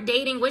start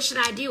dating? What should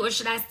I do? Or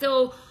should I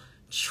still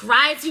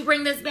try to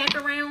bring this back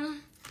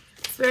around?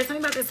 Spirit, tell me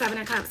about the Seven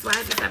of Cups. Why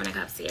is the Seven of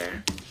Cups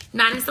here?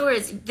 Nine of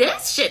Swords.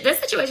 This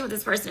situation with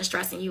this person is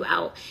stressing you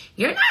out.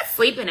 You're not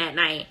sleeping at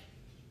night.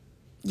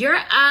 You're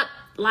up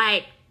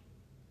like,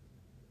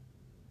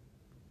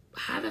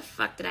 how the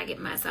fuck did I get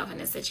myself in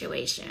this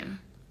situation?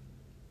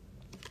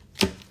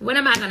 What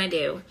am I going to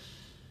do?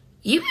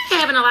 You've been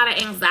having a lot of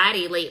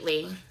anxiety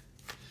lately.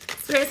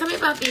 Spirit, tell me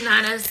about the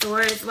Nine of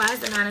Swords. Why is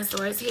the Nine of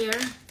Swords here?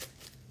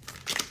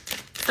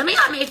 Some of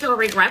y'all may feel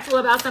regretful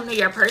about something.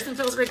 Your person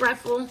feels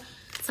regretful.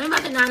 Tell me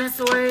about the Nine of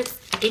Swords,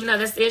 even though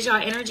this is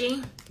y'all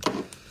energy.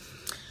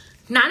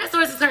 Nine of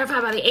Swords is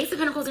clarified by the Ace of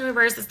Pentacles in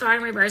reverse, the Star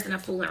in reverse, and a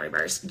Fool in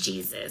reverse.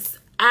 Jesus.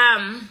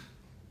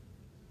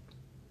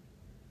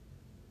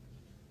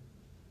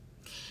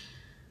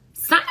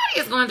 Somebody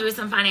is going through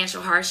some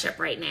financial hardship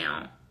right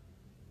now.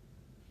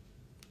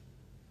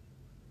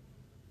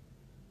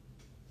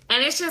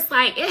 And it's just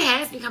like, it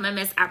has become a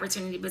missed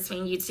opportunity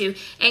between you two.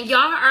 And y'all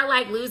are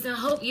like losing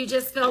hope. You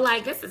just feel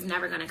like this is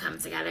never going to come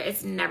together.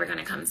 It's never going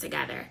to come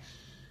together.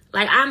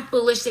 Like, I'm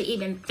foolish to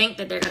even think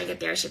that they're going to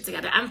get their shit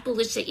together. I'm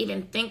foolish to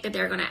even think that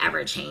they're going to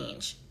ever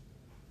change.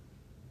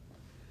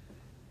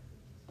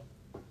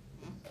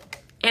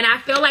 And I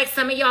feel like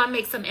some of y'all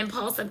make some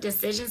impulsive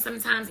decisions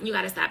sometimes, and you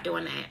got to stop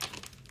doing that.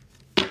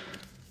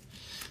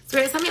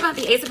 So tell me about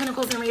the Ace of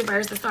Pentacles in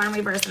reverse, the Star in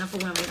reverse, and the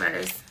Fool in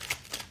reverse.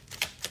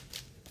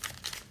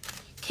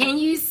 Can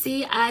you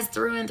see us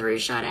through and through,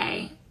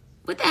 Sade?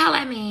 What the hell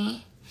I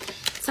mean?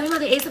 Tell me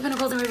about the Ace of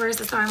Pentacles in reverse,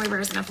 the Star in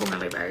reverse, and the Fool in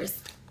reverse.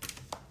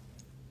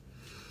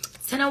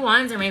 10 of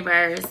Wands in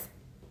reverse.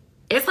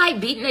 It's like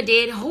beating a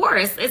dead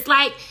horse. It's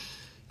like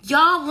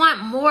y'all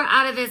want more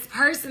out of this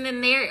person than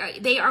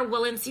they are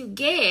willing to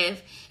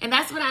give. And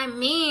that's what I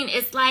mean.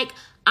 It's like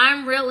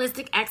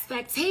unrealistic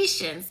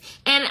expectations.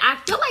 And I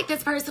feel like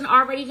this person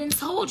already done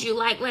told you,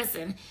 like,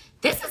 listen,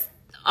 this is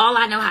all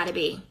I know how to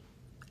be.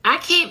 I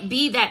can't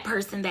be that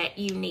person that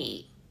you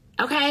need,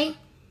 okay?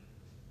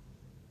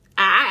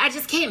 I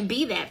just can't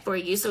be that for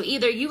you. So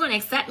either you're going to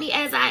accept me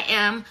as I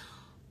am,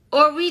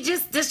 or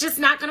this just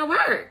not going to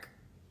work.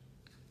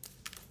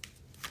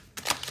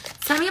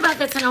 Tell me about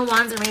the 10 of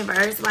Wands in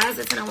reverse. Why is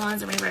the 10 of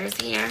Wands in reverse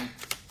here?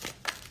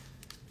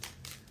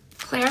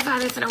 Clarify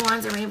the 10 of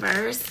Wands in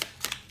reverse.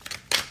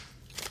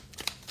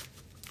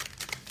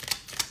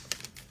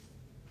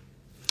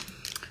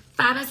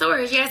 Five of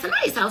Swords. Yeah,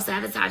 somebody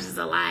self-sabotages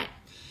a lot.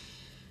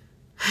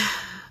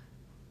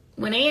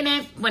 When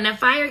the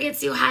fire gets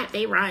too hot,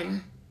 they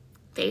run.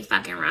 They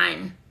fucking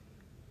run.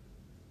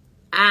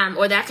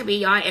 Or that could be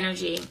y'all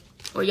energy.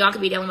 Or y'all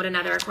could be dealing with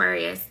another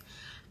Aquarius.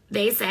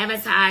 They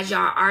sabotage.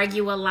 Y'all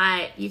argue a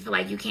lot. You feel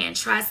like you can't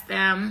trust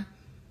them.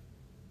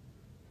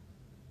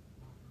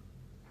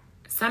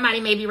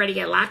 Somebody may be ready to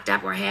get locked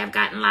up or have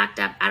gotten locked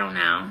up. I don't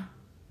know.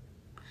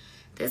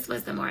 This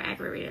was the more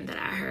accurate reading that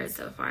I heard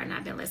so far. And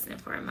I've been listening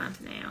for a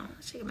month now.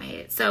 Shaking my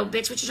head. So,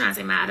 bitch, what you trying to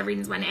say? My other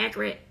readings wasn't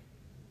accurate?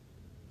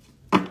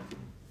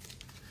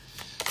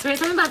 So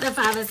tell me about the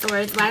Five of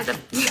Swords. Why is the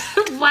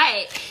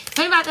what?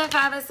 Tell me about the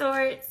Five of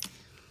Swords.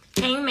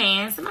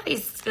 Hangman.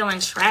 Somebody's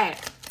feeling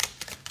trapped.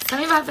 Tell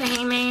me about the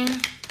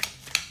Hangman.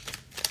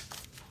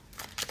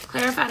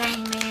 Clarify the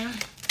Hangman.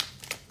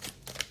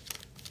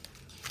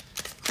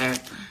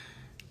 Clarify.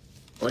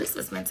 Well, this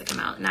was meant to come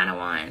out. Nine of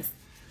Wands.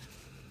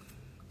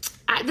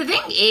 The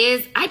thing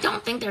is, I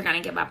don't think they're going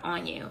to give up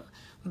on you.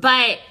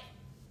 But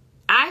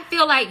I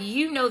feel like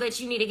you know that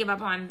you need to give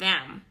up on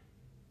them.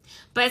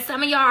 But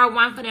some of y'all are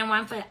 1 foot in,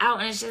 1 foot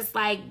out. And it's just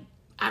like,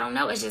 I don't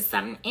know. It's just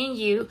something in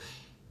you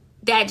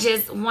that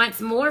just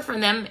wants more from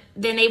them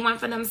than they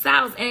want for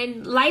themselves.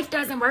 And life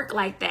doesn't work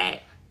like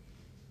that.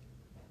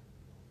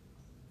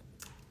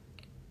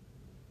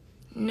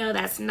 No,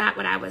 that's not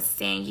what I was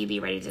saying. You be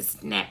ready to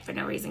snap for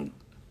no reason.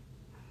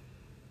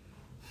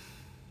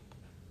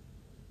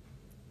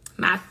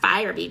 My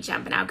fire be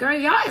jumping out. Girl,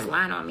 y'all is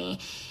lying on me.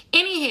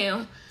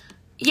 Anywho,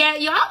 yeah,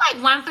 y'all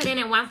like 1 foot in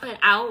and 1 foot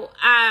out.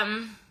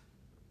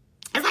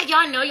 It's like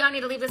y'all know y'all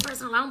need to leave this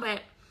person alone,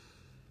 but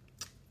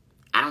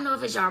I don't know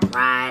if it's y'all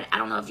pride. I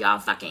don't know if y'all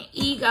fucking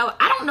ego.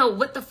 I don't know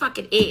what the fuck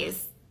it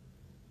is.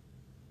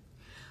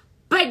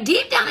 But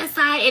deep down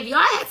inside, if y'all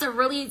had to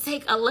really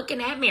take a look in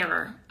that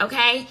mirror,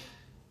 okay?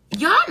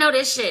 Y'all know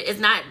this shit is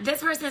not,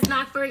 this person is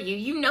not for you.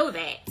 You know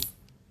that.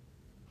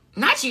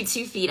 Not you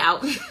 2 feet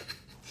out.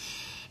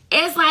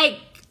 It's like,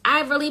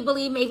 I really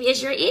believe maybe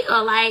it's your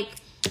ego. Like,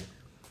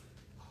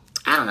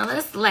 I don't know.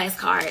 That's the last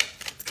card.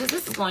 Because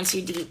this is going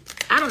too deep.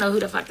 I don't know who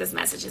the fuck this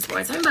message is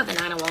for. Tell me about the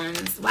Nine of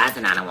Wands. Why is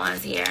the Nine of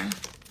Wands here?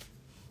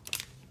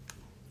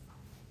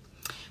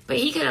 But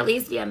he could at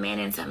least be a man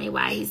and tell me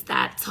why he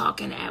stopped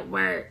talking at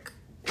work.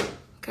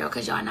 Girl,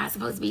 because y'all not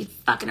supposed to be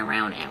fucking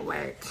around at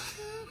work.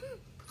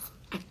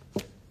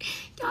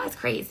 Y'all is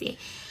crazy.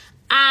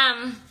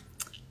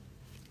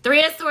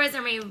 Three of Swords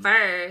in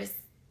reverse.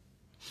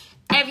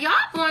 If y'all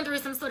going through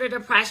some sort of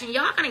depression,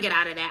 y'all gonna get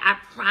out of that. I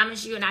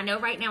promise you. And I know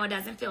right now it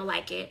doesn't feel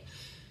like it.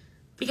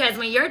 Because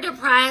when you're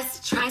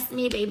depressed, trust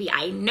me, baby,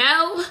 I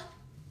know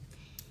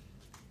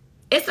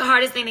it's the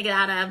hardest thing to get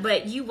out of,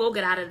 but you will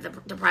get out of the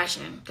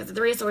depression. Because the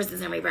Three of Swords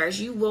is in reverse.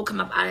 You will come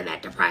up out of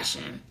that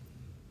depression.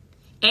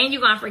 And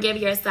you're going to forgive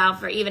yourself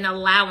for even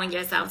allowing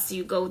yourself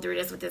to go through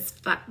this with this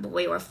fuck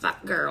boy or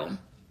fuck girl.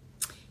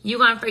 You're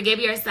going to forgive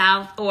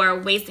yourself for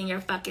wasting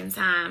your fucking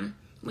time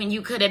when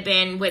you could have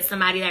been with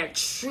somebody that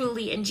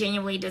truly and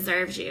genuinely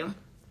deserves you.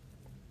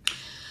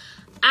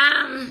 I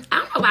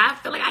don't know why I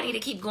feel like I need to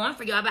keep going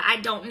for y'all, but I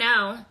don't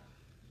know.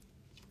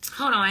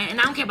 Hold on. And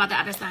I don't care about the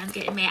other signs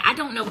getting mad. I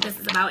don't know what this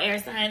is about, air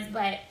signs,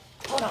 but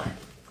hold on.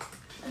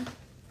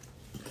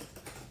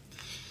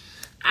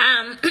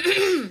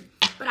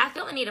 But I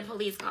feel the need of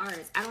police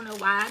cars. I don't know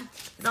why.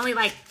 It's only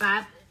like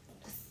 5.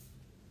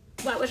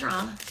 What was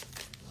wrong?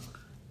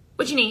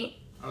 What you need?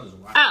 I was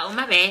watching. Oh,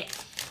 my bad.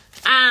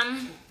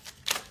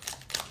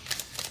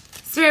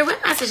 Spirit,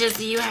 what messages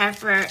do you have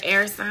for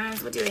air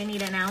signs? What do they need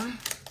to know?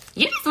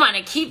 You just want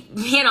to keep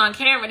being on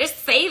camera.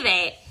 Just say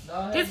that.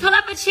 No, Just pull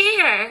up a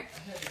chair.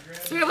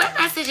 Spirit, what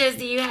messages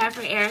do you have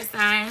for air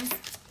signs?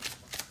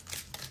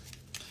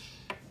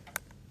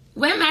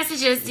 What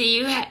messages do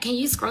you have? Can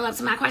you scroll up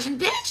to my question?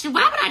 Bitch,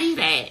 why would I do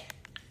that?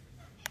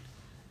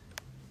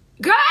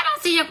 Girl, I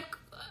don't see your...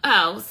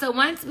 Oh, so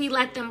once we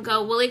let them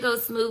go, will it go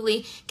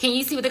smoothly? Can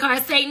you see what the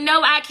cards say?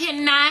 No, I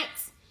cannot.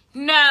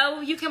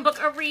 No, you can book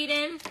a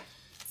reading.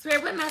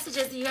 Spirit, what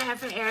messages do you have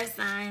for air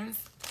signs?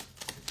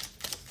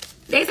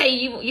 They say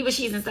you were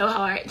cheesing so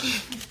hard.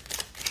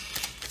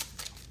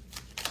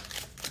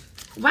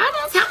 Why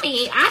don't tell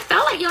me? I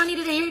felt like y'all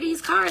needed to hear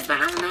these cards, but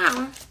I don't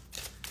know.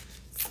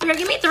 Spirit,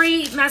 give me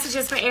 3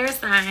 messages for air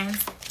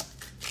signs.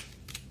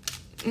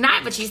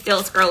 Not, but you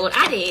still scrolled.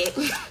 I did.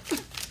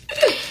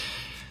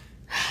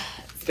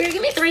 Spirit,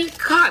 give me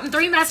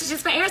 3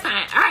 messages for air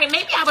sign. All right,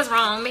 maybe I was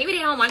wrong. Maybe they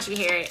don't want you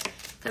to hear it.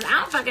 Because I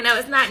don't fucking know.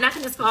 It's not,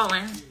 nothing is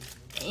falling.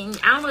 And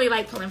I don't really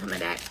like pulling from the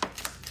deck.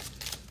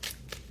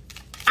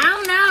 I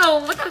don't know.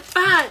 What the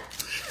fuck?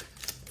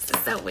 This is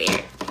so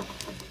weird.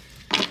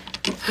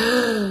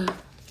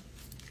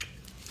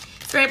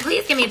 Spirit,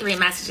 please give me 3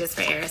 messages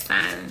for air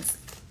signs.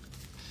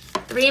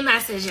 3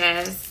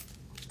 messages.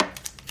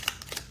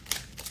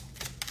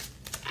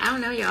 I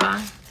don't know,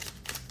 y'all.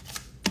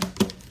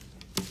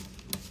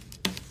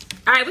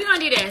 All right, we're going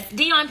to do this.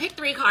 Dion, pick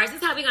 3 cards.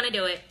 This is how we're going to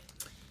do it.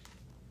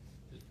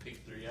 Just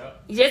pick 3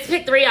 out. Just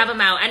pick 3 of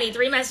them out. I need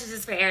 3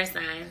 messages for air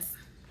signs.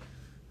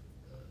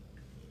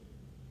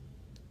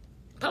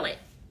 Pull it.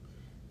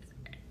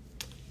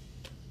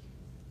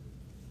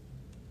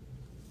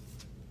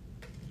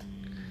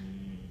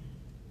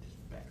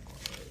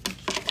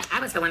 I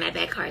was throwing that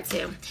back card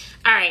too.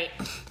 All right.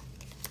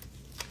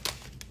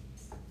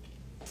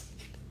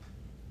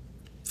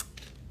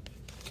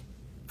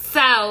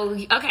 So,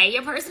 okay,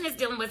 your person is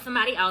dealing with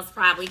somebody else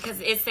probably because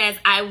it says,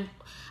 I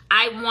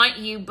want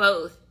you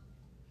both.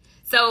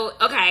 So,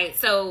 okay,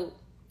 so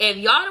if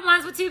y'all the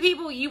ones with 2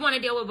 people, you want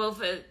to deal with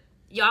both of,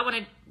 y'all want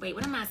to, wait,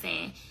 what am I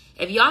saying?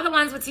 If y'all the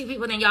ones with 2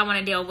 people, then y'all want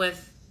to deal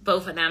with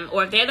both of them.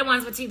 Or if they're the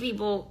ones with 2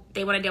 people,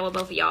 they want to deal with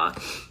both of y'all.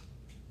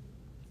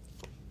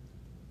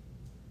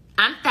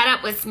 I'm fed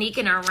up with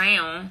sneaking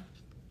around.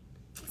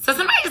 So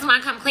somebody just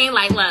want to come clean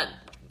like, look,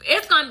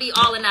 it's going to be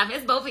all enough.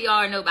 It's both of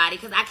y'all or nobody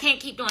because I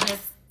can't keep doing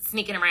this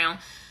sneaking around.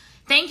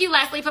 Thank you,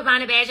 Leslie, for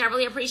buying a badge. I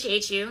really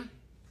appreciate you.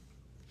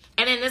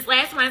 And then this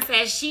last one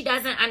says, she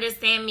doesn't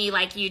understand me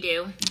like you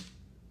do.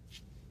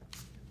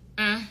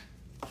 And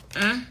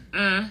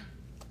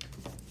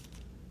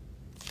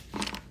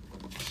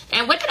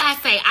what did I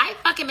say? I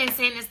fucking been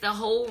saying this the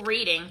whole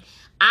reading.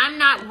 I'm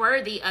not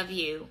worthy of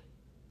you.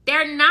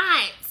 They're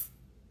not.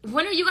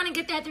 When are you going to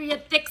get that through your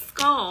thick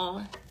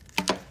skull?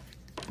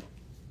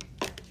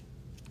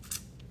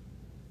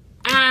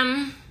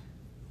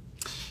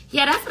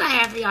 Yeah, that's what I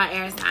have for y'all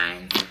air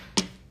signs.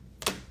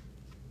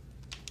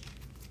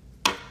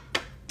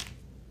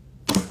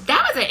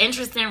 That was an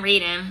interesting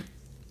reading.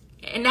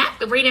 And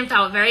that reading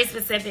felt very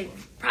specific.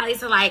 Probably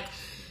to like,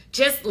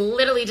 just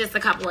literally just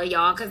a couple of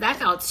y'all. Because that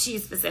felt too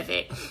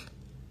specific.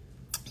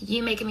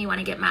 You making me want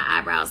to get my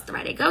eyebrows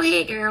threaded. Go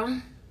ahead,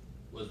 girl.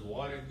 Was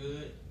water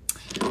good?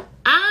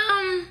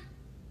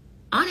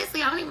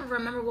 Honestly, I don't even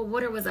remember what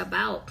water was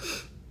about.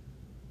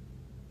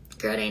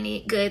 Girl, they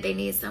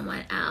need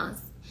someone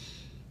else.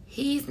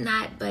 He's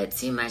not, but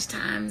too much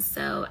time,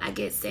 so I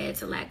get sad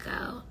to let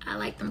go. I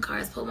like them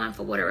cards. Pull one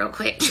for water real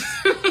quick.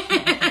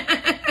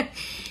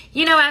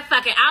 You know what?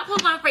 Fuck it. I'll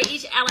pull one for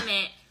each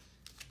element.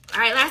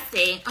 All right, let's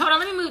see. Hold on.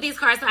 Let me move these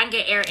cards so I can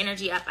get air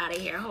energy up out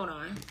of here. Hold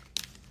on.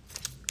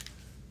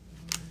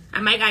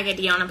 I might gotta get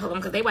Dion and pull them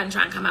because they wasn't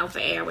trying to come out for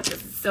air, which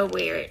is so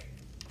weird.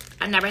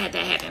 I never had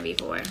that happen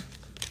before.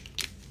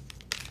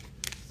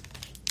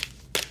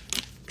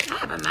 I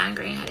have a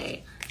migraine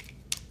headache.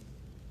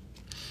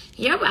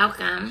 You're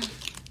welcome.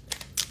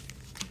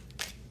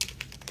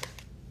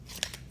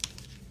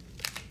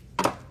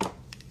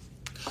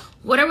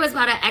 Water was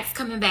about an ex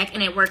coming back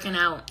and it working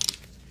out.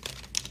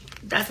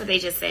 That's what they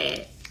just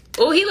said.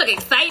 Oh, he look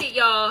excited,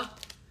 y'all.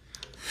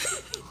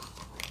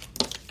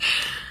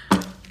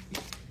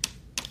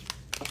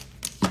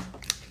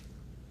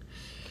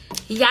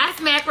 Yes,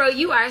 Macro,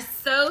 you are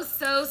so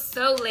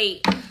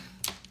late.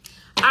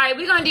 All right,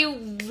 we're going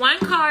to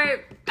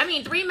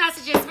do 3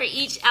 messages for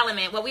each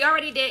element. Well, we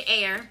already did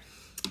air.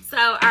 So,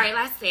 all right,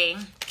 let's see.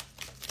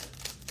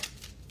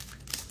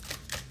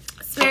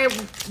 Spirit,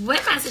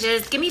 what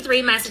messages? Give me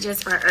 3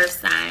 messages for earth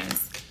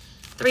signs.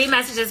 3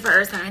 messages for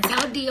earth signs.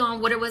 Tell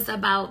Dion what it was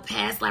about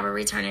past level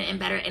returning in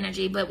better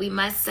energy, but we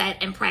must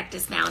set and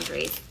practice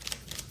boundaries.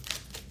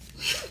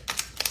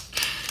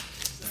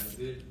 Sounds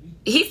good to me.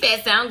 He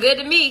said, sound good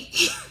to me.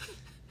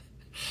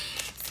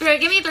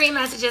 Spirit, give me 3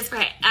 messages for,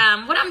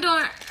 what I'm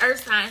doing,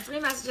 earth signs. 3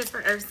 messages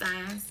for earth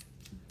signs.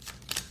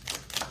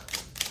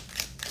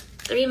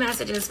 3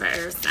 messages for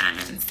earth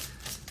signs.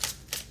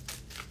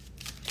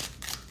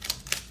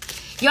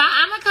 Y'all,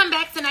 I'm going to come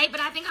back tonight, but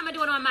I think I'm going to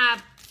do it on my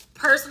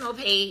personal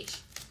page.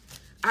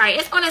 All right,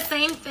 it's on the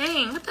same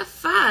thing. What the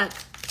fuck?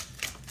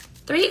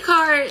 3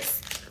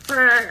 cards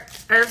for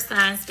Earth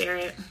sign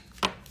spirit.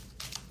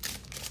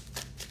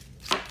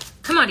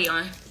 Come on,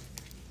 Dion.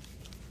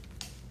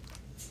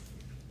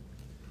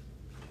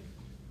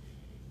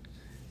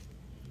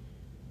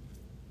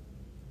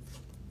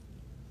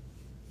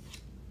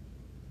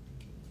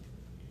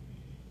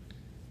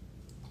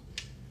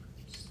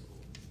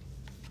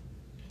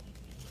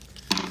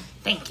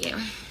 Thank you.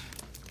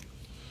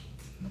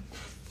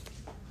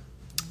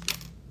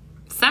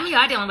 Some of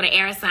y'all dealing with an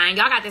air sign.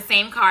 Y'all got the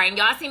same card. And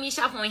y'all see me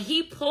shuffling.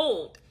 He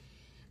pulled.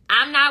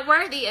 I'm not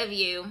worthy of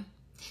you.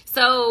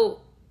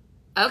 So,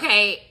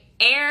 okay.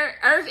 Air,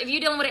 Earth, if you're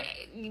dealing with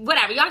it,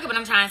 whatever. Y'all get what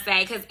I'm trying to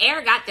say. Because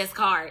air got this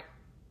card.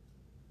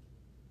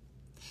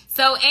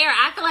 So, air,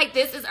 I feel like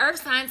this is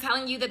Earth sign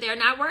telling you that they're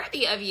not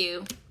worthy of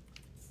you.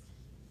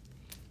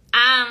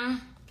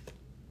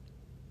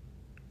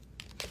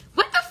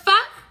 What the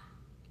fuck?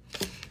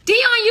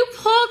 Dion, you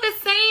pulled the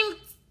same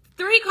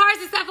 3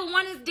 cards except for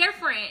one is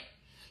different.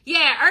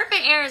 Yeah, Earth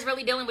and air is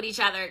really dealing with each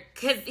other.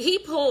 Because he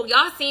pulled,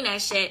 y'all seen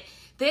that shit.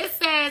 This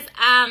says,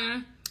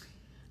 I'm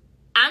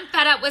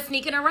fed up with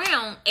sneaking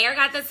around. Air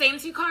got the same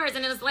 2 cards.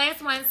 And this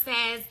last one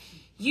says,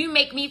 you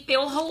make me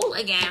feel whole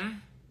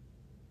again.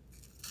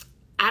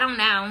 I don't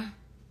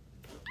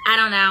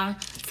know.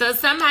 So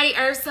somebody,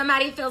 Earth,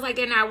 somebody feels like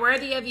they're not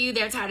worthy of you.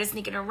 They're tired of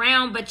sneaking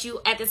around. But you,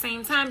 at the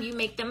same time, you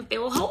make them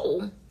feel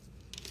whole.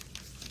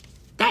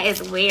 That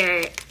is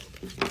weird.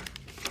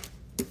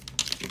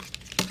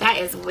 That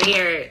is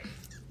weird.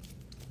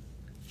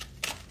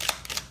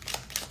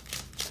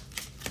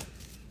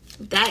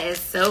 That is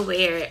so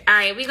weird. All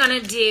right, we're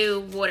going to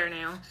do water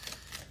now.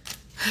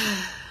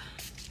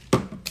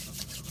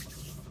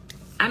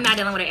 I'm not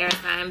dealing with an air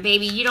sign.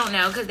 Baby, you don't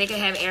know because they could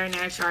have air in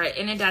their chart,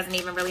 and it doesn't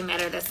even really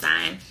matter the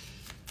sign.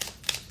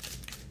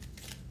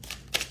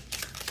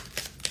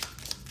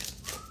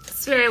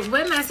 Spirit,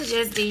 what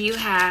messages do you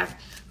have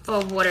for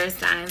water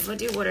signs? What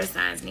do water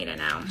signs need to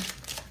know?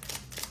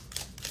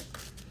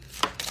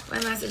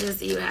 What messages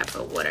do you have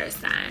for water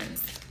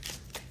signs?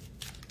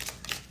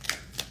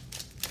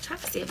 Try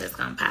to see if it's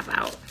going to pop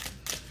out.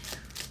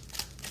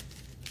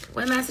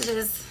 What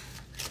messages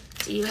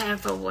do you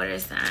have for water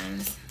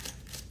signs?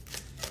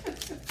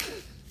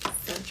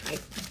 So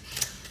trifling.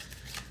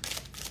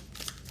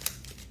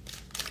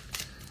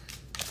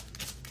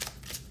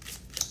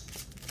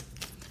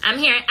 I'm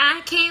hearing,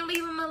 I can't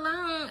leave him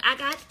alone. I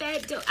got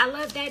that dope. I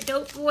love that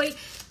dope boy.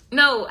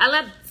 No, I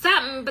love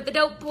something, but the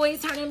dope boy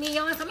is turning me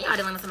on. Some of y'all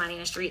dealing with somebody in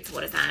the streets.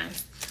 Water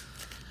signs.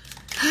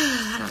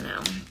 I don't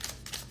know.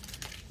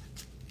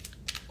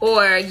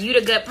 Or you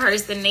the good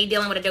person, they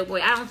dealing with a dope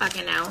boy. I don't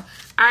fucking know.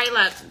 All right,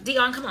 look.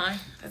 Dion, come on.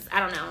 I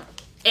don't know.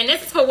 And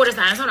this is for water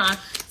signs. Hold on.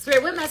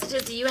 Spirit, what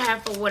messages do you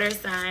have for water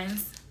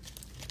signs?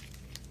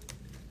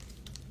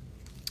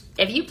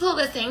 If you pull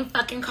the same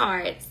fucking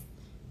cards.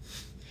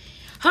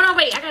 Hold on,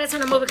 wait. I got to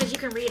turn them over because you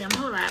can read them.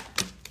 Hold up.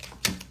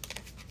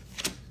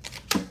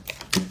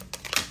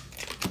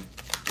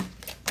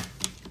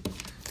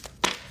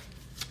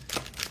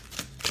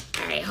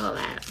 All right, hold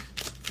up.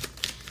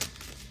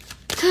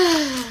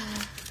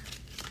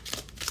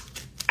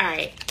 All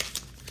right.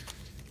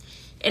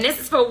 And this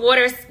is for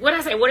water. What did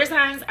I say? Water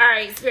signs? All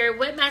right, Spirit,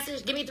 what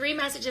message? Give me 3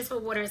 messages for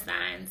water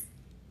signs.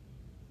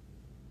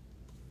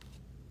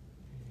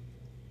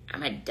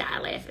 I'm going to die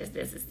laugh if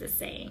this is the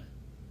same.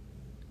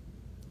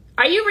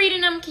 Are you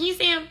reading them? Can you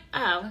see them?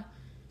 Oh.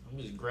 I'm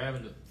just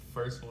grabbing the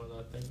first one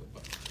I think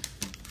about.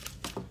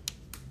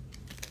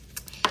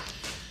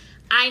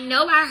 I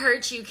know I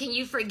hurt you. Can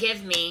you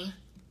forgive me?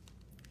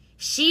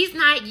 She's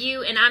not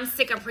you, and I'm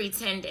sick of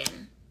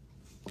pretending.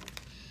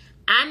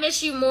 I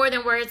miss you more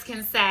than words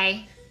can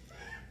say.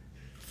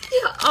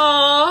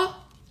 Oh.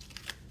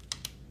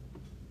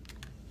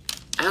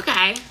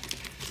 Okay.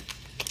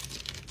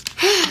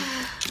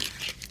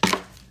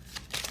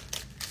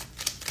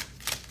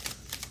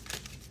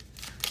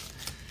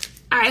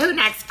 All right, who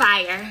next?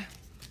 Fire.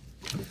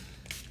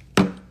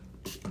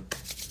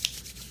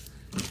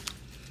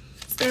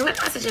 Spirit,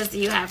 what messages do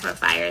you have for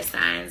fire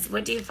signs?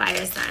 What do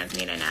fire signs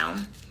need to know?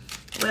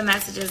 What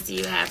messages do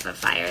you have for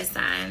fire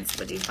signs?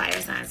 What do fire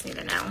signs need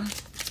to know?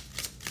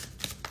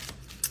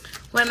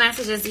 What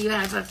messages do you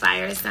have for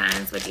fire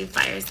signs? What do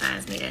fire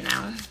signs need to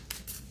know?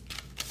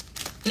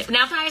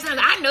 Now, fire signs,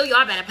 I know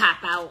y'all better pop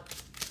out.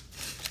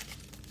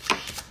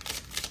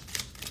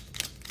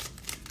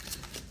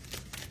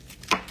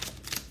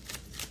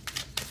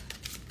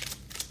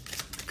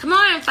 Come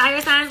on,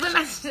 fire signs. What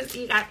messages do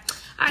you got?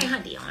 All right,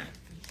 honey, on.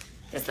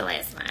 That's the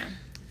last one.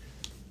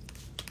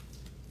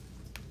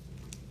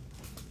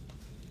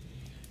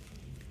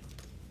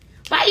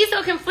 Why are you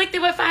so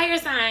conflicted with fire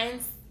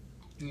signs?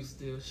 You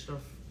still shuffle.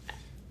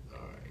 All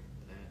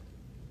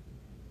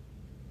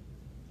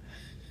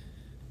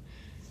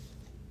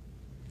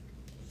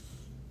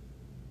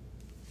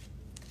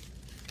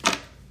right.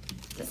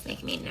 This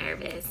makes me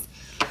nervous.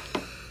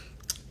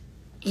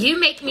 You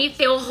make me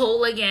feel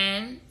whole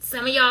again.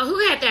 Some of y'all, who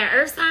had that?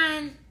 Earth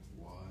sign?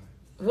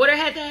 Water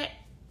had that?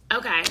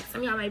 Okay.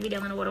 Some of y'all might be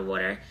dealing with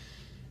water.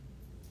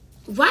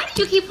 Why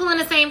do you keep pulling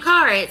the same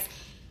cards?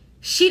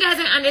 She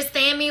doesn't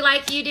understand me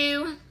like you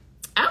do.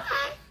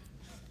 Okay.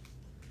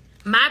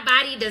 My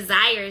body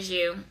desires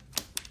you.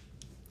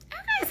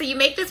 Okay, so you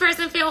make this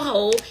person feel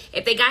whole.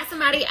 If they got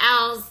somebody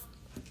else,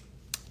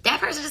 that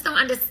person just don't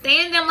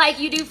understand them like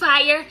you do,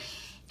 fire.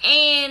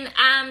 And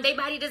their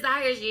body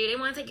desires you. They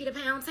want to take you to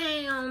Pound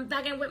Town,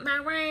 back and whip my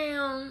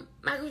round,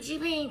 my Gucci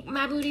pink,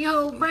 my booty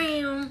hole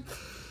brown.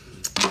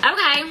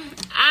 Okay,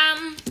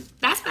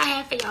 that's what I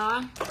have for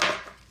y'all.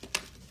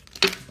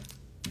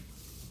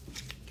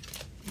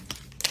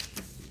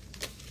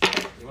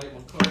 You like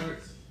my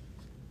cards?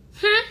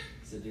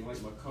 Said, do you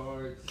like my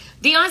cards?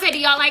 Dion said, do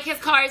y'all like his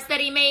cards that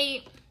he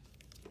made?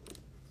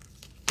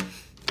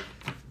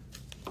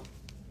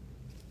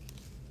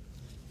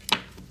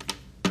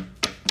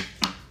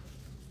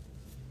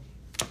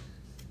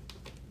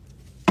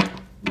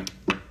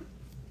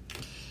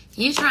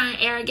 You trying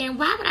air again?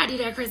 Why would I do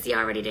that? Chrissy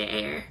already did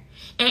air.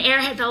 And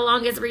air had the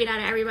longest read out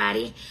of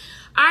everybody.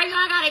 All right, y'all,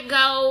 I gotta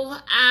go.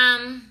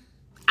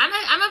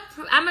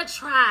 I'm gonna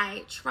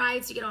try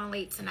to get on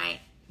late tonight.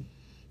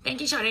 Thank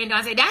you, Shorty and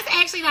Dante. That's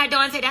actually not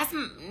Dante. That's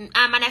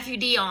my nephew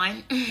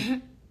Dion.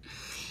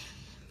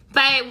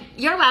 But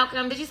you're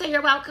welcome. Did you say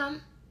you're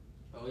welcome?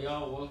 Oh,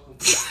 y'all welcome.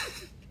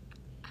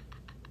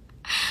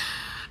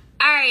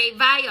 All right,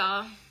 bye,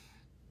 y'all.